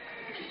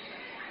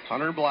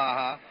 Hunter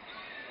Blaha.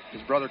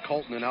 His brother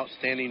Colton, an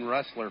outstanding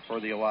wrestler for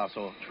the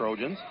Owasso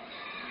Trojans.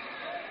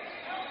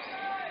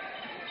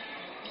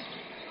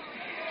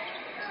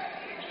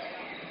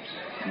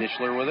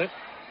 Nischler with it.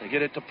 They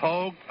get it to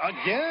Pogue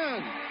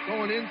again.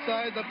 Going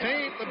inside the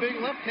paint. The big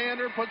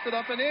left-hander puts it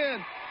up and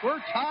in. We're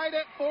tied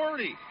at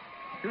 40.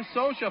 Here's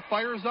Sosha.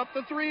 Fires up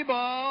the three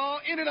ball.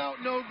 In and out,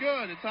 no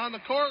good. It's on the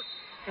court.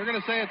 They're going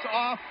to say it's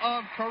off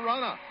of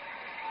Corunna.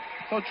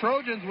 So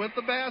Trojans with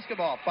the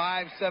basketball.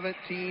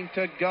 5:17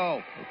 to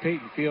go.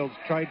 Peyton Fields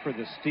tried for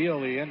the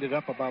steal. He ended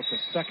up about the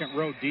second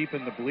row deep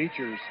in the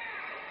bleachers.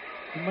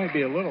 He might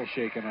be a little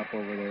shaken up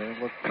over there.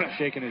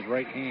 Shaking his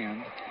right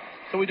hand.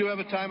 So we do have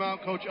a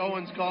timeout. Coach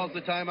Owens calls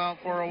the timeout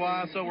for a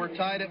while. So we're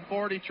tied at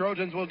 40.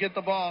 Trojans will get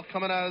the ball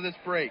coming out of this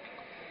break.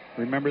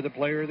 Remember the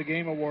Player of the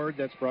Game Award.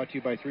 That's brought to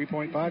you by 3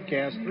 Point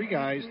Podcast. 3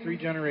 guys, 3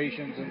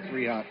 generations, and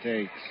 3 hot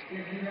takes.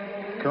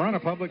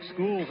 Corunna Public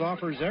Schools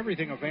offers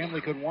everything a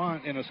family could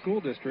want in a school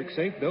district.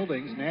 Safe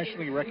buildings,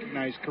 nationally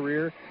recognized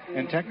career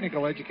and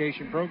technical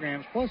education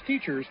programs, plus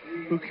teachers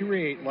who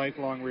create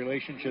lifelong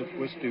relationships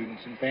with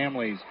students and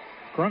families.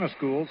 Corunna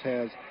Schools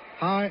have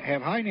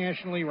high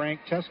nationally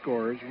ranked test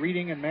scores,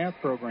 reading and math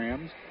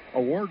programs,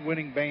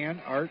 award-winning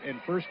band, art,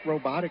 and FIRST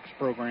robotics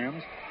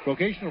programs,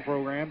 vocational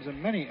programs, and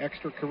many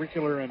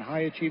extracurricular and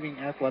high-achieving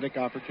athletic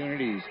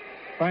opportunities.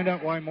 Find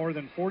out why more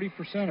than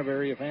 40% of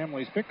area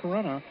families pick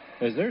Corunna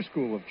as their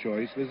school of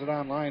choice. Visit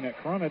online at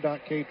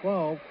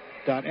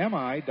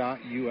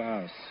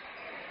corunna.k12.mi.us.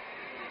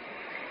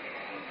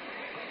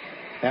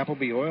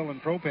 Appleby Oil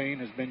and Propane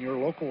has been your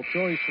local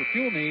choice for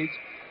fuel needs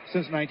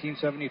since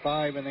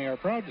 1975, and they are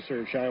proud to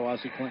serve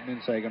Shiawassee, Clinton,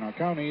 and Saginaw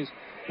counties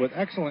with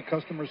excellent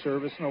customer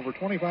service and over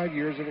 25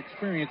 years of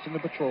experience in the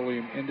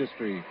petroleum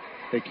industry.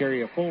 They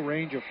carry a full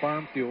range of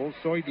farm fuels,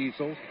 soy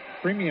diesel,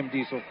 premium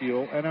diesel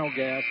fuel, NL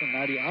gas, and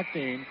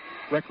 90-octane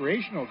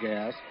recreational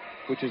gas,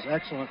 which is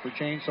excellent for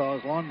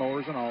chainsaws,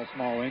 lawnmowers, and all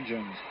small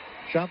engines.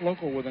 Shop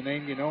local with a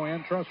name you know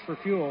and trust for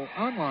fuel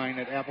online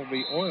at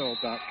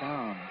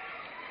ApplebyOil.com.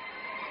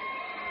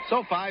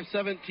 So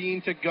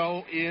 5:17 to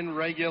go in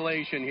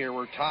regulation here.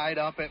 We're tied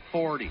up at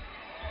 40.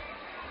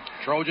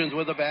 Trojans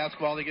with the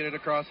basketball. They get it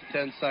across the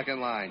 10-second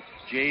line.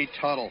 Jay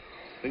Tuttle,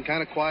 been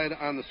kind of quiet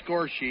on the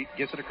score sheet,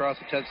 gets it across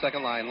the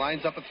 10-second line.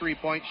 Lines up a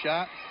three-point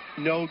shot.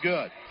 No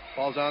good.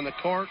 Ball's on the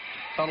court.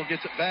 Tuttle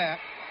gets it back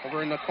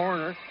over in the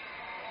corner.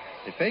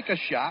 They fake a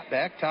shot.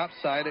 Back top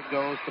side it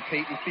goes to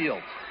Peyton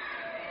Fields.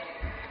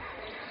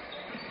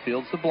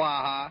 Fields to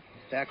Blaha.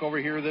 Back over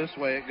here this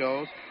way it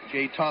goes.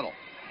 Jay Tuttle.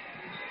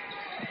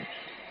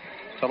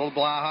 Tuttle to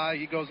Blaha.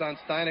 He goes on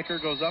Steinecker.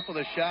 Goes up with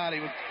a shot. He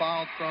was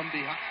fouled from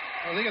behind.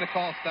 Are they going to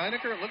call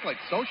Steinecker? It looked like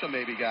Sosha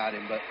maybe got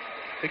him, but I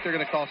think they're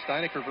going to call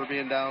Steinecker for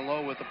being down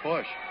low with the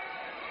push.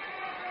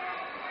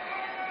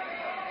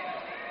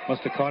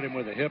 Must have caught him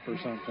with a hip or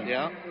something.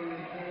 Yeah.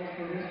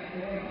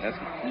 That's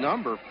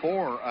number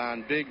 4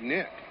 on Big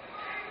Nick.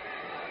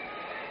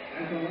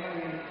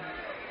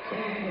 So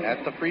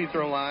at the free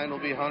throw line will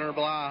be Hunter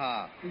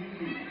Blaha.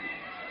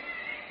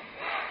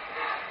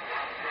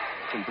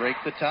 Can break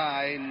the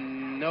tie.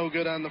 No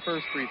good on the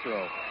first free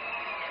throw.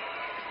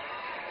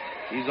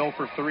 He's 0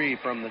 for 3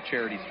 from the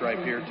charity stripe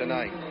here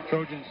tonight.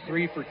 Trojans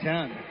 3 for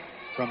 10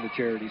 from the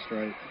charity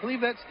stripe. I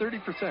believe that's 30%.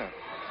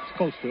 It's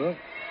close to it.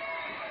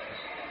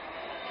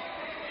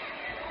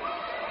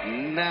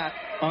 Not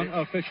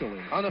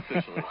unofficially.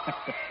 Unofficially.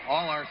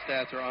 All our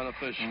stats are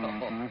unofficial.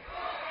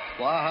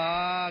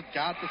 Blaha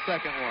got the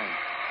second one.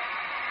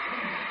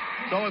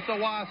 So it's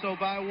Owasso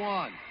by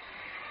 1.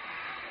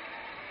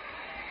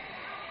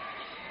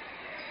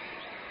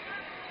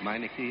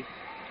 Meineke,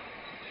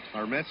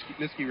 or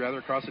Miski rather,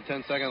 across the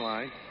 10-second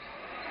line.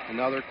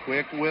 Another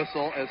quick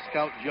whistle as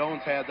Scout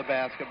Jones had the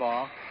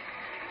basketball.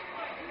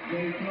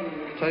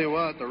 Tell you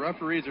what, the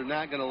referees are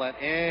not going to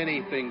let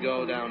anything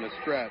go down the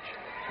stretch.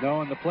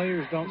 No, and the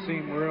players don't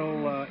seem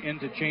real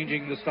into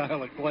changing the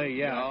style of play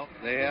yet. No,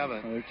 they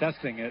haven't. They're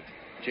testing it.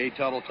 Jay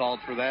Tuttle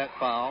called for that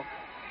foul.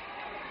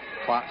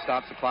 Clock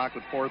stops the clock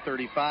with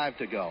 4:35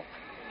 to go.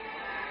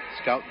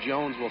 Scout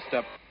Jones will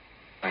step.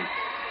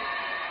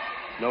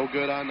 No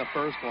good on the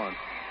first one.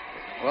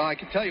 Well, I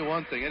can tell you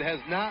one thing. It has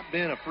not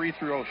been a free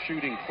throw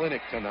shooting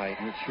clinic tonight.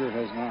 It sure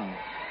has not.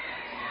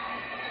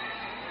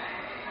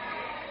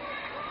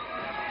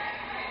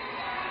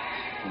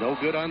 No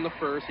good on the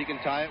first. He can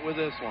tie it with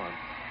this one.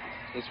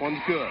 This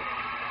one's good.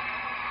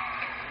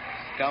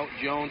 Scout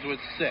Jones with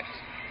 6.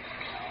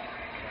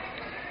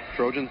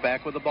 Trojans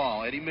back with the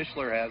ball. Eddie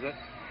Mishler has it.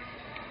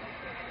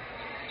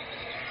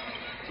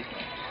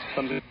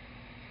 Comes to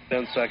the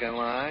 10-second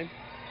line.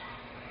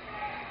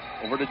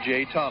 Over to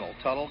Jay Tuttle.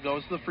 Tuttle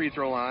goes to the free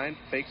throw line,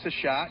 fakes a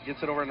shot,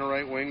 gets it over in the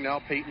right wing. Now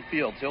Peyton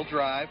Fields. He'll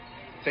drive,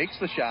 fakes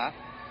the shot.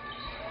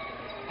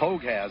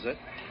 Pogue has it.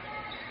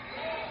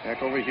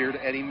 Back over here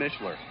to Eddie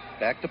Mishler.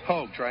 Back to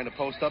Pogue, trying to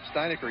post up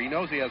Steinecker. He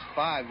knows he has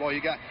 5. Boy,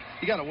 he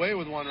got away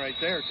with one right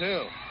there,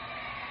 too.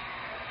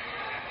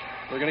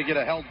 They're going to get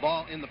a held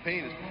ball in the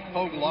paint as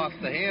Pogue lost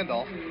the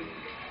handle,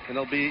 and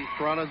it'll be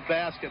Corunna's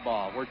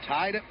basketball. We're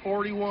tied at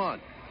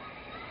 41.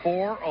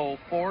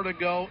 4:04 to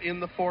go in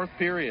the fourth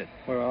period.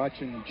 Well,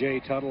 watching Jay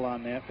Tuttle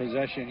on that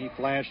possession, he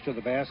flashed to the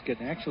basket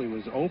and actually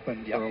was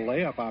open for a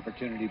layup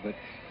opportunity, but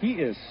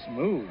he is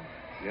smooth.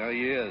 Yeah,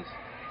 he is.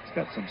 He's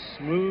got some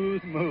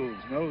smooth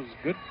moves. Knows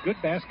good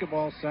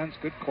basketball sense,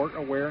 good court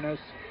awareness,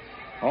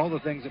 all the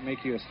things that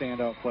make you a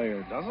standout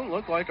player. Doesn't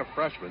look like a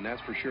freshman,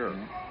 that's for sure.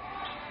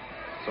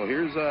 So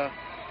here's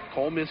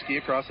Cole Miskey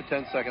across the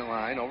 10-second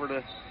line over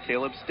to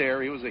Caleb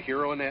Stair. He was a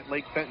hero in that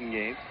Lake Fenton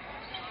game.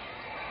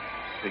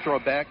 They throw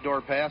a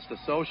backdoor pass to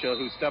Sosha,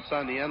 who steps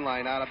on the end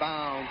line out of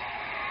bounds.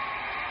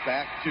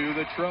 Back to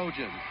the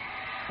Trojans.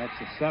 That's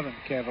the 7th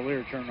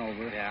Cavalier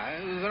turnover. Yeah,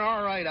 it was an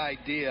all right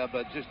idea,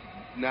 but just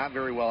not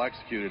very well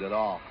executed at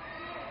all.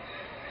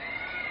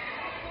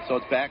 So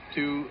it's back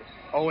to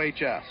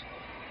OHS.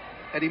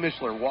 Eddie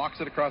Mishler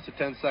walks it across the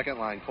 10-second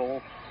line.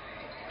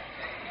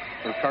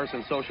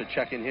 Carson Sosha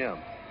checking him.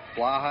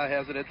 Blaha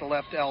has it at the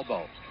left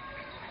elbow.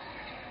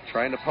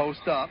 Trying to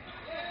post up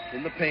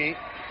in the paint.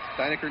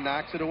 Steinecker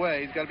knocks it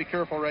away. He's got to be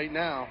careful right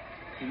now.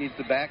 He needs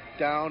to back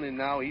down, and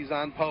now he's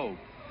on Pogue.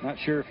 Not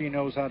sure if he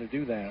knows how to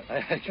do that.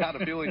 I got a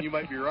feeling you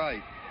might be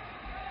right.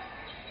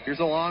 Here's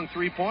a long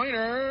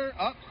three-pointer.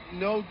 Up,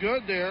 no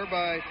good there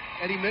by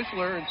Eddie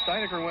Mishler, and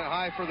Steinecker went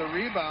high for the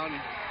rebound.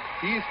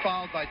 He's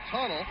fouled by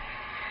Tuttle.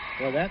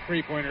 Well, that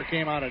three-pointer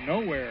came out of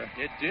nowhere.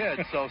 It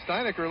did. So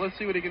Steinecker, let's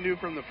see what he can do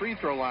from the free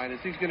throw line, as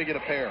he's going to get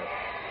a pair.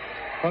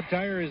 Hub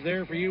Tire is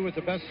there for you with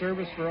the best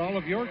service for all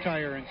of your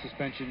tire and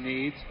suspension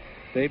needs.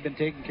 They've been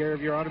taking care of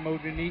your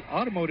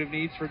automotive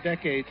needs for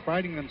decades,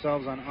 priding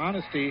themselves on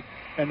honesty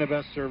and the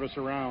best service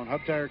around.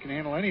 Hub Tire can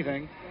handle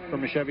anything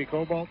from a Chevy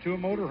Cobalt to a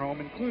motorhome,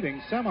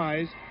 including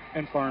semis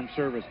and farm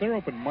service. They're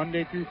open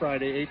Monday through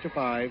Friday, 8 to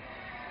 5,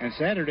 and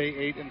Saturday,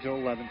 8 until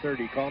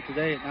 11:30. Call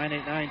today at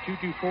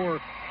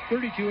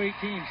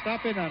 989-224-3218.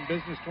 Stop in on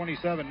Business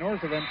 27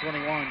 north of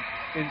M21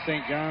 in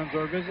St. John's,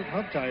 or visit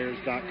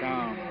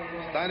hubtires.com.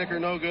 Steinecker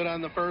no good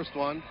on the first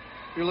one.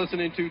 You're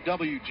listening to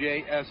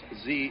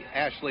WJSZ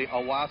Ashley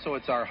Owasso.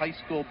 It's our high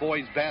school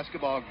boys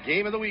basketball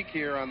game of the week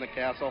here on the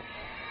Castle.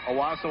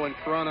 Owasso and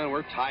Corunna,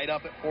 we're tied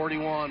up at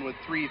 41 with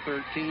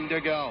 3:13 to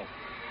go.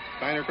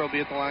 Steinecker will be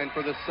at the line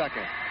for the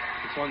second.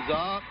 This one's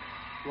up,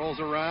 rolls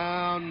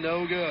around,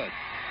 no good.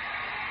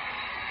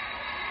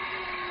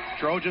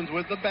 Trojans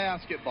with the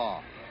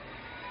basketball.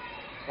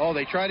 Oh,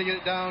 they try to get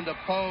it down to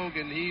Pogue,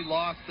 and he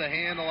lost the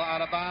handle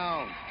out of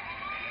bounds.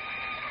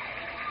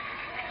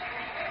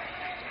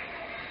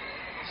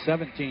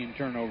 17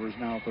 turnovers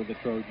now for the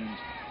Trojans.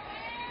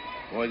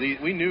 Boy,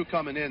 we knew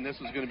coming in this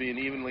was going to be an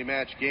evenly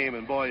matched game,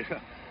 and boy,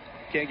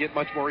 can't get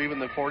much more even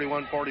than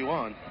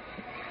 41-41.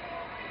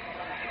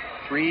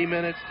 3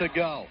 minutes to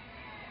go.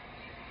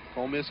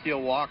 Cole Miskey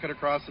will walk it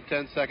across the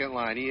 10-second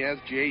line. He has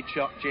Jay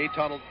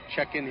Tuttle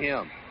checking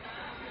him.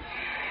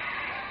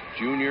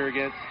 Junior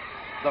against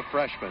the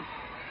freshman.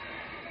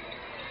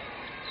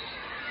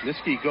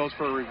 Miskey goes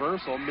for a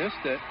reversal,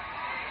 missed it.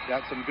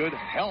 Got some good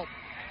help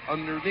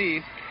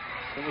underneath.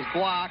 It was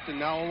blocked, and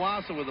now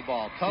Owasso with the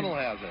ball. Tuttle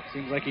has it.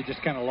 Seems like he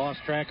just kind of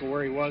lost track of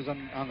where he was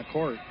on the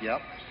court.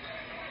 Yep.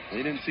 They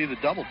didn't see the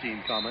double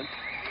team coming.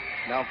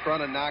 Now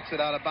Corunna knocks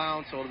it out of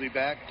bounds, so it'll be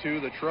back to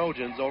the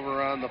Trojans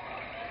over on the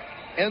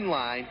end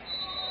line.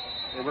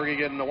 And we're going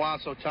to get an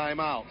Owasso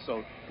timeout.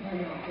 So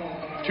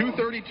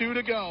 2:32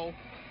 to go.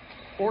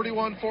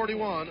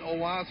 41-41,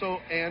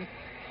 Owasso and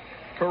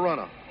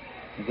Corunna.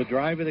 The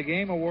Drive of the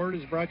Game award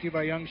is brought to you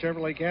by Young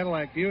Chevrolet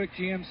Cadillac Buick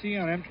GMC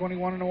on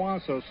M21 in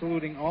Owasso,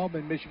 saluting all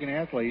Mid-Michigan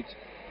athletes.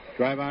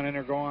 Drive on in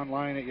or go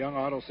online at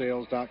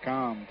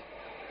youngautosales.com.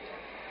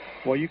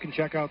 Well, you can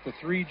check out the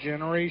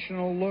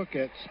 3-generational look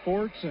at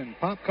sports and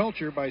pop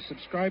culture by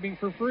subscribing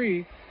for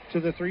free to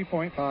the 3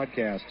 Point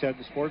Podcast. Ted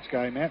the Sports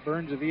Guy, Matt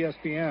Burns of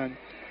ESPN,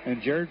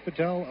 and Jared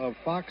Patel of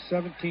Fox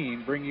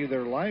 17 bring you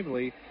their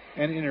lively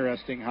and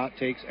interesting hot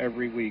takes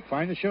every week.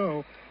 Find the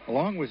show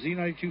along with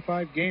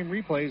Z92.5 game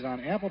replays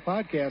on Apple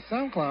Podcasts,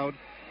 SoundCloud,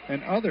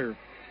 and other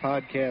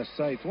podcast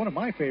sites. One of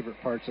my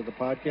favorite parts of the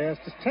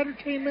podcast is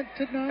Entertainment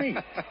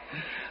Tonight.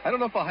 I don't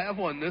know if I'll have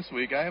one this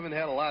week. I haven't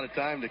had a lot of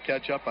time to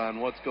catch up on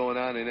what's going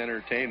on in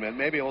entertainment.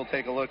 Maybe we'll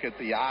take a look at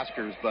the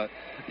Oscars, but,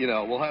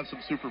 we'll have some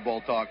Super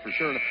Bowl talk for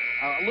sure.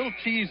 A little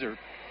teaser.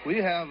 We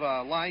have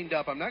lined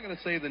up, I'm not going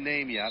to say the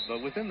name yet,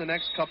 but within the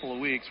next couple of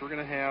weeks, we're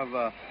going to have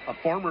a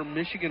former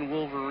Michigan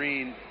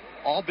Wolverine,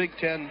 all Big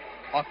Ten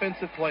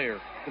offensive player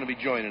going to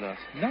be joining us.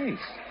 Nice.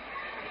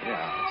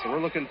 Yeah, so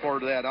we're looking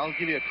forward to that. I'll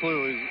give you a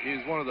clue.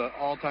 He's one of the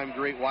all-time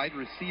great wide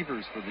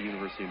receivers for the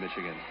University of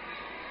Michigan.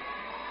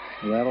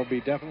 Well, that'll be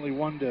definitely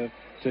one to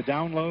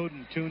download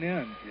and tune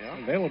in. Yeah.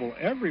 Available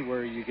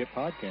everywhere you get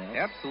podcasts.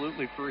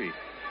 Absolutely free.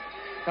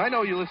 I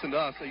know you listen to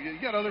us. You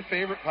got other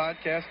favorite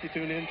podcasts you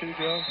tune into,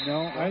 Joe?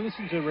 No, I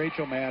listen to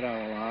Rachel Maddow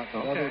a lot. But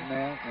Okay. other than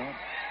that, no.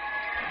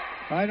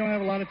 I don't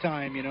have a lot of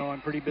time,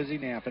 I'm pretty busy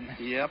napping.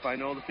 Yep, I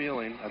know the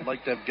feeling. I'd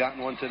like to have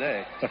gotten one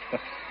today.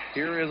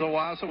 Here is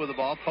Owasso with the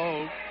ball.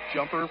 Pogue,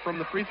 jumper from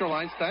the free throw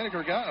line.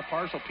 Steinecker got a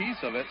partial piece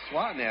of it,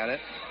 swatting at it.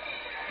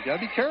 You got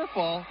to be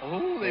careful.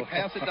 Oh, they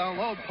pass it down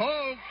low.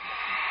 Pogue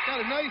got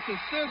a nice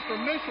assist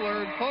from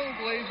Mishler, and Pogue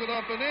lays it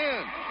up and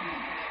in.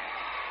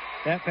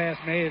 That pass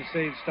may have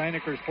saved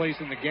Steinecker's place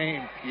in the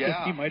game.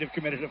 Yeah. He might have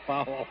committed a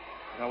foul.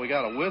 Now we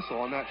got a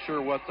whistle. I'm not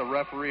sure what the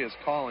referee is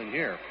calling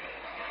here.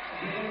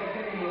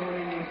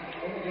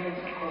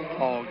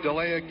 Oh,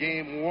 delay a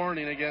game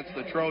warning against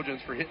the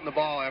Trojans for hitting the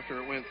ball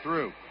after it went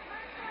through.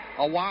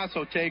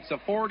 Owasso takes a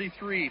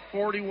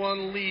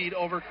 43-41 lead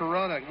over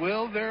Corunna.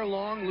 Will their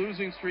long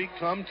losing streak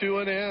come to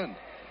an end?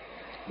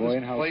 Boy,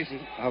 and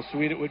how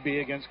sweet it would be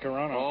against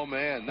Corunna. Oh,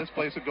 man, this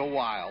place would go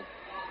wild.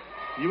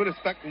 You would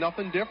expect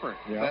nothing different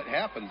if that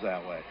happens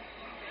that way.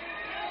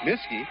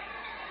 Miskey,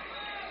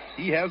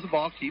 he has the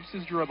ball, keeps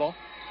his dribble.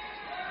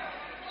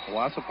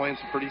 Owasso playing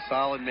some pretty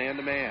solid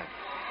man-to-man.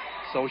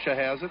 Sosha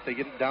has it. They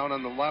get it down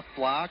on the left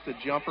block. The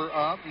jumper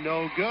up,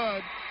 no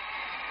good.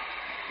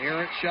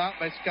 Errant shot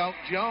by Scout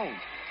Jones.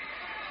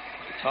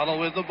 Tuttle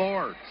with the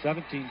board.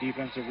 17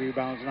 defensive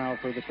rebounds now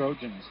for the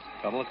Trojans.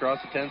 Tuttle across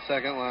the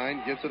 10-second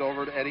line, gets it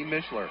over to Eddie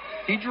Mishler.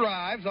 He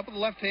drives up with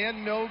the left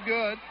hand, no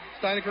good.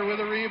 Steinecker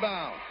with a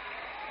rebound.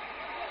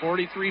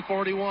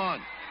 43-41.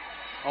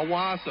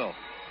 Owasso.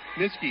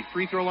 Miskey,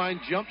 free throw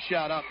line, jump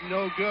shot up,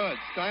 no good.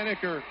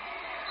 Steinecker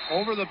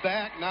over the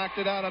back, knocked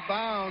it out of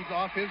bounds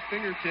off his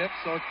fingertips,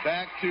 so it's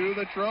back to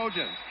the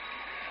Trojans.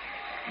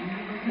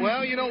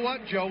 Well, you know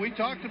what, Joe? We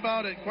talked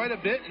about it quite a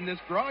bit in this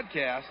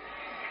broadcast.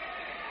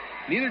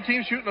 Neither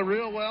team shooting it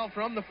real well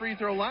from the free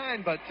throw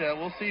line, but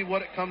we'll see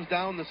what it comes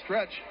down the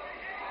stretch.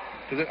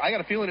 Because I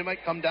got a feeling it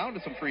might come down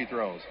to some free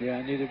throws.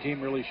 Yeah, neither team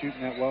really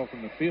shooting that well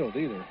from the field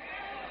either.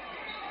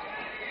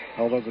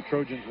 Although the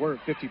Trojans were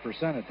at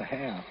 50% at the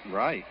half.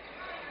 Right.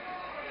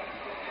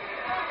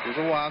 Here's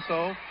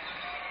Owasso.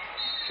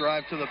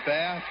 Drive to the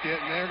basket,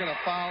 and they're going to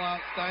foul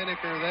out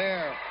Steinecker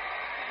there.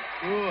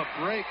 Ooh, a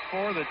break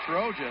for the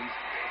Trojans.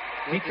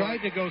 He tried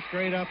to go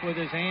straight up with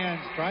his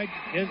hands, tried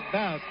his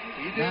best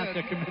not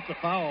to commit the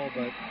foul,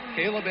 but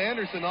Caleb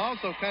Anderson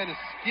also kind of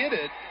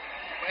skidded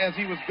as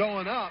he was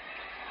going up.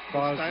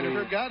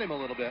 Steinecker got him a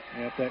little bit.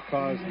 Yep, that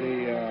caused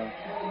the,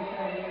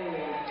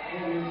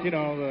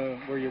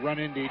 where you run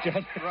into each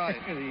other. Right,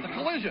 the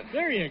collision.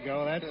 There you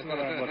go, that's what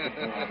I'm looking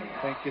for.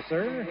 Thank you,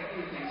 sir.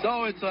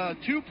 So it's a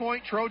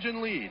 2-point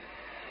Trojan lead.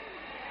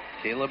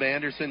 Caleb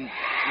Anderson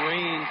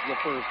drains the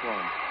first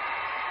one.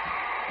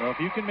 Well, if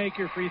you can make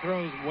your free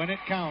throws when it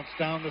counts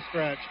down the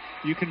stretch,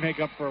 you can make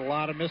up for a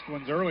lot of missed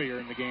ones earlier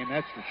in the game,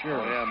 that's for sure.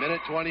 Oh, yeah,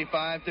 minute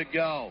 25 to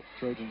go.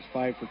 Trojans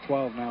 5 for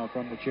 12 now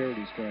from the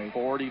charity stripe.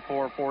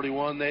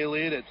 44-41, they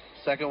lead it.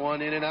 Second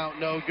one in and out,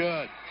 no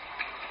good.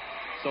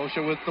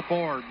 Sosha with the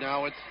board.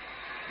 Now it's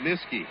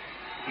Miskey.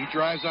 He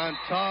drives on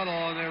Tuttle,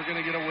 and they're going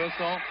to get a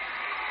whistle.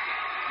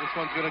 This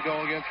one's going to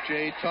go against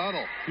Jay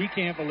Tuttle. He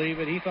can't believe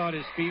it. He thought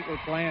his feet were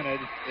planted.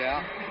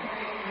 Yeah.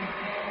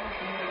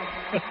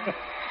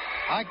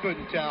 I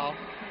couldn't tell,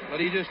 but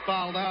he just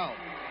fouled out.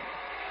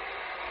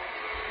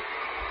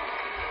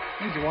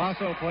 These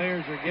Owasso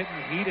players are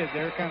getting heated.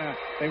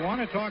 They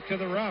want to talk to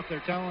the ref.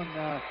 They're telling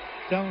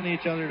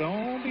each other,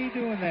 don't be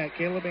doing that.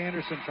 Caleb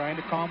Anderson trying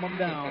to calm them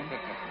down.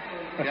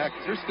 Yeah,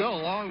 because there's still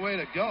a long way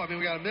to go. I mean,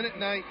 we got a minute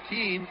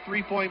 19,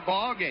 3-point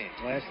ball game.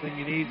 Last thing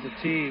you need is a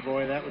tee.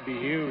 Boy, that would be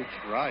huge.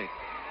 Right.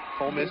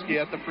 Cole Miskey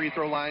at the free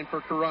throw line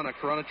for Corunna.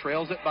 Corunna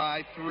trails it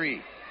by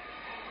 3.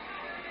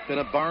 Been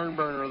a barn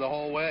burner the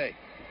whole way.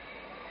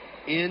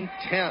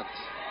 Intense.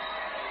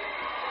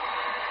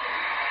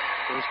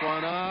 First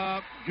one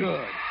up.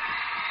 Good.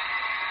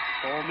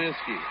 Cole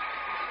Miskey.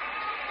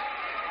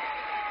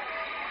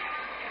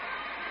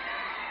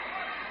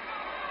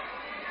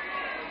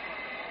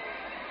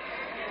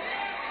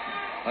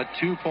 A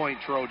 2-point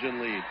Trojan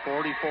lead.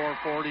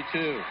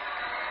 44-42.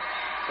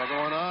 Second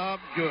one up.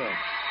 Good.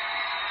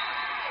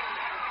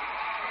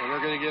 And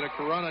we're going to get a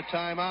Corunna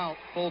timeout.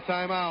 Full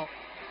timeout.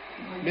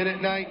 Minute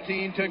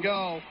 19 to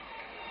go.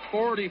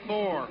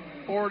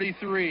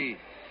 44-43.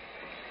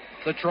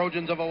 The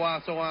Trojans of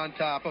Owasso on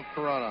top of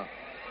Corunna.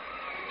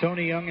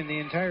 Tony Young and the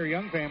entire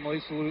Young family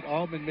salute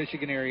all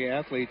Mid-Michigan area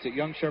athletes at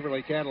Young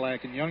Chevrolet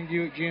Cadillac and Young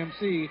Buick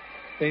GMC.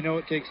 They know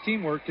it takes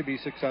teamwork to be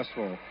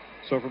successful.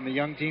 So from the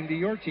Young team to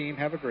your team,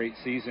 have a great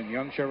season.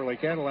 Young Chevrolet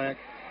Cadillac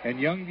and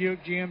Young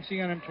Buick GMC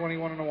on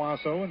M21 in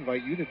Owasso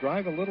invite you to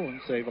drive a little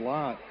and save a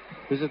lot.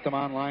 Visit them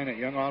online at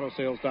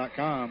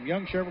youngautosales.com.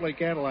 Young Chevrolet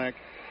Cadillac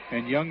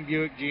and Young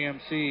Buick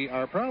GMC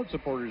are proud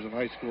supporters of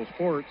high school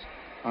sports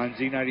on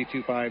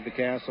Z92.5 The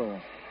Castle.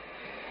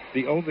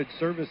 The Ovid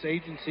Service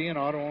Agency and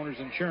Auto Owners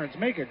Insurance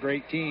make a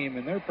great team,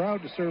 and they're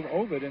proud to serve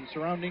Ovid and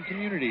surrounding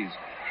communities.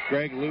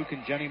 Greg, Luke,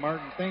 and Jenny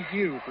Martin, thank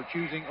you for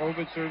choosing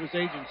Ovid Service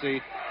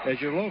Agency as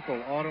your local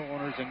auto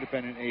owner's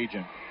independent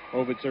agent.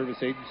 Ovid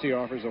Service Agency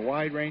offers a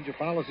wide range of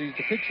policies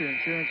to fit your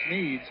insurance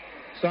needs.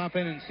 Stop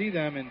in and see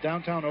them in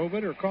downtown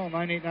Ovid or call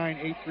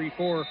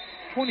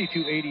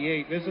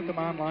 989-834-2288. Visit them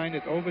online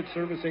at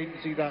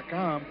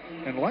ovidserviceagency.com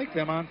and like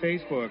them on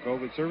Facebook.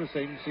 Ovid Service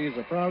Agency is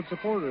a proud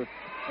supporter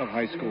of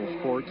high school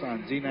sports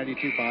on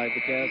Z92.5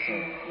 The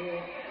Castle.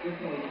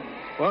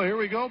 Well, here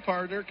we go,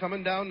 partner.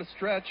 Coming down the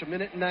stretch.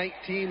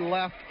 1:19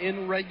 left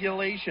in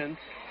regulation.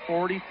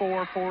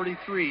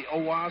 44-43.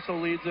 Owasso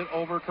leads it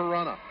over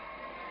Corunna.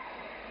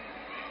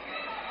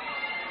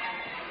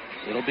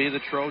 It'll be the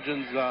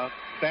Trojans'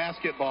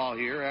 basketball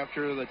here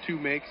after the two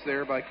makes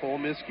there by Cole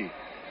Miskey.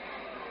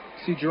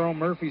 See Jerome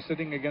Murphy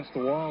sitting against the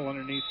wall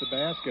underneath the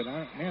basket.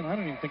 I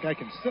don't even think I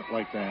can sit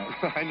like that.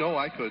 I know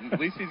I couldn't. At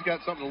least he's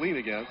got something to lean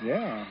against.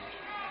 Yeah.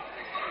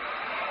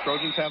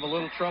 Trojans have a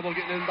little trouble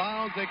getting in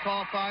bounds. They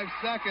call 5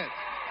 seconds.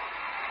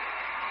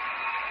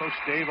 Coach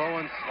Dave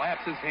Owen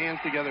slaps his hands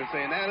together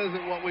saying, that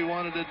isn't what we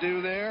wanted to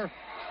do there.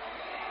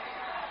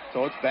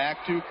 So it's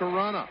back to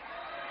Corunna.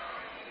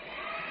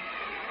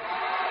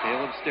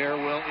 Caleb Stair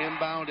will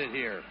inbound it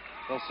here.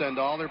 They'll send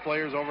all their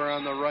players over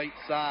on the right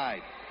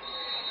side.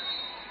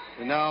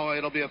 And now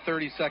it'll be a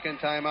 30-second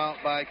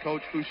timeout by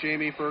Coach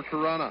Buscemi for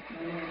Corunna.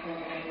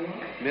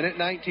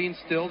 1:19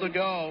 still to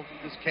go.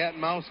 This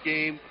cat-and-mouse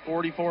game,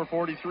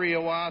 44-43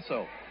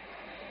 Owasso.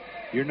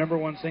 Your number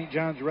one St.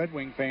 John's Red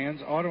Wing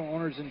fans, Auto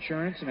Owners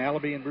Insurance and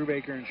Allaby and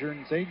Brubaker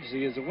Insurance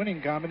Agency is a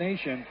winning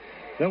combination.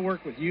 They'll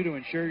work with you to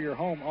insure your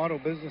home, auto,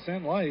 business,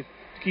 and life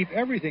to keep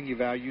everything you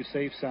value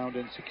safe, sound,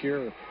 and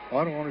secure.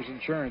 Auto Owners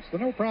Insurance, the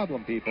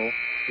no-problem people.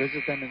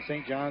 Visit them in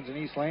St. John's and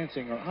East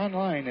Lansing or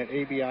online at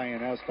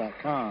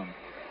abins.com.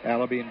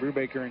 Allaby and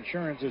Brubaker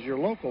Insurance is your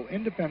local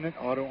independent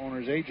auto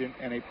owners agent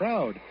and a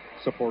proud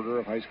supporter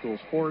of high school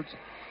sports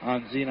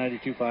on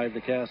Z92.5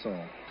 The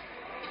Castle.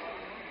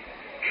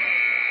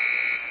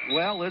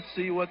 Well, let's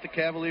see what the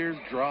Cavaliers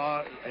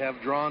have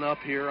drawn up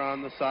here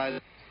on the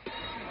side.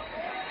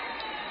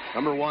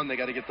 Number one, they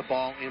got to get the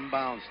ball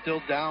inbound. Still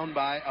down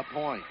by a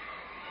point.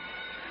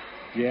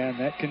 Yeah, and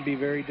that can be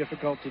very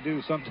difficult to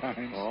do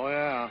sometimes. Oh,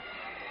 yeah.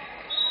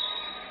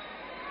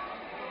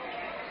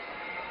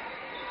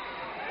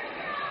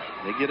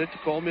 They get it to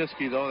Cole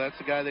Miskey, though. That's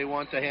the guy they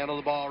want to handle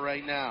the ball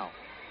right now.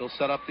 He'll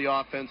set up the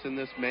offense in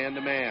this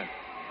man-to-man.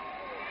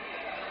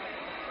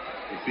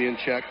 He's being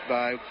checked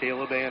by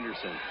Caleb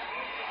Anderson.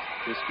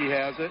 Miskey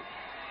has it.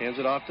 Hands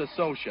it off to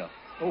Sosha.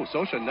 Oh,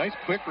 Sosha, nice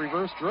quick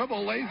reverse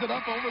dribble. Lays it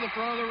up over the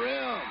front of the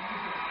rim.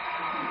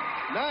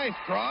 Nice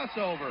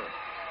crossover.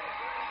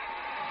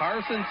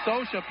 Carson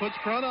Sosha puts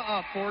Corunna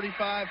up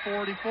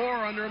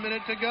 45-44, under a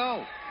minute to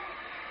go.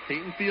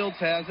 Peyton Fields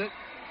has it.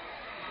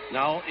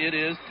 Now it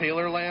is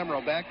Taylor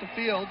Lamro. Back to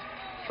Fields.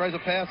 Tries a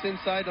pass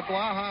inside to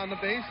Blaha on the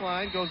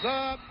baseline. Goes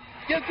up.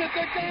 Gets it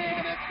to go,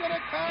 and it's going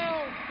to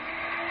count.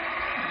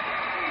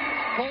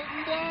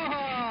 Colton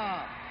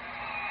Blaha.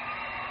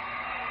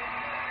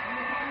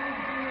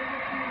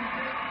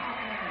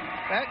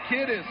 That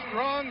kid is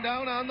strong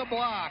down on the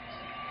blocks.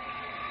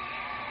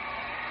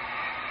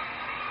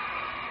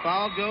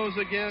 Foul goes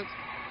against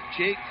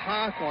Jake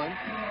Conklin.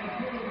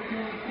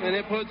 And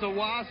it puts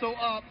Owasso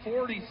up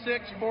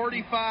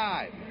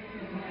 46-45.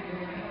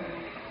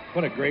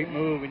 What a great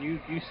move, and you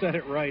said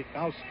it right.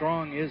 How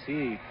strong is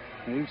he?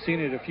 And we've seen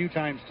it a few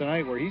times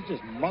tonight where he's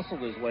just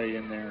muscled his way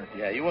in there.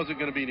 Yeah, he wasn't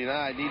going to be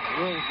denied. He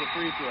drills the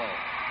free throw.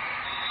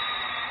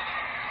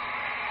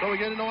 So we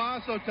get an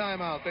Owasso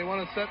timeout. They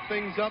want to set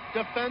things up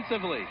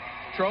defensively.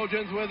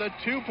 Trojans with a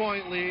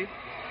 2-point lead,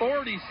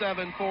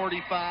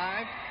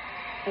 47-45.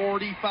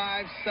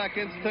 45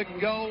 seconds to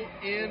go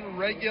in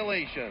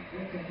regulation.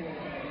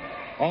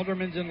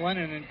 Aldermans and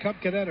Lennon and Cub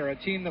Cadet are a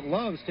team that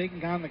loves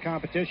taking on the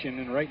competition,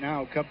 and right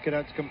now Cub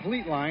Cadet's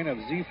complete line of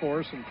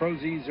Z-Force and Pro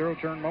Z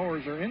zero-turn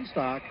mowers are in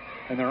stock,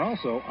 and they're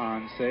also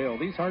on sale.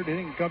 These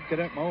hard-hitting Cub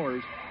Cadet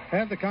mowers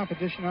have the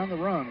competition on the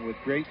run with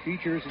great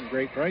features and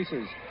great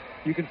prices.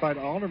 You can find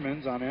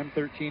Aldermans on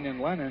M13 in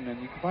Lennon,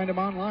 and you can find them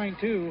online,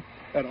 too,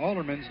 at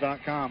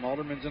aldermans.com.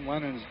 Aldermans and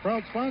Lennon is a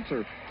proud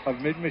sponsor of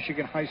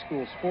Mid-Michigan High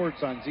School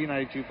Sports on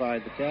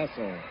Z92.5 The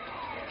Castle.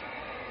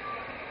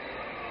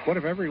 What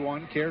if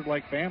everyone cared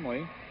like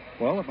family?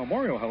 Well, at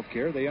Memorial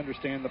Healthcare, they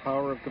understand the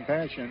power of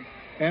compassion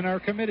and are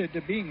committed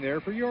to being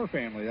there for your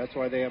family. That's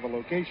why they have a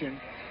location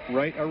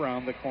right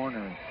around the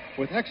corner.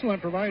 With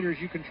excellent providers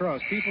you can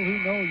trust, people who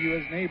know you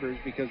as neighbors,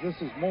 because this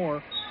is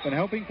more than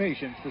helping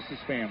patients, this is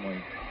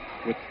family.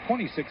 With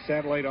 26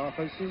 satellite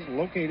offices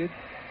located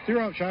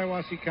throughout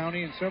Shiawassee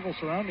County and several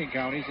surrounding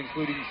counties,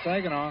 including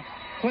Saginaw,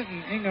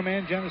 Clinton, Ingham,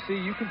 and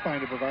Genesee, you can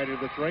find a provider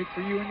that's right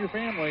for you and your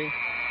family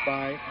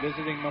by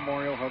visiting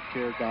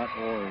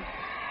memorialhealthcare.org.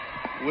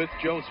 With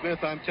Joe Smith,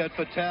 I'm Ted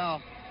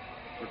Fatale.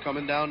 We're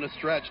coming down the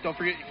stretch. Don't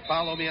forget, you can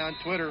follow me on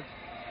Twitter,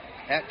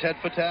 at Ted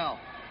Fatale.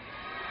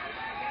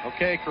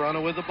 Okay,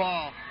 Corunna with the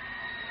ball.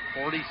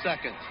 40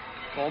 seconds.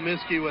 Cole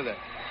Miskey with it.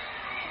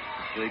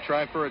 They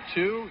try for a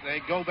 2.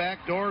 They go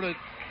back door to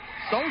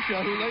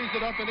Sosha, who lays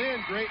it up and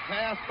in. Great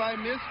pass by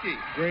Miskey.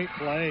 Great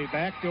play.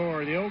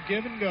 Backdoor. The old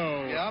give and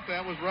go. Yep,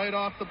 that was right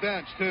off the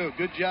bench, too.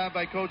 Good job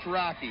by Coach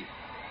Rocky.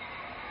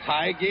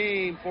 Tie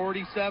game,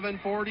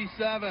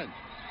 47-47.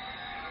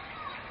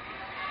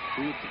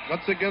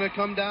 What's it going to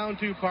come down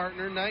to,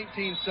 partner?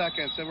 19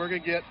 seconds, and we're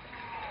going to get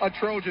a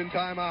Trojan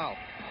timeout.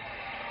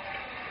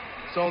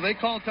 So they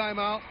call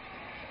timeout.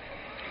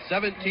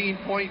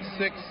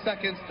 17.6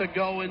 seconds to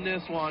go in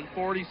this one.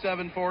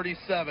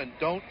 47-47.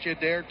 Don't you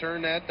dare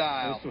turn that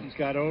dial. This one's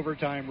got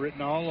overtime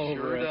written all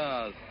over it. Sure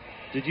does.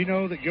 Did you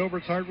know that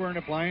Gilbert's Hardware and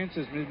Appliance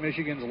is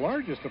Michigan's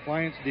largest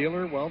appliance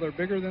dealer? Well, they're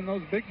bigger than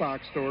those big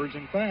box stores.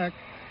 In fact,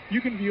 you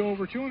can view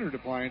over 200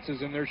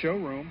 appliances in their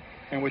showroom.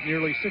 And with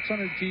nearly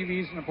 600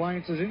 TVs and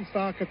appliances in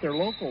stock at their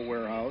local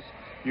warehouse,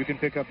 you can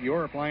pick up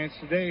your appliance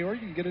today or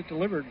you can get it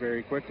delivered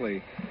very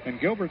quickly. And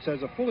Gilbert's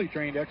has a fully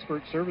trained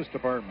expert service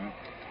department.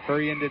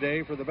 Hurry in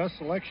today for the best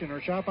selection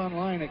or shop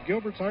online at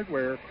Gilbert's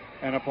Hardware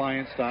and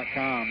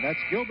Appliance.com. That's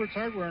Gilbert's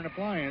Hardware and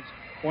Appliance,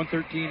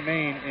 113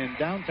 Main in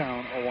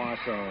downtown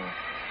Owasso.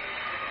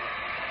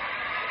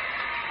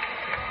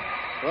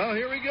 Well,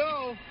 here we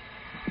go.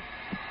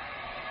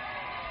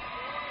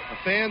 The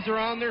fans are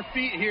on their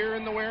feet here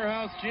in the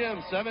warehouse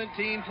gym.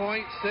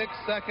 17.6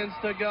 seconds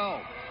to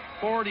go.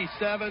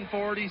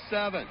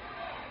 47-47.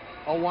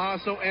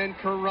 Owasso and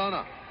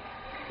Corunna.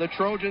 The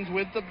Trojans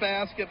with the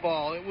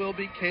basketball. It will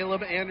be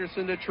Caleb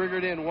Anderson to trigger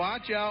it in.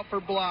 Watch out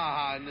for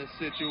Blaha in this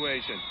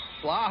situation.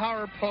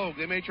 Blaha or Pogue.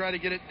 They may try to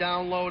get it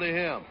down low to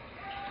him.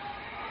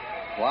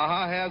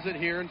 Blaha has it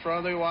here in front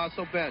of the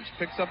Owasso bench.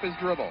 Picks up his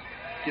dribble.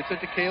 Gets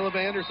it to Caleb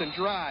Anderson.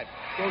 Drive.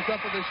 Goes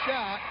up with a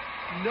shot.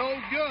 No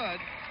good.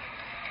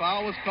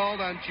 Foul was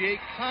called on Jake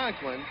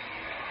Conklin.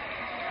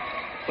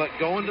 But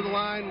going to the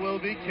line will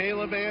be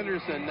Caleb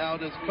Anderson. Now,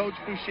 does Coach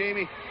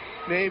Buscemi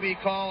maybe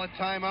call a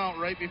timeout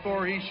right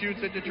before he shoots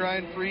it to try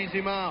and freeze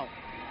him out?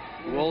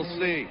 We'll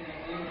see.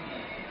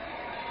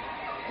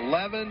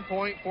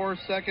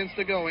 11.4 seconds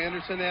to go.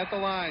 Anderson at the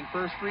line.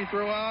 First free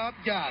throw up.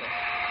 Got it.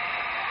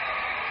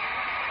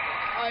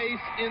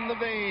 Ice in the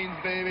veins,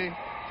 baby.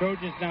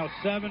 Trojans now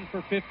 7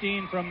 for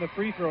 15 from the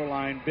free throw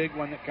line. Big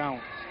one that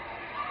counts.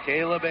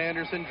 Caleb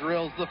Anderson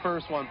drills the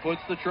first one.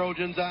 Puts the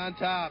Trojans on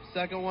top.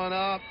 Second one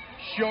up.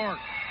 Short.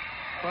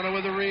 Front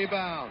with a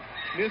rebound.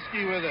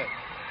 Miskey with it.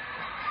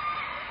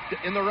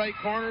 In the right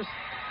corners.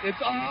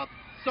 It's up.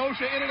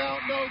 Sosha in and out.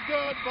 No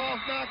good. Ball's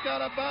knocked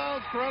out of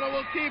bounds. Corunna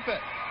will keep it.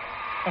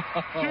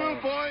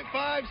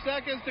 2.5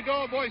 seconds to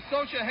go. Boy,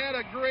 Sosha had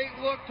a great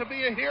look to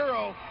be a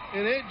hero,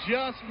 and it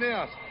just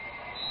missed.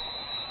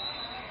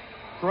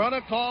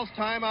 Corunna calls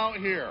timeout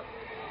here.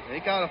 They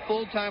got a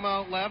full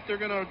timeout left. They're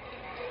going to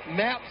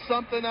map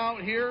something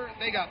out here.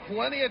 They got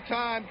plenty of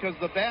time because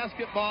the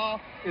basketball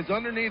is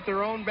underneath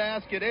their own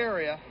basket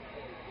area.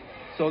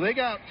 So they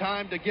got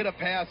time to get a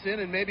pass in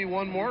and maybe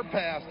one more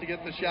pass to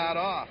get the shot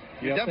off.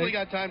 You definitely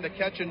got time to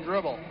catch and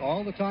dribble.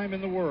 All the time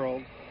in the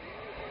world.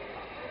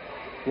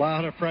 A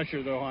lot of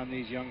pressure, though, on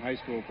these young high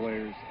school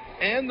players.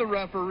 And the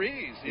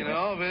referees, you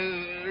know, if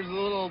there's a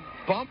little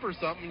bump or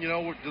something, you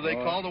know, do they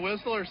call the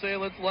whistle or say,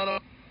 let's let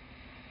up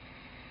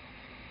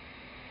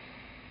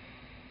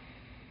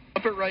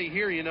it right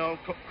here? You know,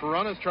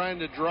 Corunna's trying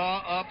to draw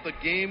up the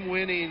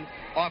game-winning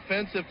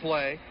offensive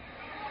play.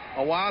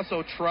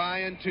 Owasso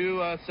trying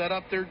to set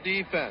up their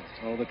defense.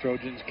 Oh, the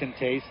Trojans can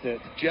taste it.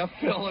 Jeff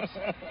Phillips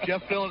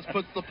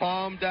puts the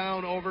palm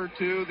down over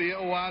to the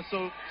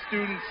Owasso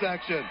student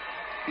section.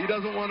 He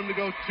doesn't want them to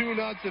go too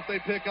nuts if they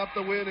pick up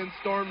the win and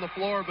storm the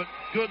floor, but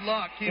good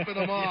luck keeping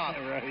them off.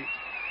 Yeah, right.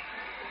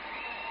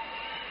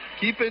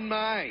 Keep in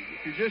mind,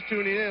 if you're just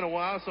tuning in,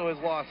 Owasso has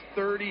lost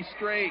 30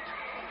 straight.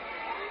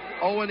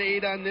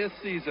 0-8 on this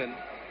season.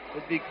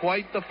 It'd be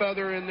quite the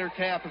feather in their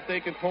cap if they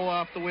can pull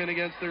off the win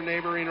against their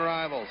neighboring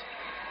rivals.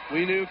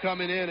 We knew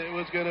coming in it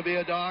was going to be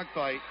a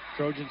dogfight.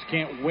 Trojans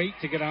can't wait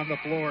to get on the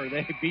floor.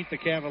 They beat the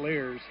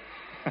Cavaliers.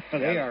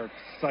 They are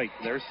psyched.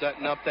 They're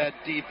setting up that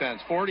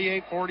defense.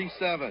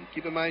 48-47.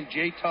 Keep in mind,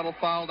 Jay Tuttle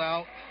fouled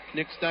out.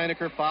 Nick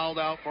Steinecker fouled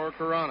out for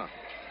Corunna.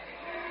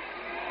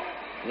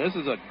 This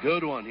is a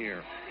good one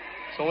here.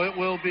 So it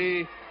will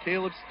be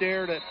Caleb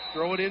Stair to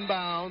throw it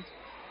inbounds.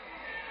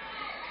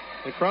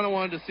 And Corunna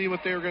wanted to see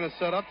what they were going to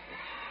set up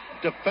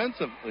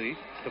defensively.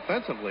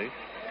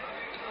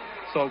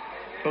 So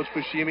Coach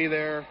Buscemi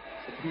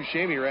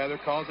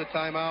calls a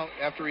timeout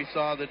after he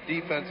saw the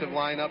defensive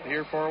lineup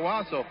here for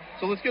Owasso.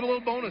 So let's get a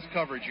little bonus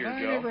coverage here, Joe.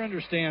 I never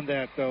understand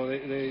that, though.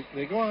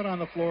 They go out on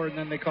the floor and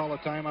then they call a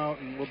timeout,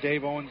 and will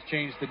Dave Owens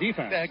change the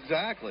defense?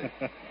 Exactly.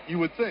 You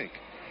would think.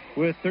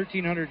 With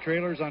 1,300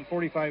 trailers on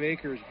 45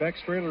 acres, Beck's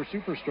Trailer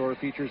Superstore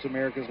features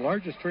America's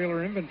largest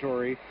trailer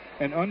inventory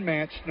and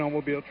unmatched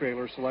snowmobile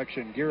trailer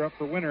selection. Gear up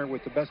for winter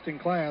with the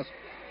best-in-class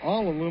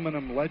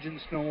all-aluminum Legend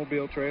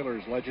snowmobile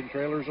trailers. Legend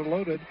trailers are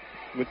loaded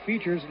with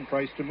features and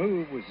price to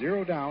move with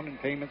zero down and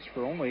payments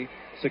for only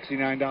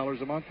 $69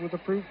 a month with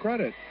approved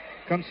credit.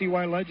 Come see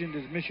why Legend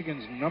is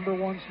Michigan's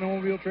 #1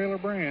 snowmobile trailer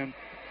brand.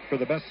 For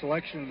the best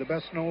selection of the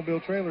best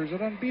snowmobile trailers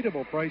at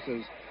unbeatable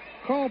prices,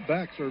 Call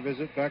Bex or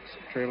visit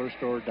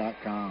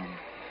BexTrailerStore.com.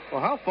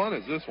 Well, how fun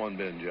has this one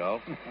been,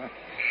 Joe?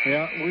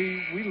 Yeah,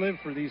 we live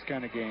for these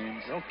kind of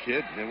games. No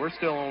kidding. And we're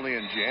still only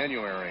in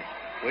January.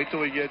 Wait till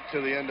we get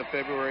to the end of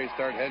February and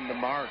start heading to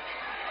March.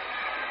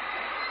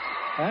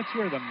 That's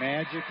where the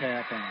magic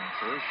happens.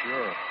 For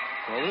sure.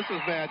 Well, this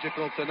is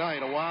magical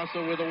tonight.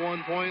 Owasso with a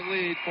 1-point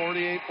lead,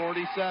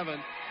 48-47.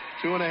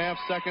 2.5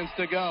 seconds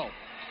to go.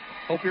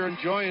 Hope you're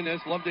enjoying this.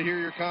 Love to hear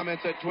your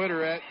comments at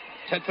Twitter at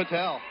Ted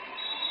Patel.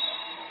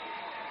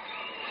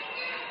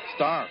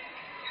 Starr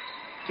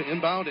to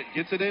inbound it.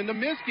 Gets it into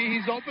Miskey.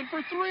 He's open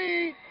for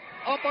three.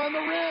 Up on the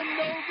rim.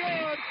 No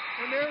good.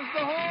 And there's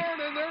the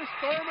horn, and they're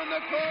storming the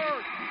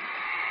court.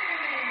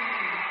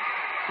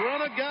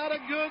 Corunna got a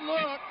good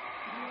look,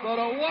 but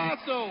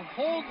Owasso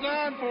holds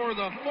on for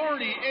the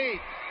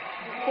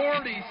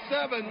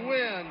 48-47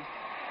 win.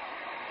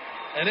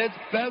 And it's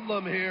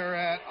bedlam here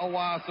at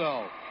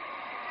Owasso.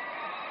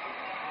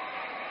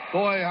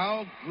 Boy,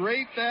 how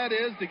great that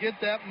is to get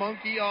that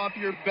monkey off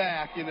your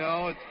back. You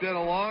know, it's been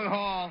a long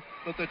haul,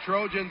 but the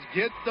Trojans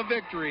get the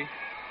victory.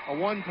 A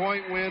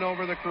 1-point win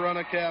over the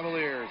Corunna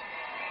Cavaliers.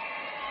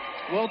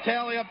 We'll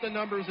tally up the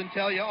numbers and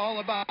tell you all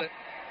about it.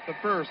 But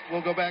first,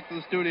 we'll go back to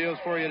the studios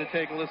for you to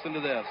take a listen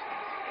to this.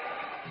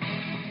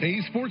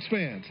 Hey, sports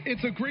fans,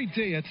 it's a great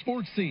day at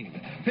Sports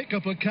Scene. Pick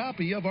up a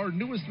copy of our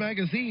newest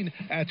magazine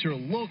at your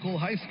local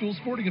high school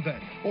sporting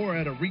event or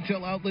at a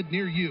retail outlet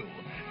near you.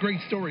 Great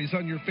stories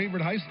on your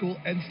favorite high school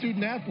and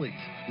student athletes.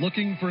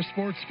 Looking for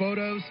sports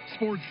photos?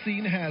 Sports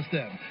Scene has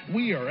them.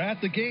 We are at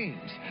the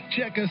games.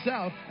 Check us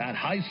out at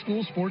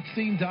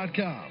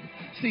highschoolsportscene.com.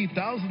 See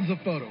thousands of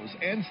photos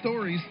and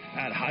stories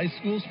at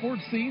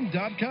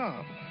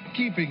highschoolsportscene.com.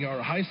 Keeping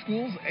our high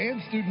schools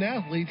and student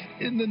athletes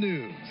in the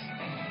news.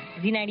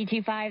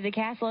 Z92.5 The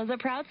Castle is a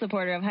proud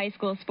supporter of high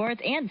school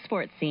sports and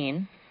Sports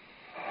Scene.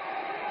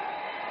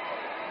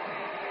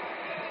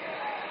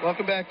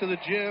 Welcome back to the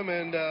gym,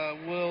 and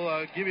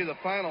we'll give you the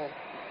final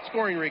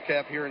scoring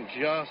recap here in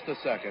just a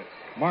second.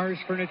 Mars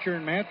Furniture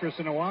and Mattress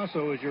in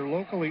Owasso is your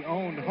locally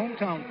owned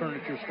hometown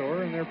furniture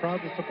store, and they're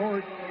proud to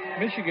support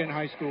Michigan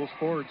high school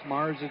sports.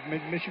 Mars is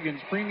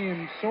Michigan's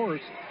premium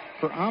source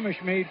for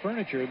Amish-made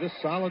furniture. This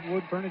solid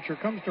wood furniture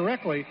comes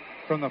directly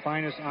from the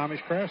finest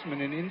Amish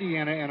craftsmen in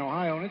Indiana and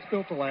Ohio, and it's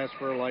built to last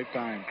for a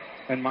lifetime.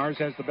 And Mars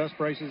has the best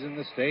prices in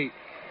the state.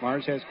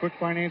 Mars has quick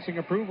financing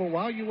approval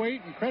while you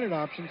wait and credit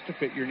options to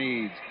fit your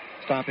needs.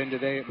 Stop in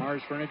today at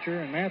Mars Furniture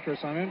and Mattress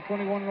on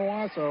M21 in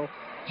Owasso.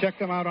 Check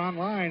them out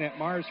online at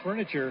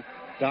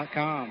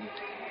marsfurniture.com.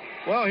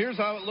 Well, here's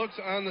how it looks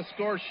on the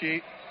score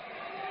sheet.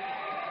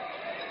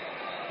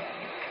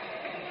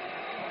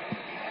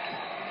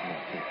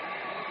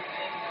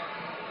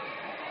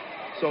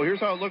 So here's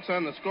how it looks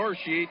on the score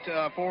sheet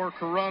for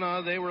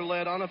Corunna. They were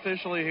led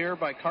unofficially here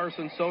by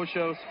Carson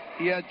Sochos.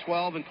 He had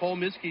 12 and Cole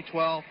Miskey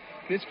 12.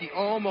 Miskey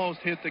almost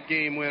hit the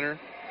game winner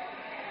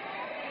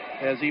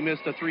as he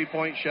missed a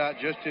three-point shot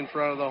just in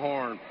front of the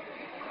horn.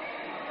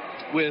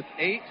 With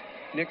 8,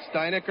 Nick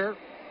Steinecker.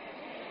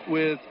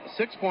 With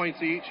 6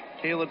 points each,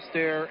 Caleb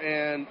Stair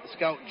and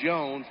Scout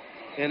Jones.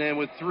 And then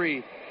with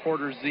 3,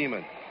 Porter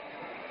Zeman.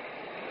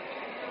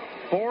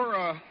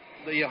 For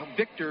the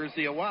victors,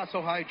 the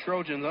Owasso High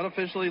Trojans,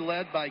 unofficially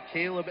led by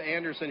Caleb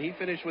Anderson. He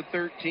finished with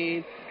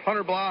 13.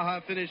 Hunter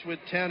Blaha finished with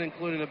 10,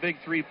 including a big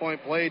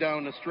three-point play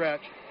down the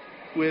stretch.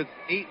 With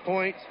 8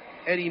 points,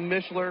 Eddie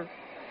Mishler.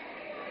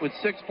 With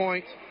 6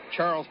 points,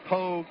 Charles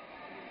Pogue.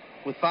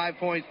 With 5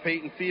 points,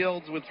 Peyton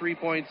Fields. With 3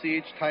 points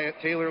each,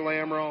 Taylor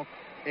Lamro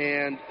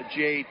and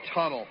Jay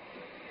Tuttle.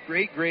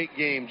 Great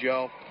game,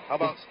 Joe. How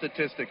about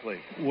statistically?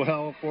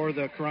 Well, for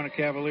the Corunna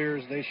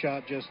Cavaliers, they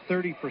shot just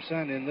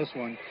 30% in this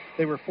one.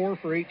 They were 4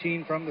 for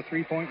 18 from the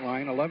three-point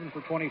line, 11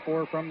 for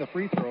 24 from the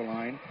free throw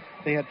line.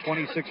 They had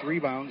 26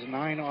 rebounds,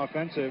 9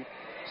 offensive,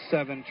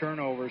 7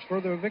 turnovers. For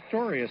the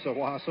victorious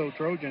Owasso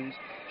Trojans,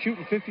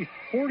 shooting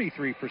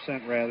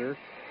 43% rather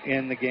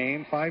in the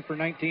game, 5 for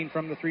 19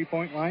 from the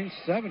three-point line,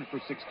 7 for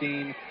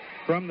 16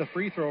 from the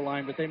free throw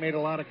line. But they made a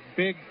lot of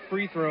big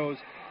free throws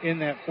in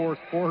that fourth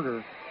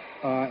quarter.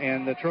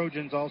 And the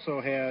Trojans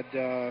also had,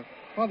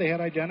 they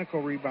had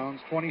identical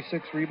rebounds,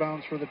 26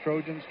 rebounds for the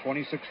Trojans,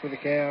 26 for the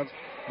Cavs.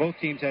 Both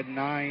teams had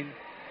 9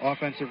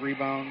 offensive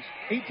rebounds,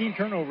 18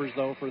 turnovers,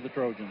 though, for the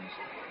Trojans.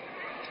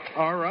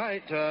 All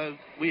right.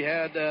 We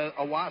had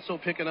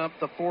Owasso picking up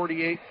the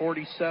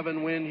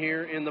 48-47 win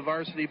here in the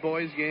varsity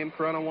boys game.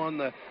 Corunna won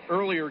the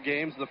earlier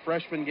games. The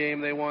freshman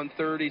game, they won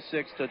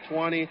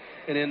 36-20.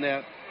 And in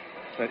the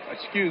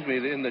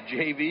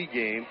JV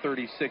game,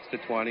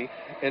 36-20.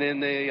 And in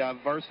the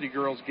varsity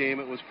girls game,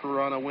 it was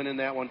Corunna winning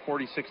that one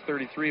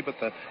 46-33. But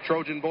the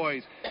Trojan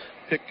boys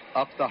pick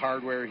up the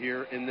hardware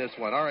here in this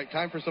one. All right,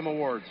 time for some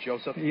awards,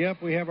 Joseph.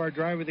 Yep, we have our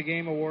Drive of the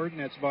Game award, and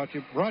it's brought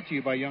to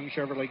you by Young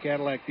Chevrolet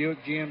Cadillac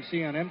Buick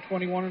GMC on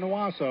M21 in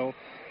Owasso.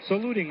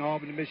 Saluting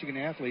Albany, Michigan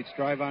athletes.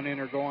 Drive on in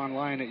or go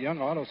online at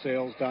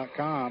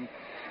youngautosales.com.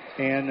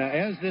 And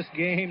as this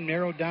game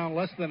narrowed down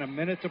less than a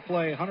minute to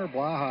play, Hunter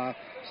Blaha,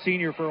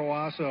 senior for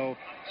Owasso,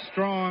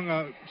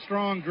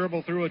 strong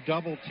dribble through a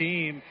double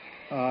team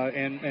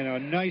and a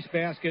nice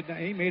basket.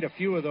 He made a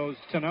few of those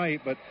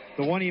tonight, but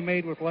the one he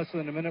made with less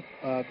than a minute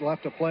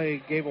left to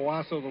play gave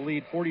Owasso the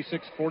lead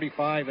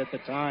 46-45 at the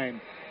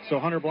time. So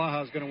Hunter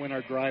Blaha is going to win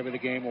our Drive of the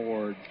Game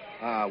award.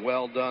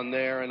 Well done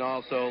there. And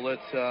also,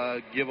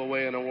 let's give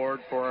away an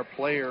award for our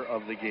Player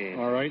of the Game.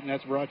 All right, and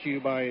that's brought to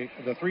you by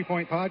the 3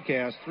 Point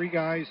Podcast. 3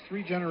 guys,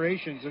 3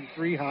 generations, and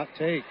 3 hot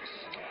takes.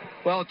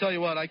 Well, I'll tell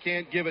you what, I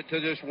can't give it to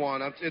just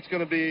one. It's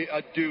going to be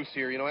a deuce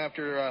here. You know,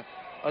 after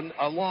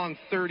a long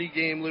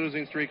 30-game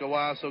losing streak,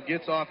 Owasso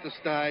gets off the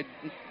snide,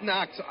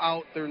 knocks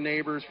out their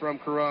neighbors from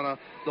Corunna,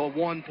 the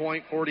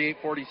 1-point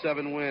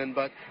 48-47 win,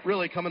 but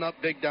really coming up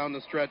big down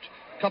the stretch.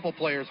 Couple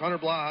players, Hunter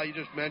Blaha, you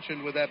just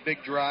mentioned, with that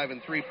big drive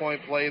and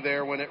 3-point play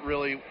there when it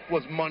really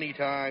was money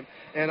time,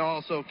 and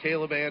also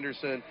Caleb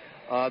Anderson,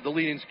 the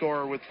leading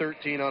scorer with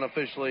 13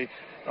 unofficially.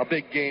 A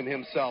big game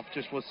himself,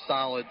 just was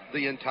solid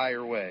the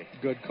entire way.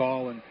 Good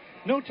call, and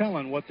no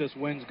telling what this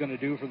win's going to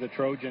do for the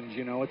Trojans.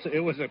 You know, it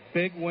was a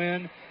big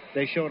win.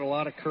 They showed a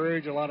lot of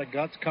courage, a lot of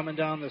guts coming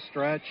down the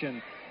stretch,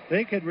 and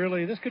this could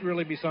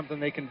really be something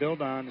they can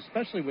build on,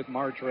 especially with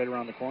March right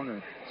around the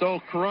corner. So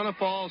Corunna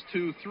falls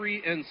to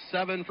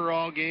 3-7 for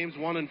all games,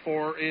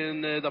 1-4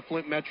 in the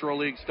Flint Metro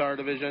League Star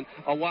Division.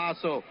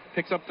 Owasso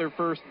picks up their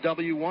first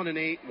W,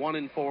 1-8,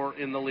 1-4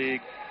 in the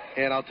league.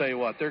 And I'll tell you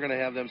what, they're going to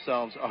have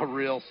themselves a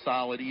real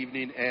solid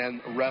evening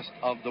and rest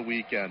of the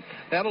weekend.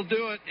 That'll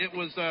do it. It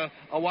was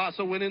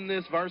Owasso winning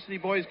this varsity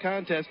boys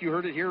contest. You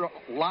heard it here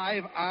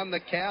live on the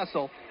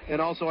Castle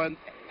and also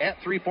at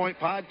 3 Point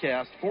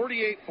Podcast,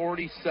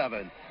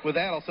 48-47. With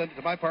that, I'll send it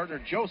to my partner,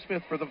 Joe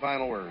Smith, for the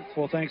final words.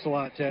 Well, thanks a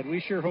lot, Ted.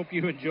 We sure hope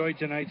you enjoyed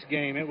tonight's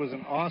game. It was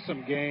an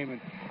awesome game, and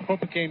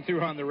hope it came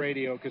through on the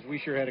radio because we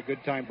sure had a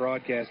good time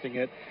broadcasting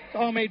it. It's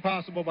all made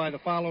possible by the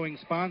following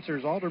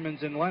sponsors: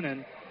 Alderman's in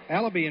Lennon,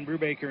 Allaby and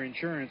Brubaker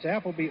Insurance,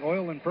 Appleby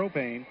Oil and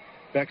Propane,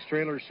 Beck's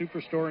Trailer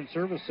Superstore and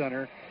Service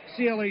Center,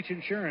 CLH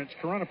Insurance,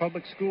 Corunna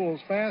Public Schools,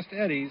 Fast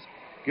Eddie's,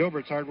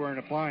 Gilbert's Hardware and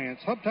Appliance,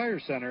 Hub Tire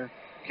Center,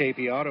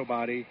 KP Auto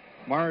Body,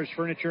 Mars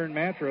Furniture and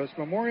Mattress,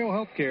 Memorial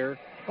Healthcare,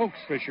 Oaks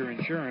Fisher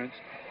Insurance,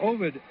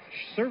 Ovid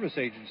Service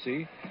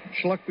Agency,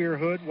 Schluck Beer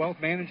Hood Wealth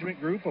Management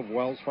Group of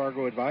Wells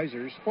Fargo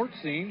Advisors, Sports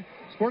Scene,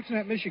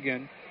 Sportsnet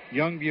Michigan,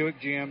 Young Buick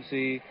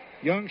GMC,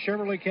 Young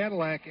Chevrolet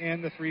Cadillac,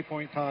 and the 3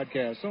 Point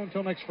Podcast. So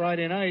until next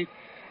Friday night,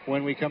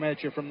 when we come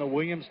at you from the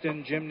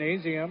Williamston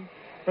Gymnasium,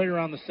 right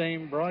around the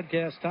same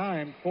broadcast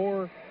time,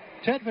 for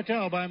Ted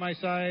Patel by my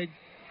side,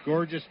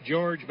 Gorgeous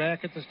George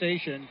back at the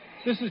station,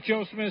 this is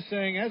Joe Smith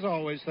saying, as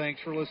always,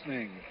 thanks for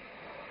listening.